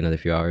awake. for like another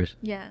few hours.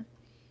 Yeah.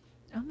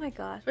 Oh my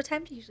gosh. What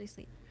time do you usually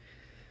sleep?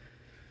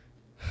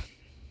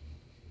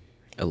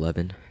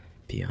 11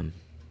 p.m.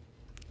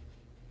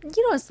 You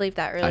don't sleep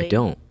that early.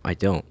 I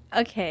don't.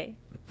 Okay.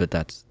 But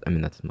that's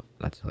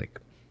like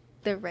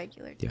The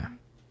regular time. yeah,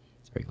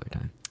 it's regular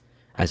time.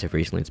 As of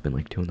recently, it's been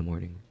like 2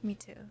 a.m. Me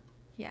too.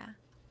 Yeah.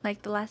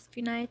 Like the last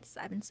few nights,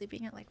 I've been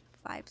sleeping at like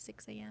 5,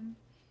 6 a.m.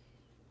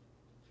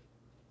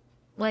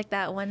 Like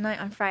that one night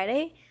on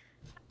Friday,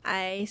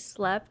 I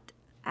slept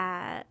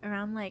at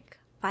around like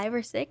 5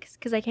 or 6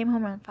 because I came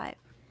home around 5.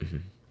 Mm-hmm.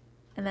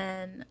 And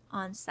then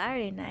on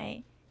Saturday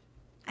night,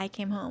 I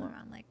came home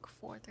around like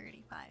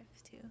 4:35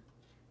 too.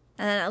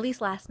 And then at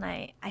least last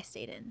night, I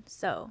stayed in.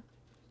 So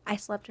I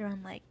slept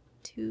around like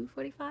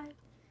 2:45.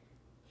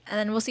 And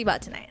then we'll see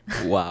about tonight.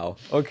 Wow.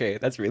 Okay,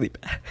 that's really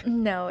bad.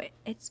 No,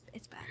 it's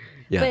bad.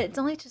 Yeah. But it's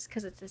only just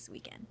because it's this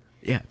weekend.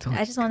 Yeah. Totally.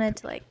 I just wanted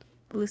to like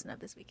loosen up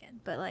this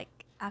weekend. But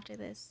like after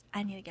this,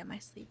 I need to get my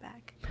sleep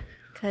back.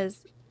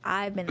 Because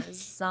I've been a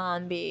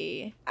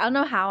zombie. I don't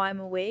know how I'm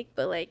awake,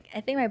 but like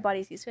I think my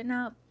body's used to it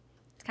now.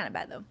 It's kind of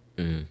bad though.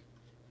 Mm.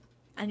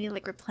 I need to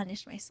like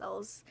replenish my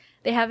cells.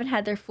 They haven't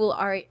had their full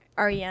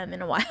REM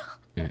in a while.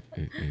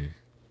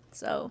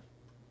 So,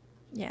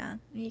 yeah,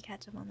 I need to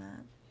catch up on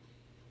that.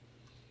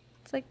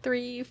 It's like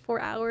 3-4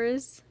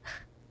 hours.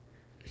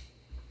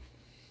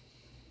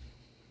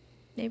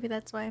 Maybe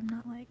that's why I'm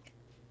not like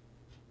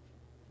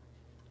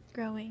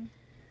growing.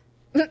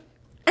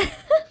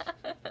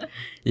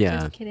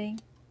 Yeah. Just kidding.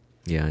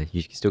 Yeah.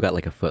 You still got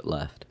like a foot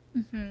left.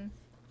 Mm-hmm.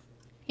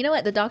 You know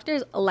what? The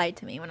doctors lied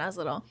to me when I was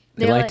little.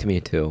 They were lied like, to me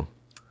too.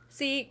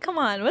 See, come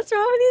on. What's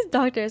wrong with these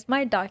doctors?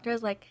 My doctor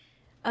was like,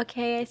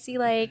 okay, I see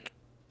like,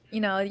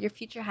 you know, your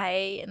future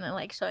height. And then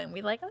like showing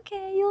me like,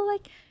 okay, you'll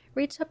like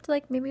reach up to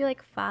like maybe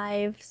like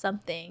 5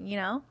 something, you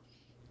know?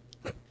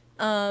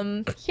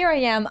 Here I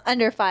am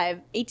under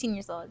 5, 18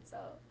 years old. So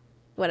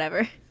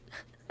whatever.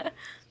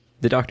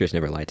 The doctors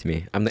never lied to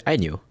me. I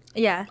knew.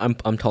 Yeah.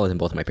 I'm taller than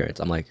both my parents.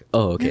 I'm like,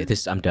 oh, okay,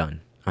 I'm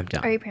done. I'm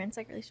done. Are your parents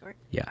like really short?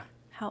 Yeah.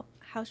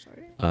 How short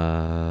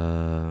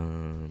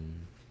are they?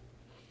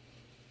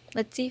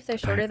 Let's see if they're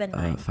shorter than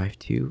mine.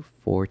 5'2",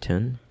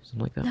 4'10", something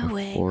like that. No or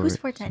way. 4, Who's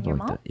 4'10"? something Your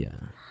like mom? that. Yeah.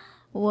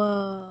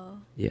 Whoa.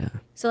 Yeah.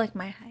 So like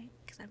my height,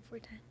 because I'm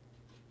 4'10".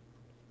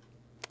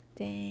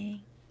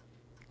 Dang.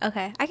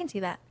 Okay, I can see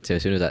that. So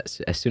as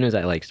soon as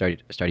I like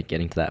started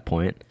getting to that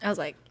point, I was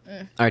like,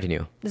 I already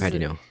knew. This I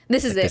already is- knew.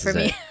 this is Like, it for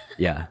me.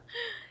 Yeah.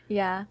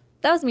 Yeah,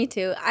 that was me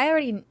too. I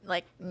already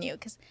like knew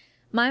because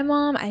my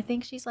mom, I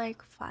think she's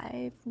like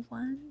 5'1",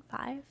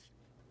 5.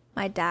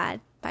 My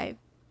dad 5'4".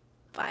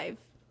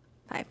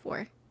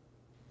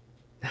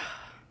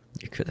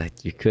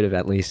 You could have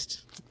at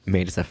least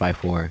made us a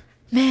 5'4".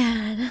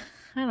 Man,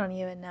 I don't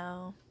even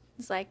know.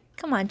 It's like,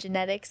 come on,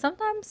 genetics.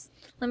 Sometimes,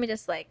 let me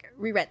just like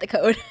rewrite the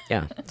code.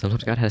 Yeah,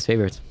 sometimes God has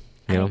favorites.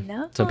 You know? I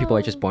know. Some people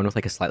are just born with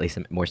like a slightly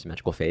more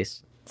symmetrical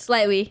face.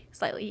 Slightly,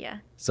 yeah.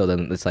 So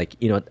then it's like,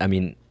 you know, I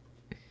mean,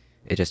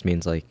 it just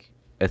means like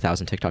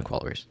 1,000 TikTok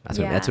followers.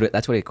 That's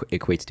what it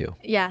equates to.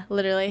 Yeah,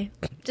 literally.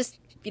 Just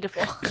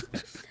beautiful.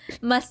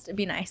 Must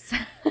be nice.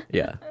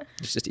 Yeah,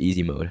 it's just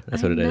easy mode.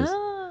 That's what I it is.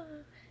 know.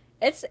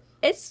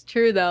 It's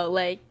true though.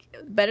 Like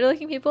better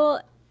looking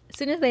people, as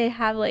soon as they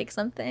have like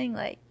something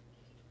like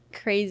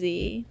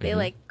crazy, they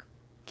like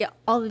get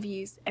all the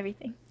views,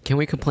 everything. Can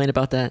we complain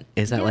about that?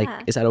 Is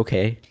that is that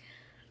okay?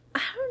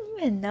 I don't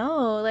even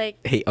know.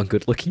 Like Hate on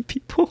good looking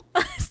people?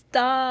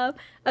 stop.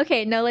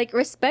 Okay, no, like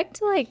respect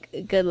to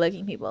like good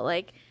looking people.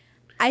 Like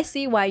I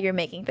see why you're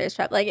making thirst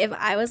trap. Like if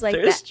I was like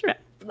Thirst trap.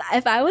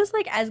 if I was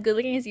like as good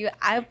looking as you,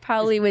 I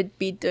probably would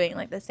be doing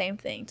like the same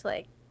thing to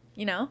like,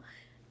 you know.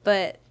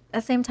 But at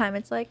the same time,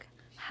 it's like,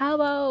 how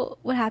about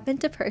what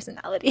happened to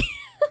personality?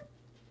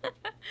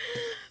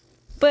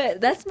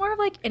 But that's more of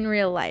like in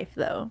real life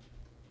though,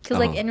 because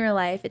like in real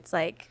life, it's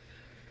like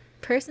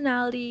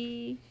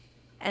personality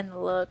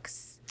and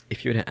looks.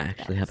 If you were to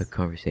actually have a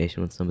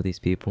conversation with some of these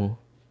people,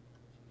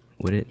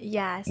 would it?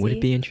 Yeah. Would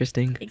it be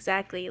interesting?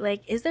 Exactly.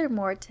 Like, is there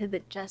more to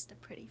the just a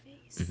pretty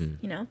face?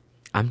 You know.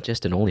 I'm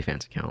just an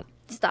OnlyFans account.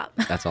 Stop.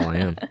 That's all I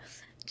am.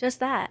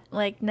 Just that.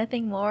 Like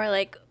nothing more.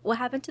 Like what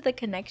happened to the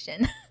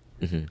connection?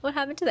 What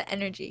happened to the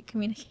energy,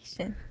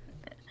 communication?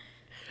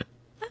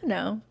 I don't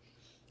know.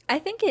 I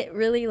think it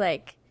really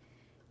like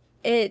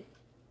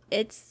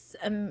it's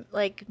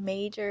like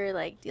major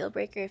like deal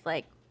breaker if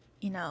like,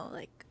 you know,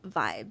 like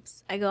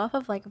vibes. I go off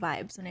of like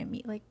vibes when I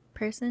meet like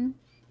person.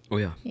 Oh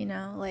yeah. You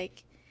know,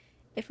 like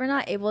if we're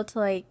not able to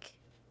like,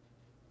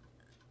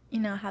 you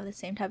know, have the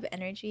same type of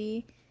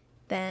energy,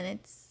 then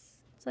it's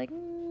like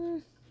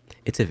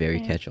it's a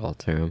very catch-all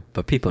term,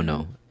 but people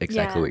know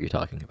exactly what you're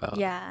talking about.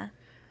 Yeah.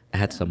 I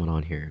had someone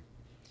on here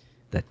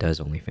that does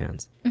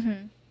OnlyFans.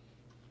 And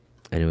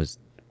it was,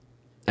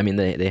 I mean,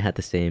 they had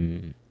the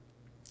same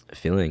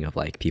feeling of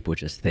like people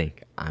just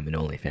think I'm an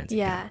OnlyFans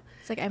account.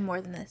 It's like I'm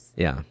more than this.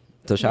 Yeah.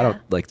 So shout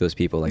out like those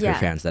people, like her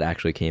fans that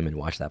actually came and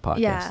watched that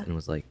podcast and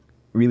was like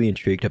really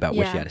intrigued about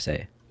what she had to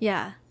say.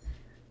 Yeah.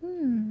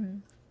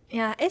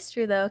 Yeah, it's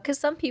true though, because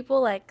some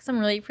people, like some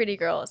really pretty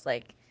girls,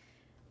 like,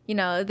 you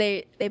know,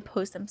 they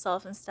post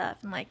themselves and stuff,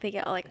 and like they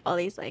get all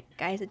these like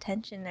guys'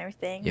 attention and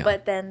everything. Yeah.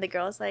 But then the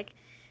girl's like,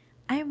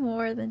 I'm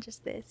more than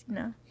just this, you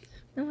know.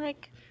 I'm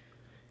like,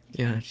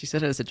 yeah, she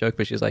said it as a joke,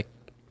 but she was like,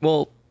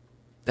 well,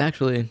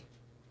 actually,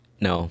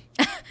 no.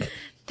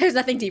 There's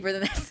nothing deeper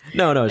than this.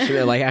 No,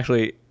 she like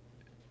actually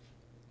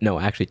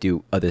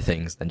do other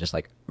things than just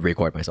like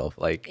record myself.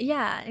 Like,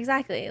 yeah,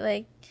 exactly.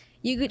 Like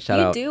you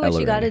out do what Ella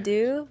you got to Ray.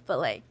 do, but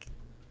like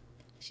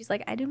she's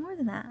like, I do more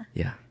than that.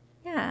 yeah.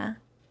 Yeah.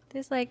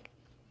 There's like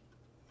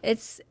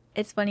it's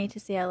funny to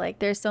see how like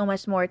there's so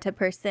much more to a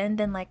person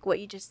than like what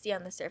you just see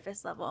on the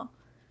surface level.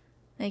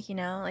 Like, you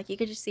know, like you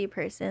could just see a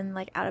person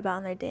like out about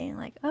on their day and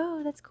like,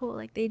 oh, that's cool.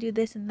 Like they do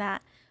this and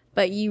that.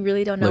 But you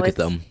really don't know. Look at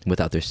them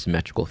without their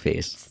symmetrical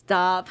face.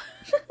 Stop.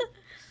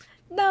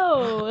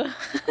 No.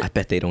 I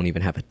bet they don't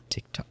even have a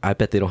TikTok. I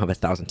bet they don't have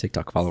 1,000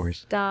 TikTok followers.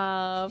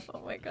 Stop.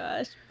 Oh my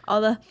gosh.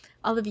 All the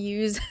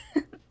views.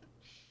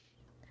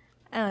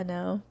 I don't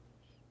know.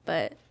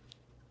 But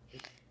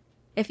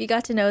if you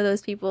got to know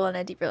those people on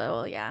a deeper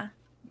level, yeah.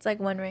 It's like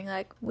wondering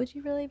like, would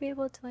you really be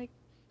able to like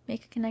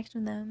make a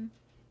connection with them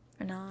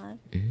or not?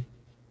 Mm-hmm.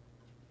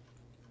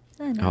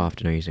 I don't know. How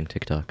often are you using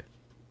TikTok?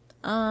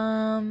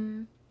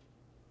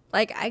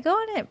 Like I go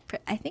on it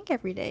I think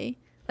every day.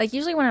 Like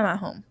usually when I'm at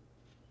home.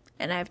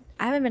 And I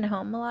haven't been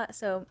home a lot,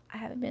 so I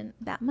haven't been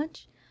that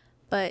much.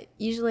 But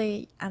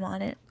usually I'm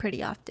on it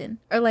pretty often.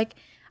 Or like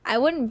I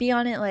wouldn't be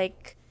on it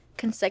like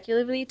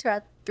consecutively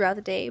throughout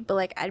the day, but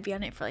like I'd be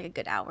on it for like a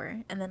good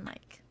hour and then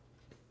like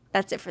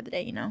that's it for the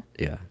day, you know?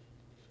 Yeah.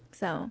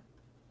 So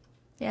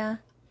yeah.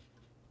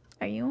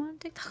 Are you on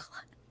TikTok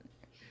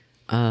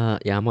a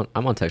lot? Yeah, I'm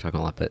on TikTok a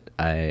lot, but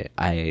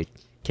I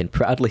can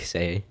proudly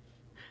say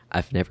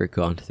I've never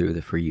gone through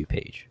the For You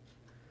page.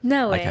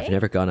 No way. Like I've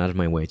never gone out of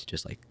my way to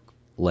just like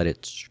let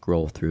it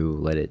scroll through,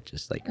 let it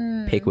just like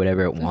pick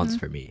whatever it wants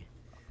for me.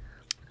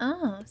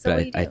 Oh, so but what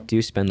do you do? I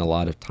do spend a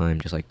lot of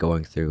time just like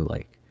going through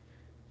like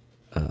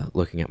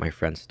looking at my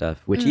friends'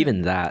 stuff, which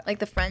even that like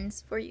the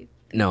friends for you.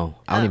 no,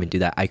 I don't even do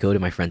that. I go to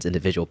my friends'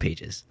 individual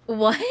pages.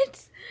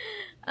 What?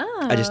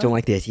 Oh. I just don't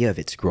like the idea of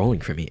it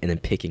scrolling for me and then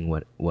picking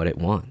what it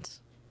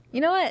wants.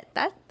 You know what?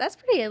 That's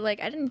pretty.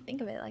 Like I didn't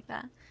think of it like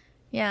that.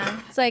 Yeah,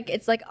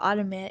 it's like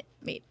automate.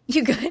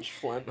 You good?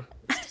 Phlegm.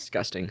 It's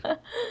disgusting.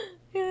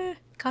 Yeah.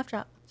 Cough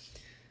drop.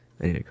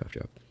 I need a cough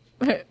drop.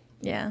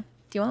 Yeah.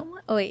 Do you want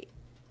one? Oh wait,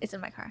 it's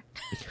in my car.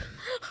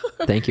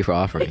 Thank you for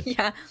offering.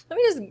 Yeah. Let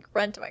me just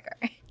run to my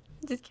car.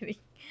 Just kidding.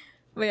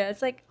 But yeah,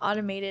 it's like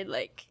automated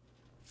like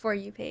For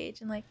You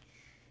page, and like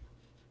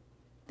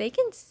they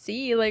can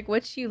see like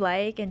what you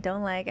like and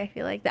don't like. I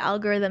feel like the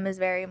algorithm is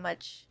very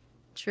much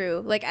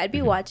true. Like I'd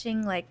be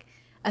watching like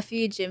a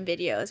few gym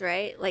videos,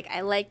 right? Like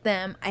I like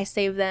them, I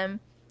save them.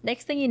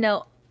 Next thing you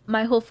know,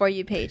 my whole For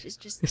You page is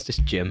just It's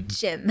just gym.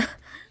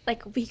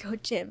 Like we go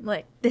gym.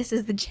 Like this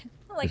is the gym.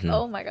 Like Mhm.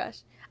 oh my gosh,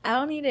 I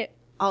don't need it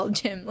all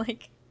gym.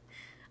 Like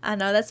I don't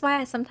know. That's why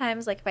I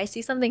sometimes like if I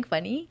see something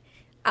funny,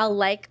 I'll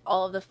like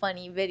all of the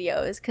funny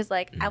videos because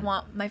like I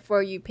want my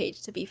For You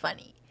page to be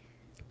funny.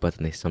 But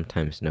then they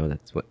sometimes know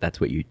that's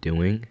what you're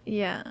doing.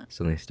 Yeah.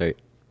 So they start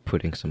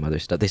putting some other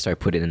stuff. They start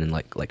putting in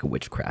like a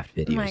witchcraft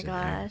videos. Oh my in there.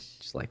 gosh.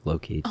 Just like low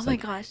key. Oh my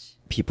gosh.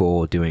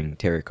 People doing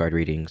tarot card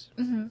readings.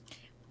 Mm-hmm.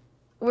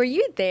 Were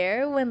you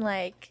there when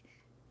like,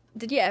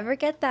 did you ever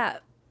get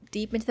that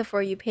deep into the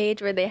For You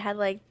page where they had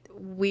like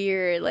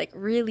weird, like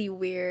really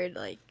weird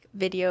like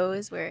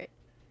videos where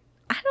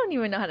I don't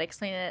even know how to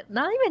explain it.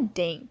 Not even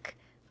dank,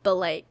 but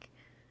like,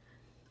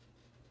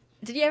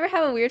 did you ever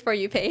have a weird For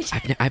You page?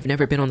 I've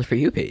never been on the For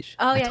You page.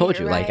 Oh, I yeah, told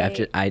you. you're Like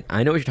right.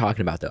 I know what you're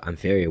talking about though. I'm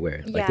very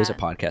aware. Like there's a Yeah.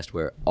 podcast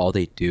where all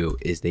they do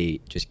is they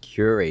just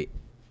curate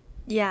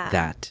Yeah.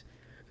 that.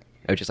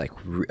 Or just like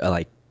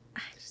like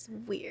Just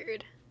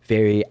weird.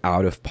 very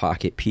out of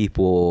pocket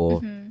people,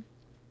 Mhm. and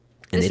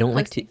Just they don't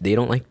posting-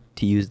 like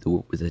to use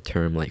the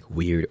term like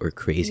weird or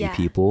crazy Yeah.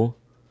 people.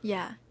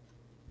 Yeah.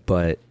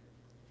 But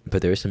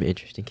there are some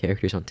interesting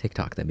characters on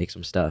TikTok that make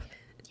some stuff,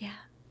 Yeah.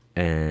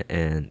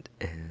 and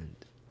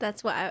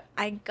That's why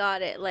I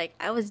got it. Like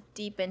I was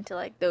deep into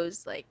like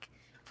those like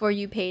For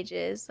You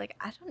pages. Like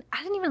I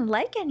didn't even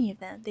like any of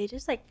them. They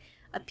just like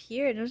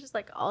appeared. It was just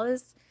like all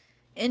this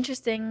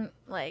interesting,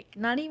 like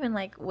not even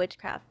like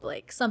witchcraft, but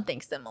like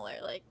something similar.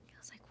 Like I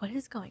was like, what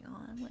is going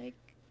on? Like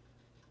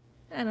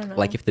I don't know.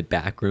 like if the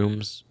back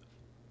rooms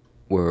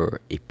were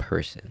a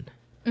person.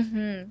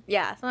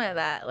 Yeah, something like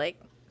that. Like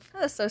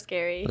that was so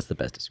scary. That's the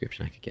best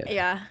description I could get.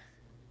 Yeah.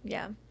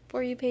 Yeah.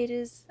 For You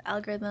pages,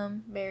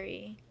 algorithm,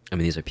 very I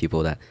mean, these are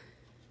people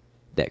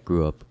that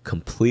grew up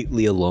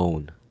completely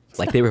alone,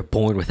 like they were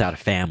born without a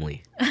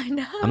family. I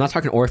know. I'm not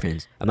talking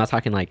orphans. I'm not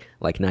talking like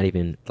not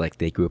even like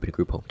they grew up in a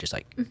group home. Just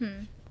like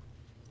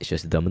it's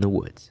just them in the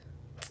woods.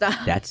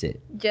 Stop. That's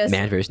it. Just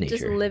Man versus nature.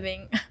 Just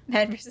living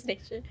man versus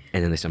nature.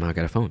 And then they somehow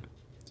got a phone.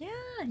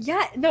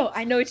 Yeah. No,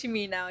 I know what you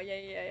mean now.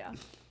 Yeah.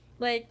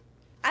 Like,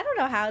 I don't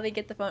know how they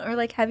get the phone. Or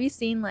like, have you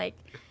seen like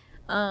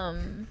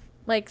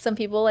some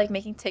people like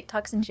making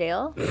TikToks in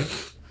jail?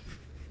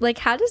 Like,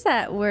 how does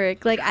that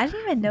work? Like, I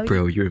didn't even know.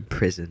 Bro, you're in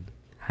prison.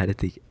 How did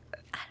they?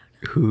 I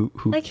don't know.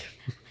 Who?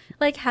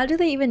 Like, how do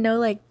they even know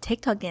like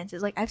TikTok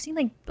dances? Like, I've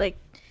seen like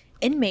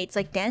inmates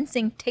like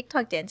dancing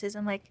TikTok dances,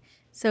 and like,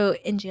 so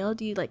in jail,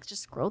 do you like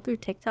just scroll through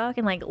TikTok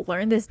and like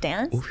learn this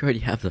dance? Well, we already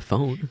have the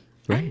phone,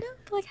 I right? know,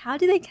 but like, how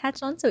do they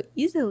catch on so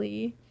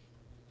easily?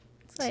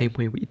 It's like, Same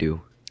way we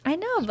do. I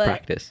know, Just but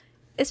practice.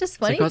 it's just It's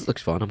funny. like, oh, this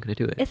looks fun. I'm gonna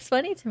do it. It's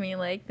funny to me,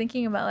 like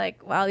thinking about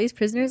like, wow, these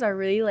prisoners are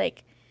really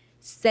like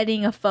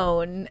setting a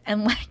phone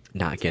and like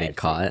Not getting dancing.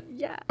 caught.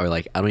 Yeah, Or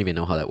like, I don't even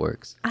know how that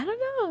works. I don't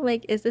know.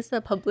 Like, is this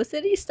a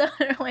publicity stunt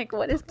or like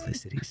what is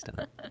Publicity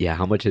stuff. Yeah,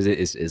 how much is it?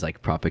 Is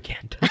like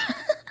propaganda.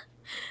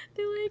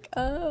 They're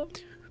like,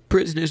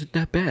 Prison isn't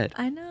that bad.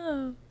 I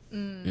know.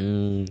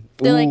 Ooh.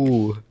 They're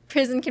like,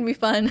 prison can be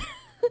fun.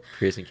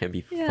 Prison can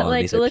be Yeah, fun.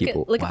 like These are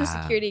people. look at the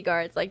Wow. security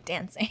guards like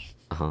dancing.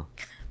 Uh-huh.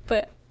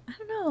 But I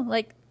don't know.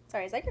 Like,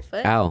 sorry, is that your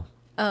foot? Ow.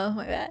 Oh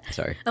my bad.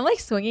 Sorry. I'm like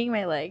swinging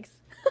my legs.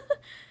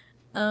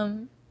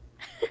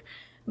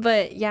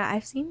 But yeah,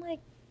 I've seen like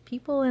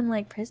people in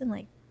like prison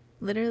like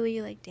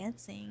literally like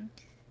dancing,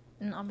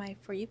 and on my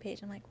For You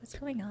page, I'm like, what's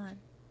going on?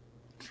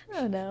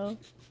 I don't know.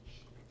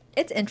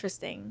 It's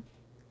interesting.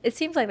 It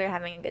seems like they're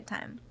having a good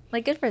time.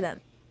 Like, good for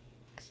them.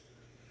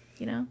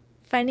 You know,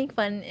 finding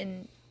fun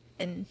in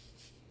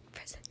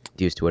prison.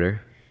 Do you use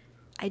Twitter?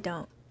 I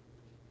don't.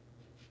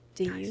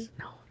 Do you?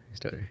 No, I use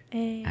Twitter.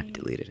 Hey. I've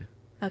deleted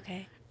it.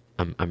 Okay.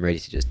 I'm ready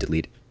to just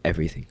delete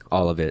everything,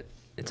 all of it.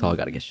 It's all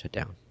got to get shut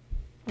down.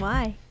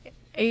 Why?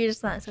 Are you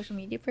just not a social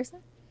media person?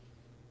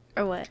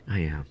 Or what? I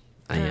am.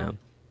 I Oh. am.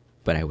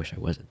 But I wish I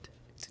wasn't.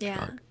 It's a Yeah.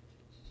 drug.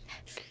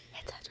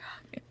 It's a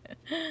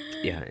drug.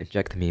 Yeah,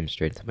 inject the memes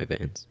straight into my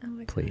veins. Oh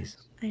my Please.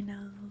 gosh, I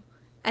know.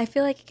 I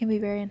feel like it can be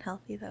very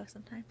unhealthy though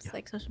sometimes, Yeah.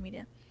 like social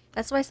media.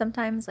 That's why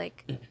sometimes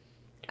like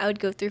I would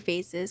go through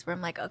phases where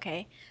I'm like,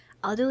 okay,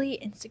 I'll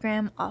delete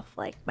Instagram off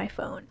like my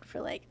phone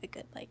for like a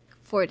good like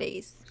 4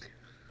 days.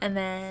 And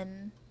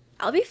then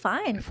I'll be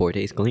fine. 4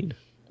 days clean.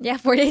 Yeah,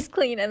 4 days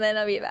clean and then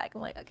I'll be back.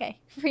 I'm like, okay,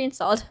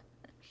 reinstalled.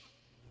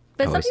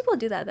 But some Always- people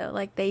do that though.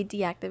 Like they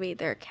deactivate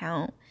their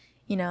account,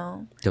 you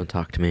know. Don't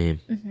talk to me.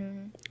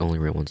 Hmm. Only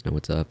real ones know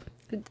what's up.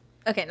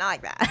 Okay, not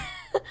like that.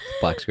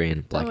 Black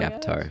screen, black Oh my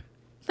avatar. gosh.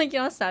 Like, you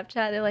know, on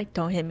Snapchat, they're like,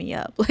 don't hit me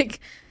up.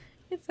 Like,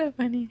 it's so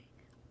funny.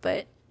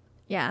 But,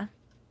 yeah.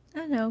 I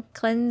don't know.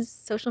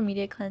 Social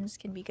media cleanse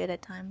can be good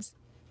at times.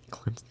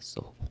 Cleanse the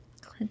soul.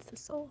 Cleanse the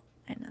soul.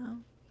 I know.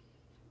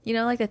 You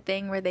know, like the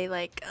thing where they,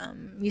 like,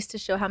 used to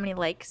show how many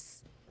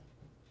likes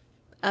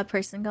a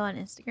person got on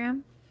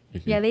Instagram?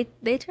 Mhm. Yeah,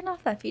 they turned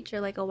off that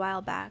feature, like, a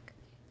while back.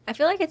 I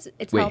feel like it's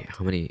Wait, helped.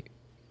 how many?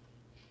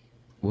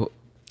 Well,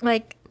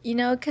 Like, you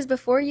know, because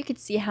before you could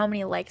see how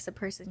many likes a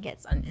person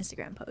gets on an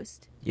Instagram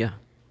post. yeah.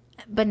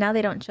 But now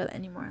they don't show that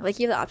anymore. Like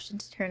you have the option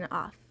to turn it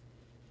off.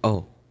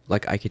 Oh,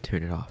 like I could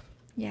turn it off.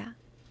 Yeah.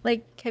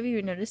 Like, have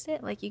you noticed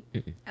it? Like you.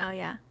 Mm-mm. Oh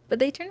yeah. But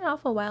they turned it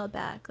off a while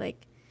back.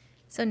 Like,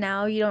 so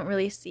now you don't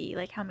really see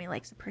like how many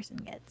likes a person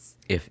gets.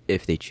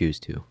 If they choose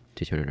to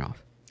turn it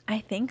off. I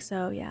think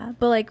so. Yeah.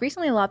 But like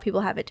recently, a lot of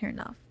people have it turned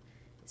off.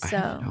 So. I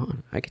have it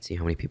on. I could see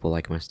how many people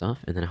like my stuff,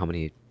 and then how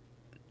many.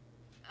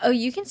 Oh,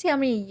 you can see how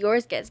many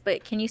yours gets,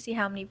 but can you see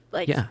how many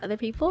like other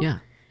people? Yeah.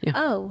 Yeah.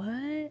 Oh,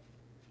 what?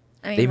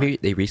 I mean,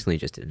 They recently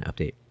just did an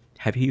update.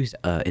 Have you used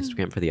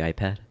Instagram for the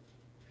iPad?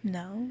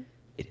 No.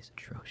 It is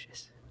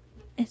atrocious.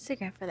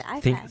 Instagram for the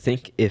iPad.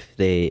 Think if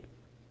they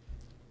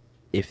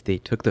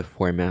took the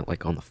format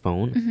like on the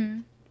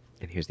phone,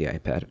 and here's the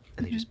iPad,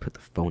 and they just put the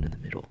phone in the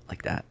middle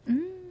like that.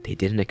 They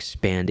didn't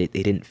expand it.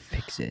 They didn't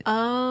fix it.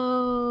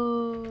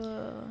 Oh.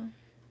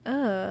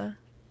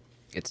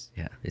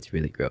 It's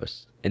really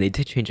gross. And they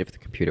did change it for the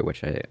computer,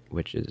 which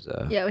is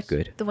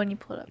good. The one you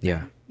pulled up. Yeah.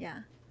 There. Yeah.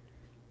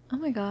 Oh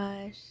my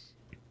gosh.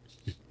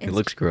 It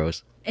looks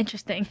gross.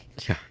 Interesting.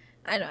 Yeah.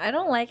 I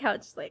don't like how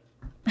it's like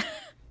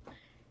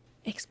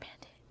expanded,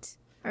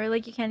 or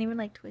like you can't even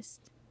like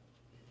twist.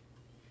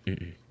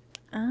 Mm-mm.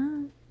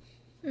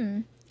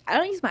 I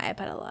don't use my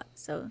iPad a lot,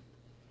 so.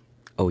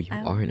 Oh, you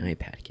are an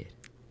iPad kid.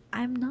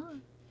 I'm not.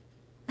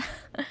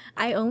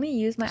 I only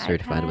use my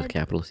Certified iPad. with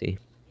capital C.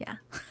 Yeah.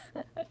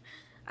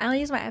 I only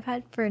use my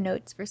iPad for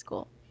notes for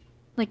school,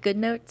 like Good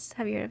Notes.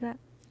 Have you heard of that?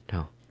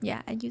 No.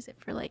 Yeah, I use it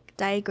for like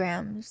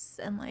diagrams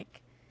and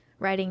like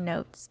writing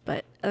notes.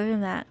 But other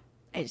than that,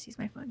 I just use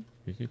my phone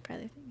for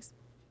other things.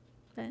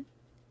 But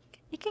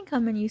it can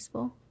come in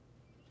useful,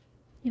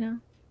 you know,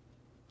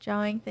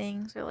 drawing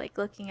things or like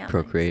looking at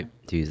Procreate.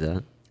 Do you use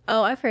that?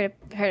 Oh, I've heard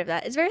of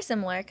that. It's very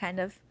similar, kind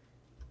of,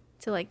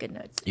 to like Good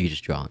Notes. You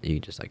just draw. You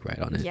just like write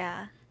on it.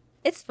 Yeah,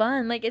 it's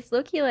fun. Like it's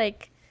low-key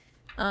like,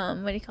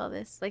 what do you call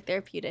this? Like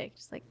therapeutic,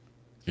 just like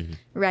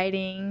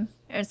writing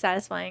and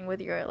satisfying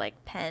with your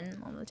like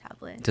pen on the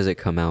tablet. Does it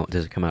come out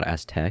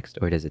as text,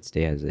 or does it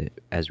stay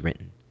as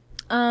written?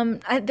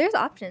 There's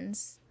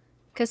options,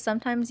 because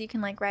sometimes you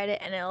can like write it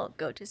and it'll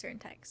go to certain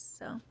text.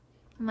 So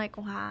I'm like,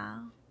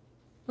 wow,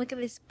 look at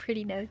these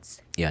pretty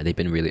notes. Yeah, they've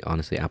been really,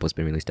 honestly, Apple's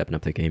been really stepping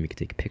up their game. You can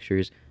take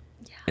pictures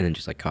and then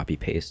just like copy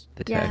paste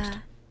the text.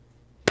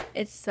 Yeah,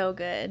 it's so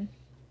good.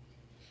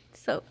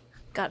 So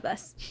God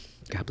bless.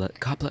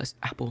 God bless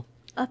Apple.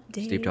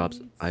 Updates. Steve Jobs,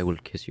 I will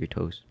kiss your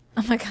toes.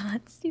 Oh my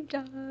God, Steve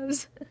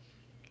Jobs.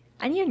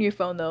 I need a new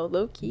phone though,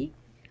 low key,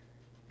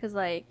 because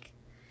like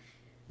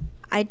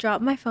I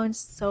dropped my phone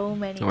so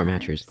many times. We're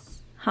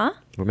matchers. Huh?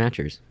 We're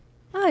matchers.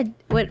 Oh,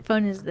 what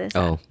phone is this?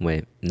 Oh,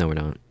 wait. No, we're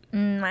not.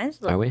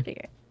 Mine's a little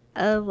bigger.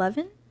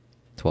 11?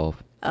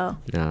 12. Oh.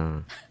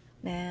 Nah.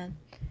 Man.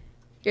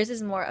 Yours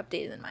is more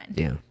updated than mine.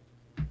 Yeah.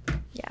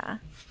 Yeah.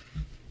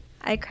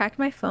 I cracked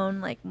my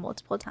phone like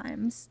multiple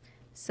times.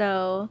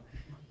 So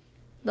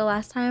the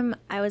last time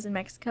I was in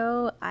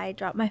Mexico, I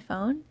dropped my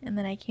phone and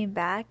then I came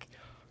back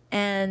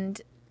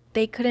and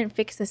they couldn't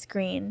fix the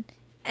screen.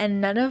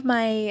 And none of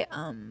my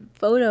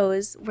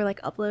photos were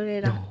like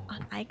uploaded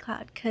on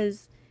iCloud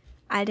because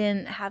I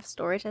didn't have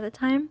storage at the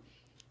time.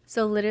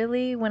 So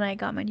literally when I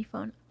got my new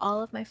phone,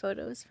 all of my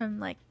photos from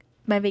like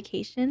my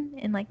vacation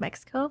in like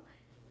Mexico,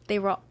 they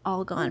were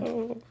all gone.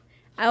 Oh.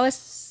 I was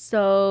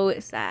so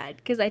sad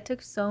because I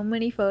took so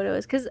many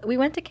photos because we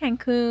went to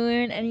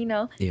Cancun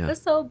and it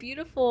was so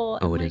beautiful.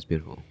 Oh, it is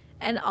beautiful.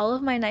 And all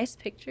of my nice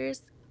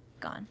pictures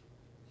gone.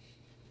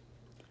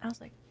 I was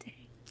like, dang.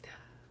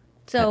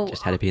 So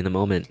just had to be in the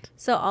moment.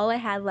 So all I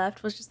had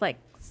left was just like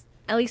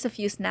at least a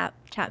few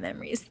Snapchat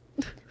memories.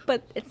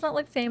 But it's not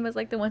like the same as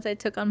like the ones I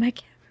took on my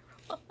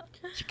camera.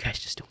 You guys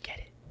just don't get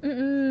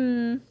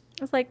it.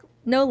 It's like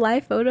no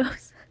live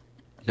photos.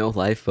 No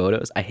live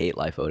photos? I hate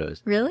live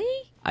photos.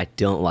 Really? I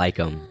don't like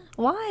them.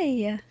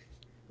 Why?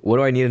 What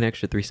do I need an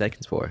extra 3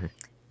 seconds for?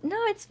 No,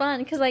 it's fun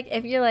because like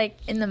if you're like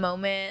in the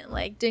moment,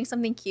 like doing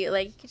something cute,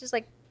 like you could just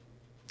like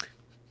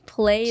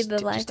play the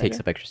live. Just takes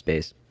up extra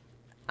space.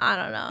 I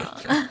don't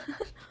know.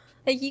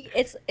 Like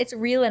it's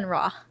real and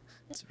raw.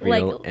 It's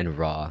real and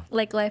raw.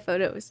 Like live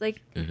photos,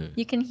 like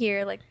you can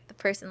hear like the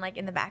person like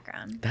in the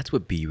background. That's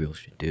what B-Reel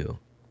should do.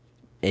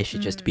 It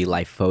should just be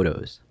live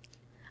photos.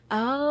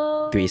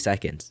 Oh. 3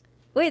 seconds.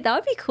 Wait, that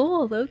would be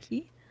cool, low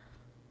key.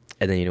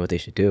 And then you know what they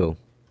should do?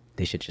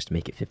 They should just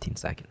make it 15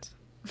 secons.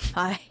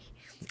 Why?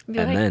 And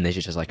then they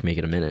should just like make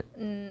it a minute.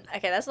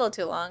 Okay, that's a little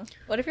too long.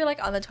 What if you're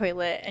like on the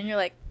toilet and you're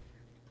like...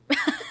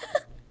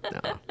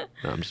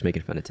 No, I'm just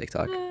making fun of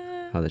TikTok.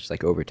 How there's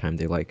like over time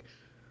they're like,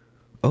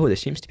 oh, there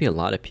seems to be a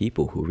lot of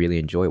people who really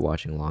enjoy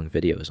watching long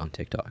videos on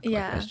TikTok.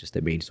 Yeah. Like, that's just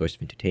their main source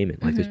of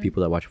entertainment. Like there's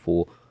people that watch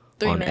full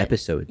 3 on minutes.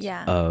 episodes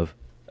of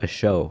a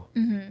show.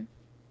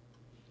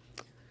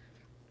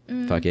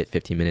 Fuck it,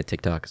 15-minute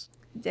TikToks.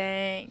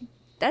 Dang.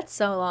 That's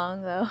so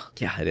long though.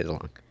 Yeah, it is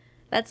long.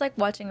 That's like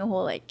watching a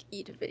whole like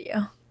YouTube video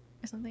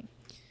or something.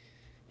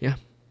 Yeah.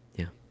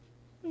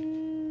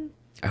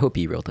 I hope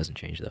B-Reel doesn't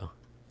change though.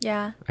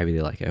 Yeah. I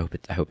really like it.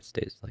 I hope it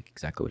stays like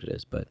exactly what it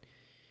is, but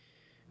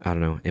I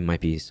don't know. It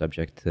might be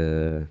subject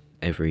to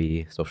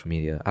every social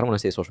media. I don't want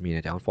to say social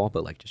media downfall,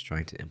 but like just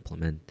trying to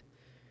implement.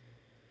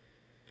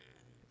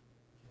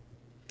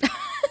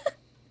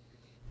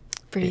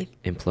 Breathe.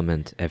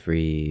 Implement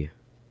every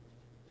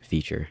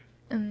feature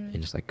and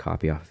just like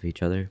copy off of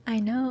each other. I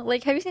know.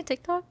 Like, have you seen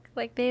TikTok?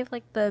 Like, they have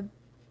like the,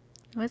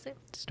 what is it?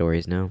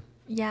 Stories now.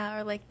 Yeah,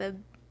 or like the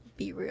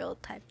Be Real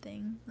type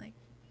thing. Like,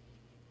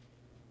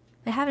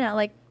 they have now.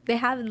 Like, they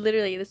have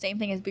literally the same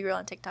thing as Be Real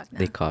on TikTok now.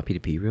 They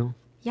copied Be Real.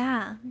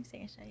 Yeah. Let me see.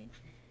 I show you.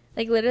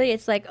 Like, literally,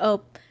 it's like,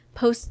 oh,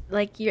 post.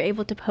 Like, you're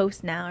able to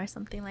post now or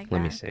something like that.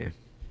 Let me see.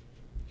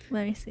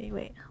 Let me see.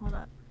 Wait, hold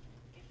up.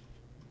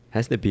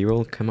 Has the B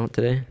roll come out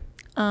today?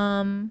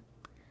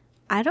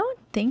 I don't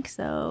think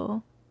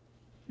so.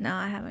 No,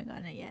 I haven't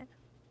gotten it yet.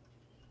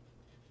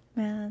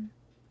 Man.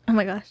 Oh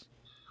my gosh.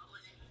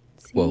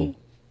 See? Whoa.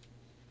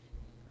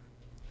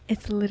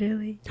 It's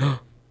literally.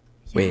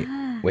 Wait,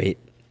 Yeah. wait.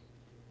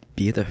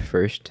 Be the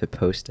first to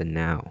post a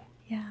now.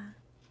 Yeah.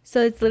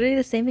 So it's literally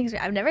the same thing.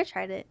 I've never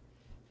tried it.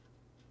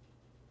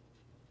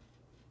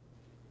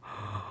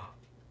 Wow.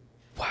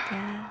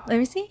 Yeah. Let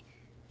me see.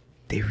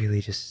 They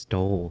really just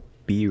stole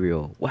Be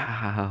Real.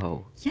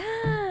 Wow.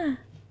 Yeah.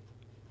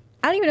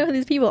 I don't even know who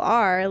these people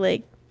are.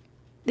 Like,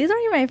 these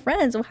aren't even my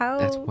friends. How?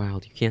 That's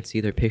wild. You can't see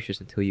their pictures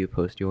until you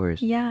post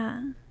yours.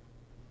 Yeah.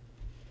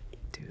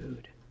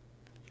 Dude.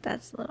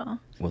 That's a little.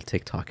 Will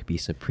TikTok be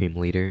supreme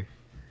leader?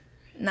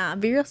 Nah,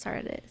 Be Real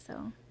started it,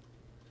 so.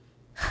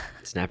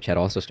 Snapchat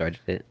also started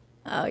it.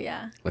 Oh,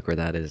 yeah. Look where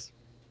that is.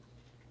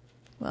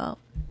 Well,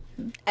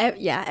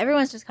 yeah,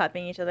 everyone's just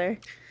copying each other.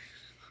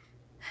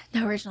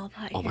 No original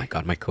thought. Oh my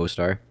god, my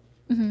co-star.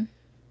 Mm-hmm.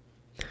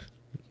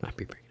 Not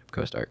be bringing up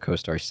co-star.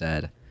 Co-star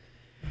said.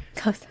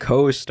 Co-star.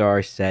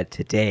 Co-star said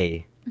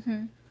today.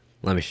 Mm-hmm.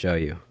 Let me show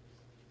you.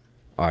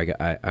 Oh,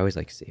 I always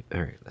like to see.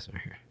 All right, listen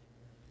right here.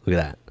 Look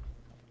at that.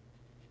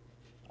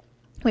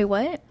 Wait,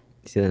 what?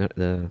 See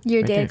the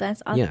Your right data there?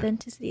 glance Yeah.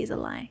 authenticity is a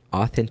lie.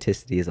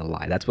 Authenticity is a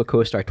lie. That's what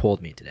co-star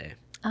told me today.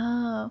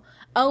 Oh.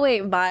 Oh,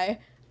 wait, bye.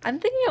 I'm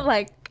thinking of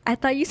like, I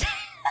thought you said,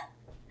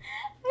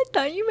 I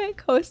thought you meant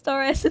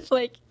co-star as if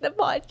like the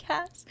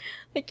podcast,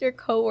 like your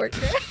coworker.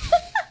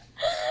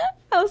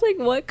 I was like,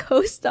 what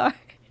co-star?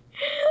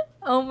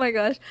 Oh my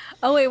gosh.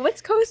 Oh wait,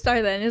 what's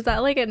co-star then? Is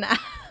that like an app?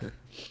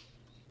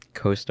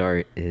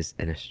 Co-star is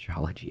an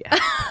astrology app.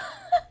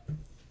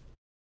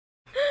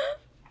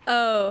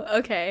 Oh,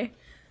 okay.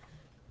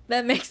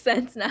 That makes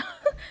sense now.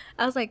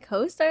 I was like,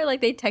 co-star?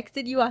 Like they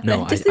texted you No,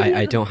 authenticity?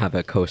 I don't have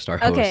a co-star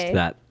host Okay.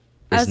 that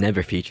I is was-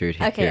 never featured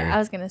here. Okay, I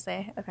was gonna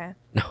say. Okay.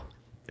 No.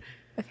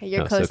 Okay, your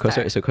No,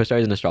 co-star. so co-star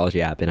is an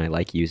astrology app, and I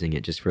like using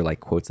it just for like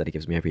quotes that it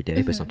gives me every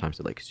day, but Mhm. sometimes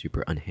they're like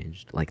super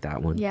unhinged, like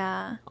that one.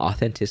 Yeah.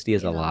 Authenticity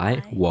is a lie.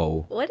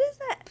 Whoa. What is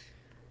that?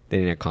 They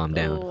need to calm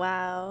down. Oh,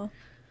 wow.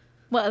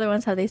 What other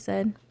ones have they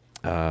said?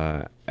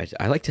 I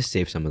like to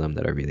save some of them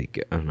that are really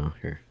good. I don't know.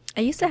 Here.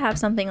 I used to have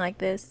something like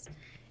this.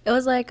 It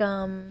was like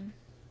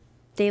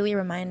daily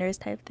reminders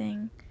type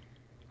thing.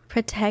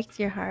 Protect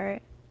your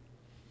heart.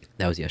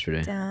 That was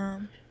yesterday.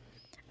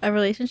 A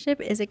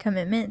relationship is a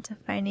commitment to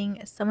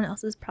finding someone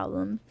else's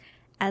problem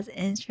as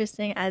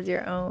interesting as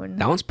your own.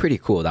 That one's pretty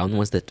cool. That one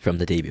was from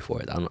the day before.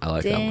 That one, I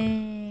like that one.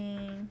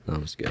 Dang. That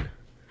one's good.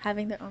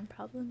 Having their own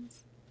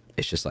problems.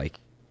 It's just like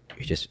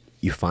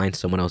you find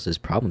someone else's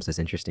problems as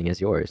interesting as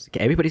yours.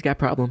 Everybody's got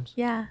problems.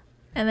 Yeah.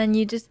 And then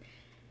you just,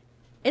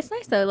 it's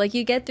nice though. Like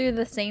you get through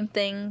the same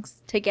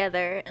things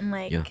together and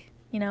like, Yeah.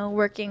 you know,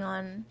 working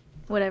on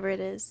whatever it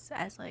is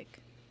as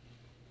like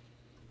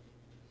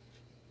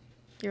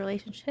your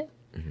relationship.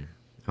 Mm-hmm.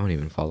 I don't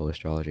even follow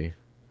astrology.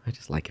 I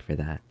just like it for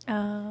that.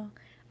 Oh,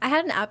 I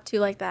had an app too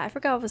like that. I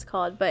forgot what it was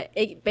called, but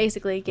it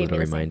basically gave Little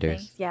me the reminders. same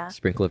things. Yeah.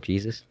 Sprinkle of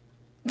Jesus.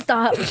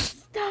 Stop.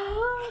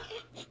 Stop.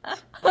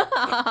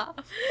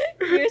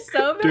 You're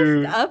so messed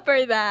Dude. up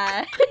for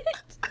that.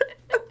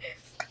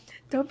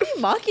 Don't be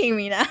mocking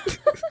me now.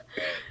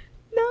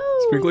 No.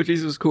 Sprinkle of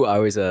Jesus was cool. I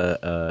always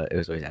it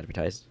was always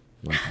advertised.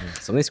 I'm like,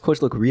 some of these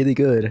quotes look really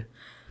good.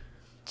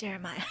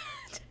 Jeremiah.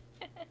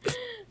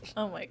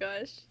 Oh my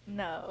gosh.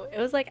 No. It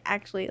was like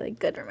actually like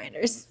good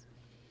reminders.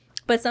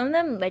 But some of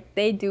them like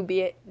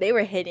they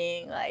were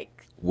hitting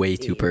like Way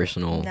too deep.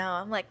 personal. No,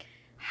 I'm like,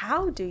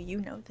 how do you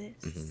know this?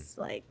 Mhm.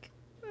 Like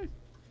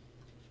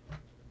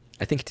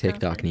I think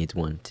TikTok Okay. needs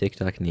one.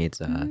 TikTok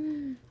needs a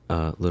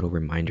little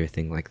reminder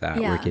thing like that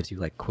where it Yeah. gives you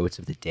like quotes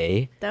of the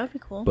day. that would be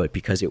cool. But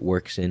because it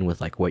works in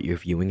with like what you're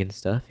viewing and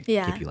stuff, it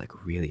Yeah. can give you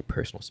like really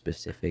personal,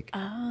 specific,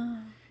 Oh.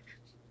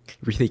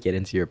 really get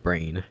into your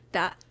brain.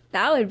 That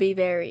would be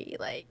very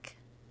like,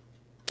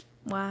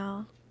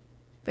 wow,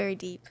 very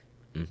deep.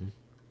 Hmm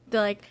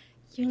They're like,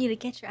 you need to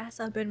get your ass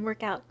up and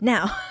work out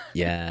now.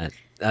 Yeah,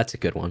 that's a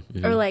good one.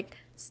 Mhm. Or like,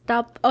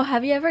 stop. Oh,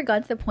 have you ever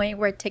gone to the point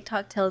where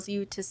TikTok tells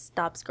you to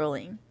stop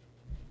scrolling?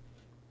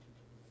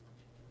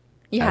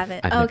 You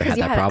haven't. I've Oh, never 'cause had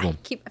you that haven't. problem.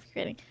 I keep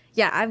forgetting.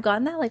 Yeah, I've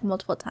gotten that like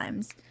multiple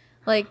times.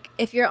 Like,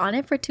 if you're on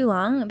it for too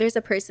long, there's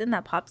a person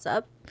that pops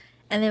up,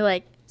 and they're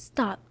like,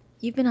 "Stop!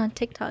 You've been on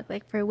TikTok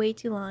like for way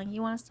too long.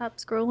 You want to stop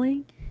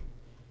scrolling?"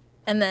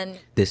 And then,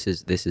 This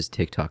is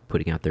TikTok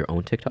putting out their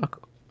own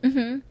TikTok.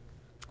 mm-hmm.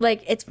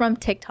 Like, it's from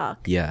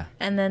TikTok. Yeah.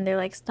 And then they're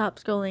like, stop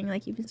scrolling.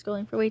 Like, you've been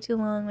scrolling for way too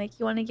long. Like,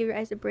 you want to give your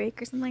eyes a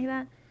break or something like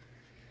that.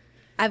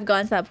 I've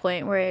gotten to that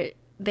point where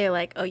they're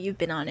like, oh, you've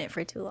been on it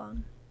for too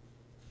long.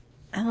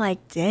 I'm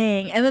like,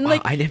 dang. And then, Wow,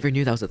 like, I never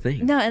knew that was a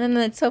thing. no, and then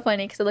it's so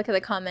funny because I look at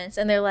the comments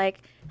and they're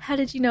like, how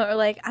did you know? Or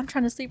like, I'm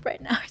trying to sleep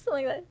right now or something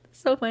like that. It's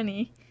so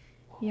funny.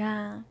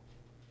 Yeah.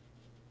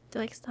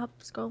 They're like, stop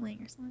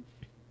scrolling or something.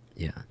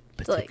 Yeah.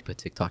 But, So, like- but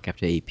TikTok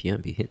after 8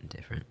 p.m. be hitting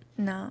different.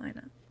 No, I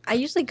know. I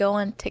usually go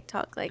on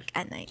TikTok like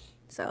at night.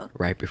 So,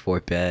 Right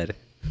before bed.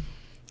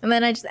 and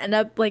then I just end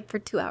up like for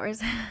 2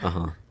 hours.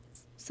 Uh-huh.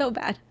 So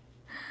bad.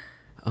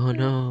 Oh,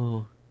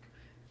 no.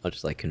 I'll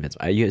just like convince.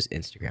 I use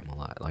Instagram a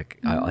lot. Like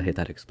I'll hit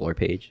that explore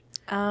page.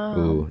 Oh.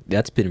 Ooh,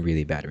 that's been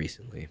really bad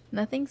recently.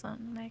 Nothing's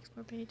on my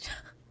explore page.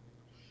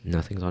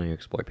 Nothing's on your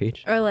explore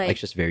page? Or like,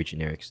 just very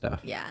generic stuff.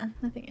 yeah,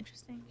 nothing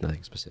interesting.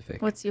 Nothing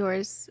specific. What's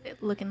yours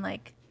looking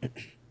like?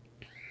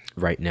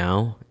 Right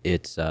now,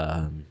 it's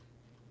a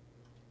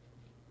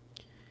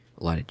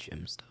lot of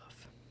gym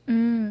stuff.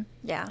 Yeah.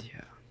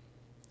 Yeah.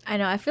 I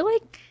know. I feel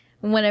like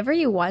whenever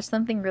you watch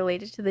something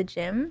related to the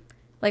gym,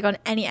 like on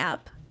any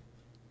app,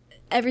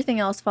 everything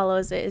else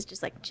follows it is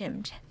just like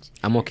gym.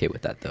 I'm okay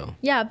with that though.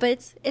 Yeah,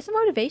 but it's a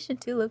motivation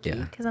too, low key.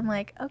 Yeah. Because I'm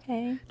like,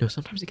 okay. No,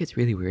 sometimes it gets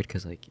really weird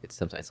because like it's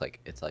sometimes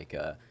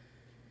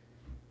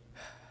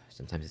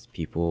sometimes it's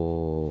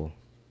people.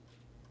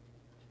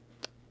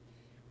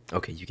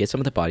 Okay, you get some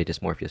of the body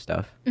dysmorphia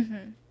stuff.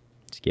 Mm-hmm.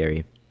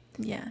 Scary.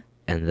 Yeah.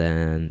 And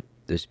then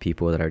there's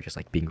people that are just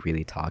like being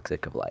really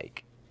toxic of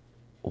like,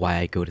 why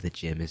I go to the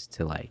gym is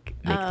to like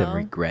make them Oh.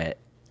 regret.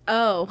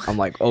 Oh. I'm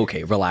like,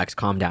 okay, relax,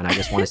 calm down. I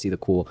just want to see the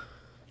cool,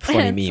 funny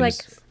It's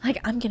memes. like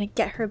I'm gonna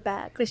get her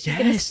back. Like she's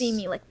gonna Yes. see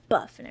me like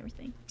buff and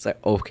everything. It's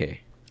like,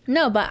 okay,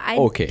 No, but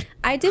okay.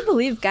 I do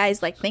believe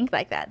guys like think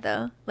like that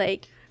though.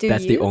 Like, do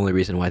That's you? the only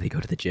reason why they go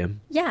to the gym.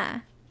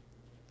 Yeah.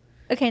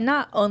 Okay,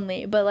 not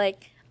only, but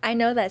like I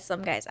know that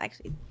some guys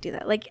actually do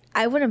that. Like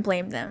I wouldn't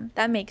blame them.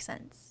 That makes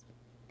sense.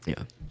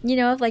 Yeah. You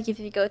know, like if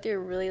you go through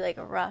really like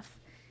a rough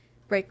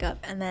breakup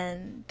and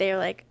then they're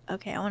like,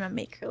 okay, I want to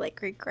make her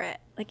like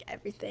regret like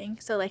everything.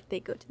 So like they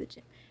go to the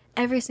gym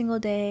every single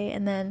day,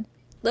 and then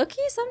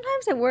low-key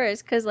sometimes it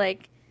works because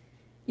like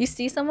you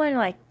see someone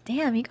like,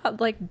 damn, he got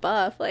like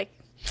buff, like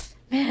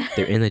man.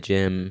 They're in the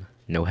gym,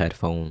 no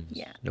headphones,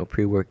 Yeah. no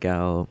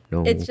pre-workout,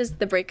 no. It's just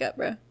the breakup,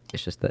 bro.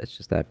 It's just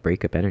that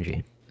breakup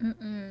energy.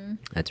 Mm-mm.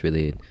 That's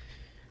really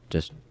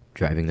just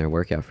driving their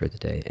workout for the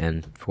day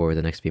and for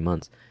the next few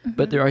months.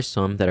 But there are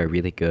some that are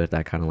really good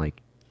that kind of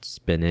like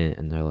spin it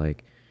and they're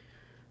like,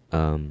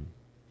 I'm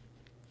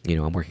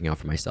working out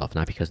for myself,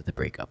 not because of the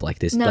breakup. Like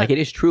this, No. like it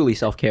is truly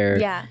self-care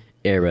Yeah,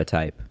 era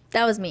type,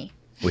 that was me.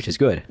 which is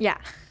good. Yeah.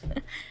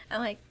 I'm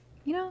like,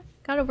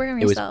 gotta work on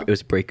It yourself.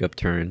 was breakup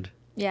turned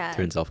Yeah.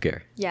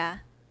 self-care. Yeah.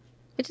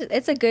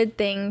 It's a good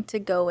thing to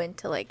go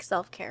into like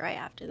self-care right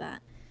after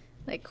that.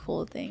 Like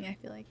cool thing, I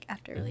feel like,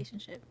 after a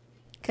relationship.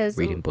 Cuz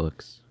Reading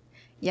books,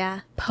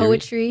 yeah,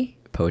 poetry.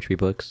 poetry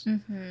books,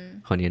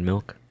 Honey and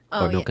Milk,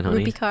 or Milk and Honey.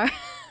 Ruby Car.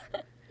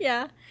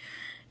 Yeah.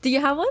 Do you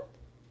have one?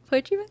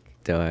 Poetry book?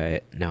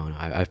 No,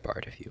 I've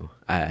borrowed a few.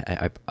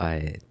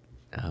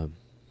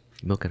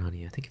 Milk and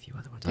Honey. I think a few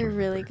other ones. I They're don't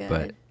really remember,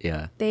 good. But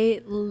yeah,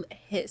 They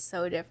hit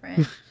so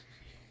different.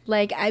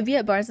 Like I'd be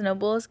at Barnes and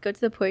Nobles, go to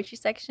the poetry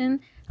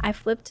section, I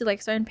flip to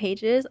like certain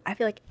pages, I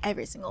feel like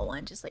every single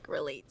one just like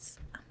relates.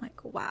 I'm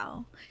like,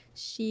 wow,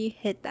 she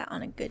hit that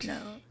on a good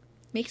note.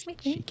 Makes me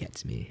she think.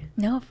 gets me.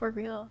 No, for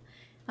real.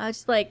 I was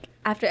just like,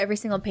 after every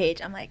single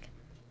page, I'm like,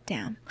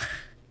 damn.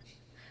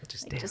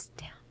 Just Like, damn. just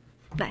damn.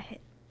 That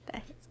hit.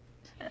 That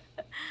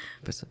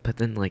hits. But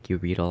then like you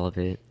read all of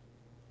it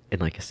in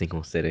like a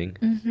single sitting.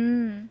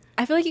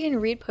 I feel like you can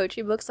read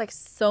poetry books like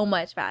so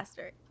much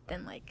faster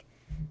than like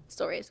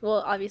stories.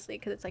 Well, obviously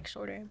because it's like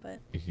shorter, but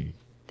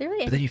they're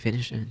really. But then you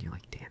finish it and you're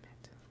like, damn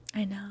it.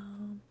 I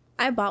know.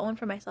 I bought one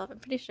for myself. I'm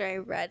pretty sure I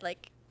read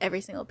like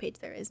every single page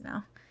there is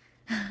now.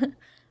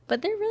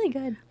 But they're really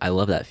good. I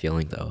love that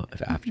feeling though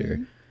of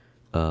after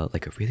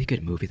like a really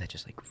good movie that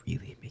just like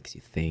really makes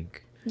you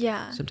think.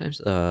 Yeah.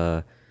 Sometimes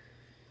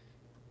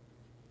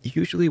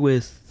usually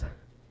with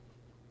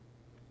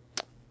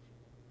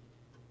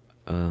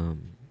have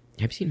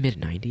you seen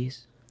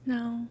mid-90s?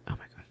 No. Oh my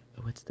god.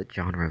 What's the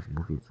genre of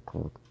movie it's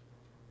called?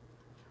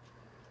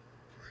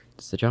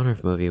 It's the genre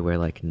of movie where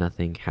like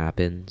nothing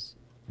happens.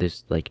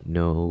 There's like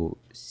no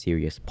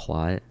serious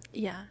plot.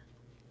 Yeah.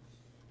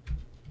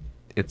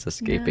 It's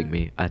escaping No.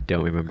 me. I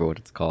don't remember what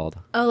it's called.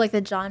 Oh, like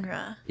the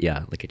genre.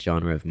 Yeah, like a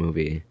genre of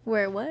movie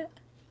Where what?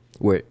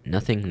 where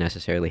nothing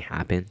necessarily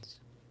happens.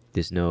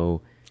 There's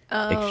no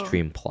Oh.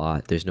 extreme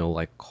plot. There's no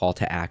like call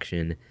to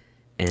action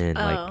and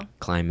Oh. like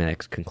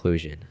climax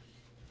conclusion.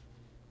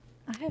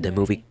 I have The no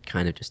movie idea.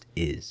 kind of just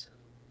is.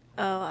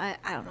 Oh, I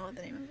don't know what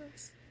the name of it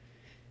is.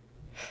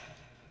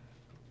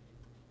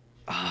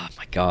 Oh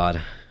my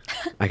god.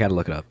 I gotta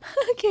look it up.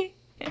 Okay.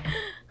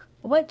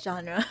 What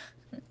genre?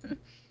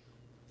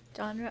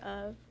 Genre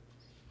of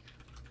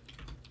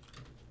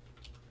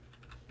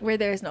where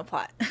there is no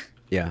plot.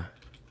 Yeah.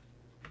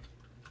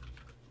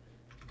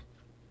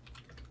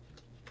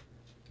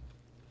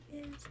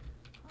 Where's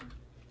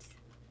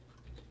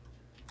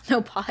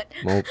the pot?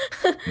 No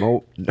pot.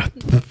 Mo.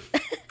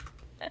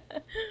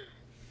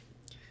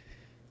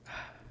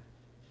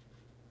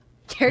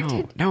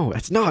 Character. No,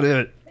 that's not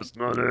it. That's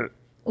not it.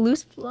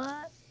 Loose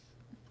plot.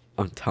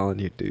 I'm telling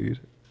you, dude.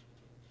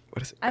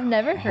 What is it? I've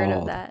never heard of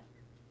called? that.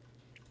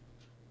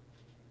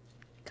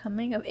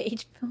 Coming of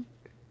age film.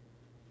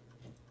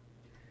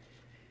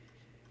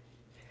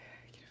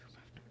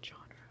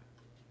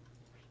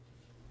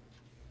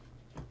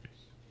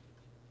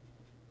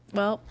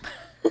 Well,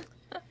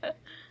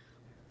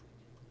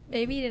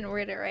 maybe you didn't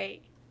word it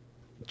right.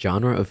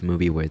 Genre of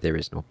movie where there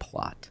is no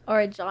plot.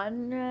 Or a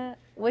genre.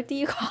 What do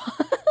you call?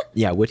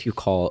 Yeah, what do you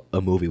call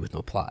a movie with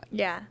no plot?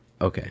 Yeah.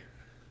 Okay.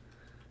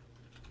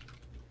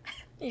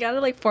 You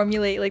gotta like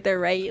formulate like the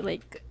right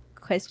like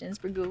questions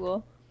for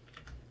Google.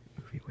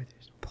 Movie where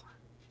there's no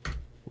plot.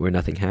 Where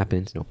nothing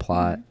happens, no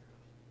plot.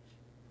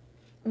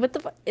 What the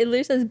fuck? It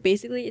literally says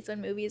basically it's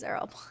when movies are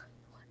all plot.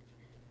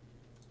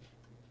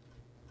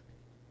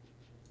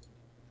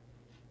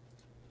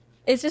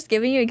 It's just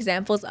giving you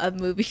examples of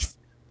movies.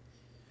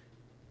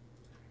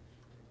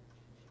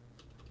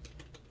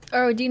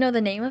 Or do you know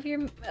the name of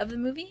the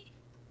movie?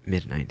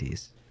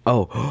 Mid-90s.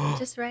 Oh.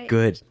 Just right.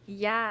 Good.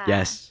 Yeah.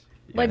 Yes.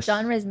 What Yes.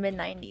 genre is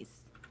mid-90s?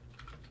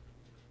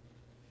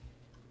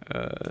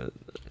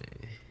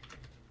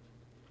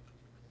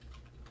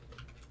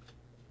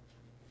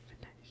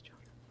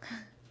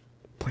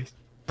 Please.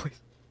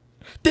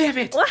 Damn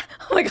it! What?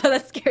 Oh my god,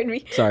 that scared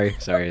me. Sorry.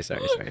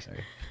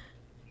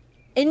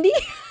 Indie?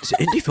 It's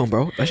an indie film,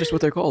 bro. That's just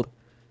what they're called.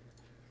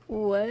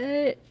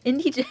 What?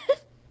 Indie gem?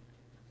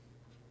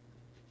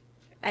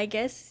 I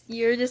guess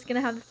you're just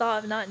gonna have the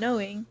thought of not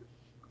knowing.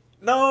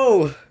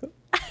 No!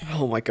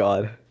 Oh my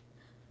god.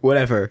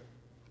 Whatever.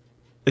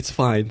 It's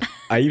fine.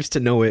 I used to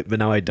know it, but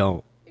now I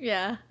don't.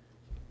 Yeah.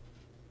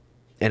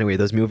 Anyway,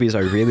 those movies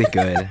are really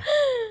good.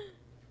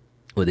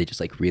 Where they just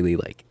like really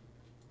like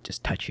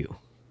just touch you.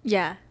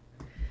 Yeah.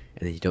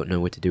 And then you don't know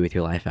what to do with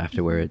your life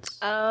afterwards.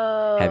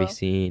 Oh. Have you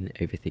seen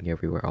Everything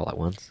Everywhere All at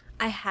Once?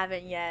 I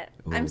haven't yet.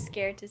 I'm Ooh.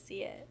 scared to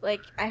see it.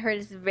 Like I heard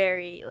it's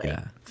very like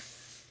Yeah.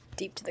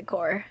 deep to the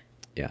core.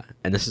 Yeah.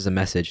 And this is a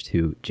message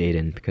to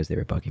Jaden because they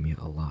were bugging me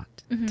a lot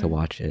to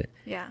watch it.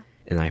 Yeah.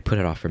 And I put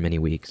it off for many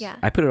weeks. Yeah.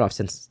 I put it off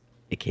since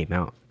it came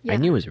out. Yeah. I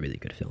knew it was a really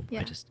good film.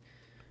 Yeah. I just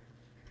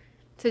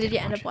So did Didn't you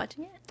end watch up it.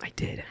 watching it? I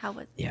did. How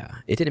was it? Yeah.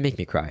 It didn't make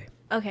me cry.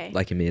 Okay.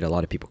 Like it made a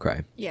lot of people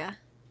cry. Yeah.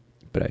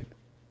 But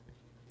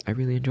I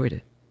really enjoyed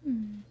it.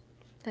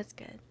 That's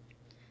good.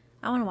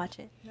 I want to watch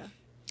it. Yeah.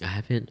 I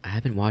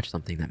haven't watched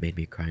something that made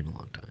me cry in a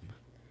long time.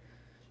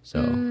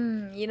 So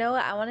You know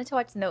what? I wanted to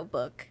watch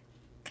Notebook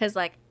because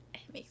like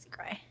it makes you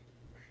cry.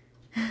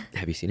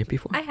 have you seen it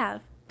before? I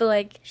have, but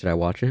like Should I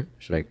watch it?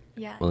 Should I?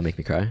 yeah, Will it make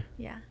me cry?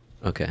 yeah,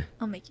 Okay.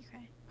 I'll make you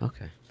cry.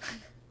 Okay.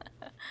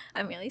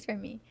 I mean, at least for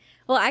me.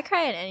 Well, I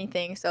cry at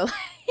anything, so.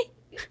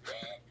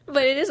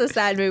 But it is a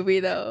sad movie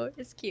though.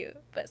 It's cute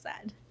but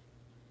sad.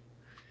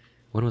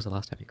 When was the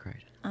last time you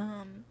cried?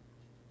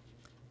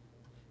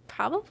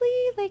 Probably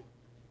like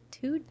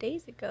 2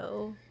 days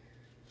ago,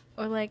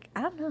 or like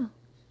I don't know.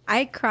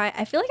 I cry.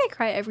 I feel like I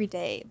cry every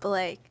day, but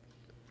like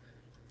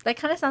that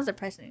kind of sounds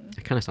depressing.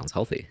 It kind of sounds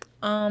healthy.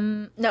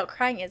 No,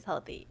 crying is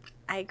healthy.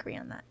 I agree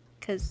on that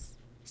because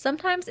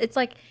sometimes it's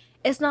like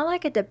it's not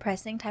like a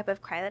depressing type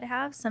of cry that I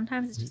have.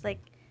 Sometimes it's just like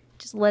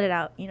just let it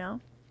out, you know.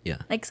 Yeah.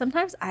 Like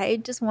sometimes I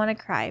just want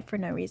to cry for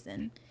no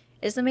reason.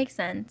 It doesn't make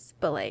sense,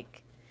 but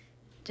like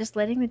just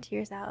letting the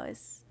tears out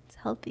is it's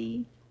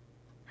healthy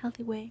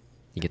way.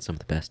 You get some of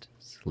the best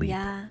sleep.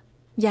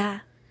 Yeah,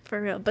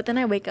 for real. But then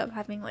I wake up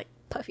having like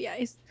puffy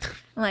eyes.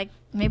 I'm like,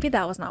 maybe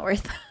that was not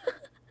worth.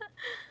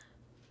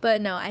 But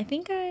no, I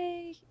think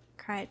I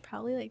cried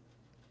probably like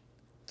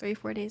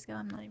 3-4 days ago.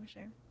 I'm not even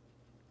sure.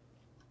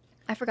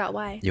 I forgot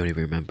why. You don't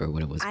even remember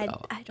what it was I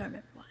about. don't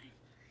remember why.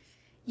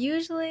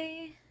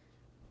 Usually,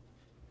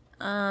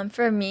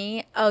 for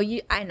me,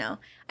 I know.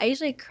 I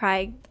usually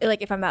cry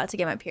like if I'm about to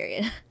get my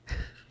period.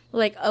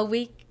 Like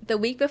the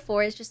week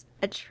before is just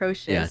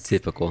atrocious. Yeah,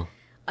 typical.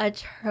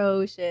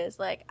 Atrocious.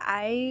 Like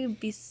I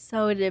be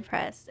so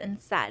depressed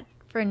and sad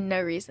for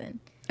no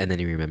reason. And then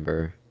you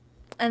remember.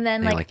 And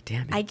then And you're like like,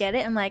 damn it. I get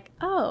it. I'm like,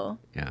 oh,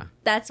 Yeah.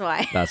 that's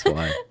why. That's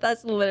why.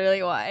 That's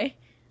literally why.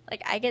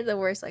 Like I get the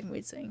worst like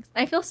mood swings.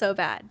 I feel so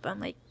bad, but I'm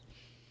like,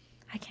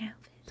 I can't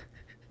help it.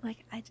 Like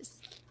I'm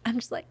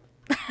just like.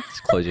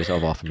 Just close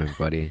yourself off from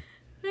everybody.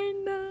 I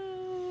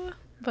know,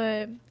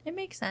 but it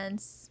makes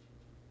sense.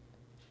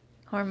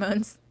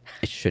 Hormones.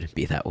 It shouldn't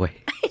be that way.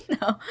 I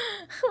know.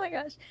 Oh my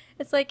gosh,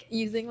 it's like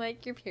using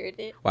like your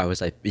period. Why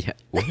was I? Yeah.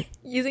 What?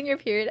 Using your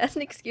period as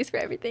an excuse for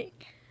everything.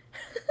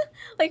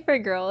 Like for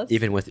girls.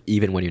 Even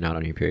when you're not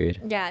on your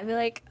period. Yeah, I'd be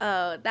like,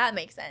 oh, that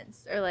makes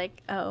sense. Or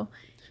like, oh,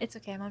 it's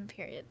okay, I'm on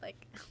period.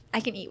 Like, I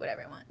can eat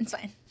whatever I want. It's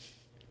fine.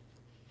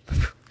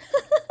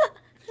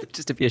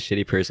 Just to be a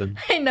shitty person.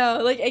 I know.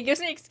 Like, it gives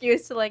me an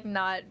excuse to like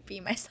not be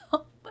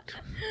myself.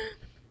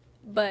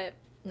 But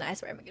no, I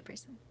swear I'm a good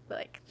person. But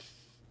like,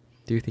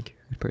 Do you think you're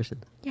a good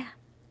person? yeah.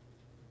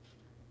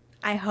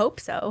 I hope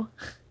so.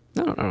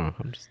 No.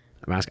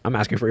 I'm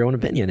asking for your own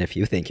opinion if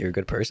you think you're a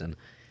good person.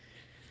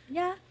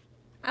 Yeah,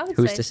 I would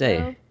Who's say to say?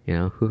 so. You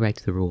know, who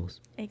writes the rules?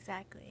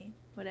 Exactly.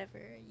 Whatever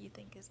you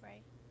think is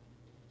right.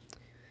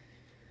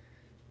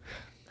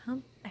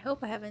 I hope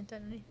I haven't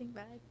done anything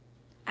bad.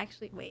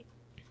 Actually, wait.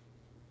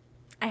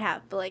 I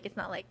have, but like it's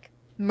not like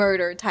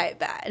murder type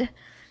bad.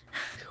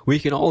 We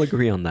can all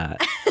agree on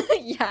that.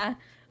 Yeah.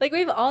 Like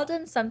we've all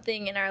done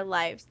something in our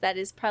lives that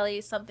is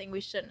probably something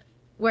we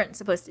weren't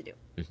supposed to do,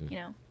 you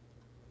know.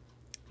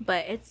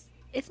 But it's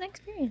an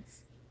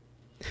experience.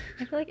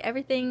 I feel like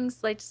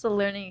everything's like just a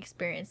learning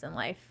experience in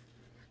life.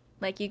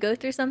 Like you go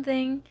through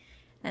something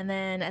and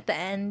then at the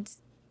end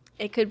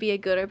it could be a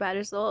good or bad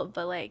result,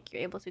 but like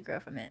you're able to grow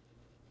from it.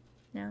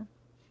 You know?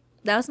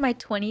 That was my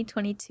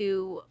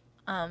 2022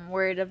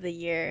 word of the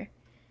year.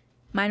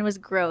 Mine was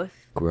growth.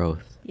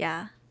 Growth.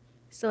 Yeah.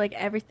 So like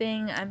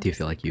everything Do you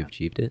feel like you've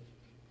achieved it?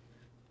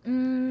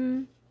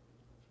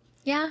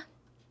 Yeah.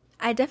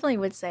 I definitely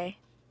would say.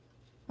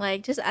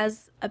 Like just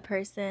as a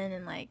person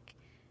and like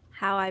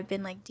how I've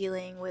been like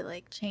dealing with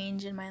like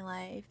change in my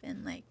life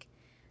and like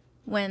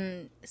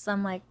when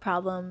some like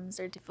problems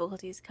or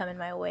difficulties come in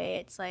my way,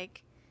 it's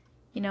like,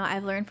 you know,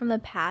 I've learned from the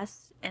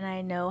past and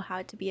I know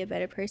how to be a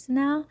better person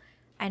now.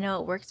 I know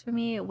what works for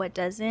me, what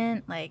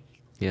doesn't. Like,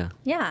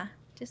 yeah,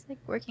 just like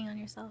working on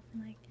yourself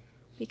and like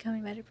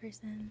becoming a better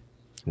person.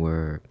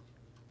 We're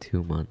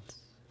 2 months.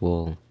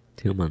 Well,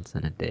 2 months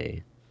and a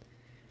day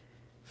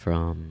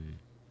from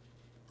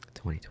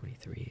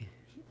 2023.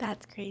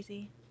 That's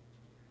crazy.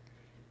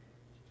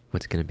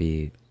 What's gonna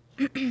be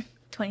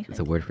 2023.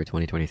 the word for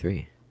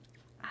 2023?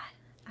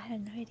 I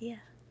have no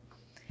idea.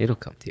 It'll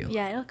come to you.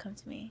 Yeah, it'll come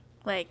to me.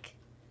 Like,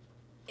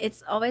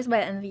 it's always by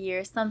the end of the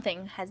year,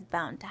 something has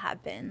bound to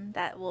happen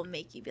that will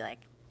make you be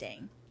like,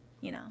 dang,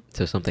 you know.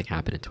 So something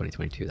happened in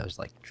 2022 that was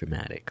like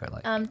dramatic or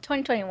like.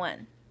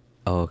 2021.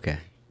 Oh, okay.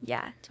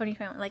 Yeah,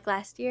 2021. Like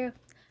last year,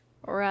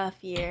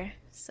 rough year,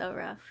 so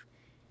rough.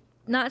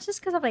 Not just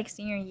because of like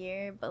senior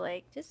year, but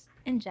like just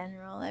in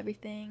general,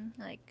 everything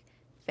like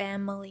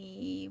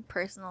family,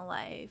 personal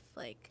life.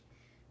 Like,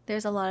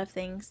 there's a lot of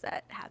things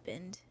that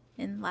happened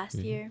in last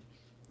year,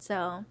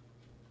 so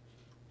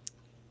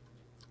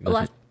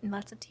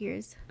lots of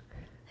tears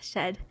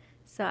shed.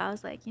 So I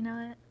was like, you know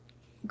what,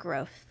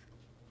 growth.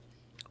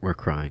 We're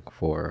crying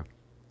for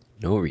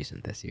no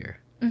reason this year.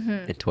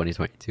 In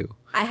 2022.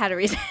 I had a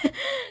reason.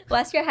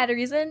 Last year I had a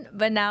reason,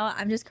 but now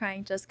I'm just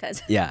crying just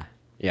because. Yeah.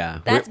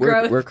 That's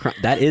growth.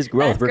 That is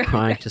growth. That's We're growth.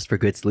 crying just for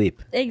good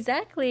sleep.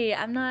 Exactly.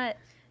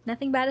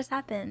 Nothing bad has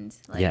happened.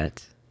 Like,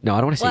 Yet. No, I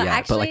don't want to say Well,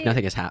 yet, but like actually-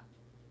 nothing has happened.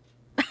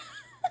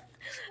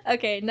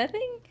 Okay,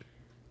 nothing.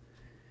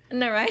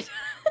 No, right?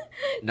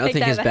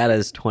 Nothing as bad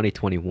as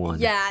 2021.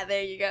 Yeah,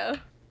 there you go.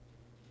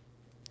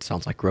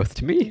 Sounds like growth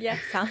to me. Yeah,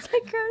 sounds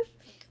like growth.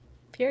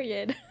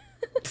 Period.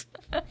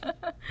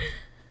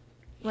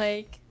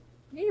 Like,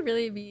 you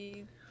really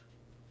be,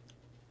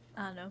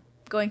 I don't know,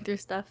 going through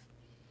stuff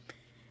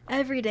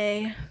every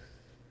day.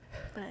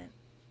 But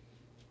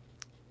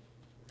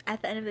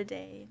at the end of the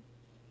day,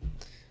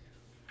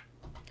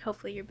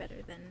 hopefully you're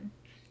better than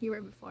you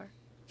were before.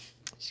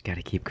 Just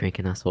gotta keep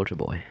cranking that Soldier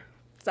Boy.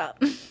 What's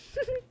up?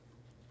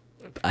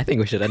 I think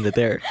we should end it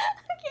there.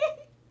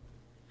 Okay.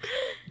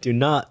 Do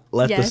not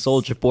let the Yes.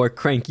 Soldier Boy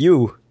crank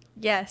you.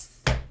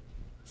 Yes.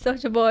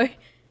 Soldier Boy.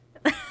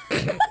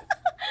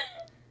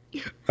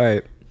 All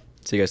right.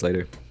 See you guys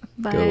later.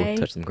 Bye. Go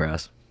touch some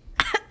grass.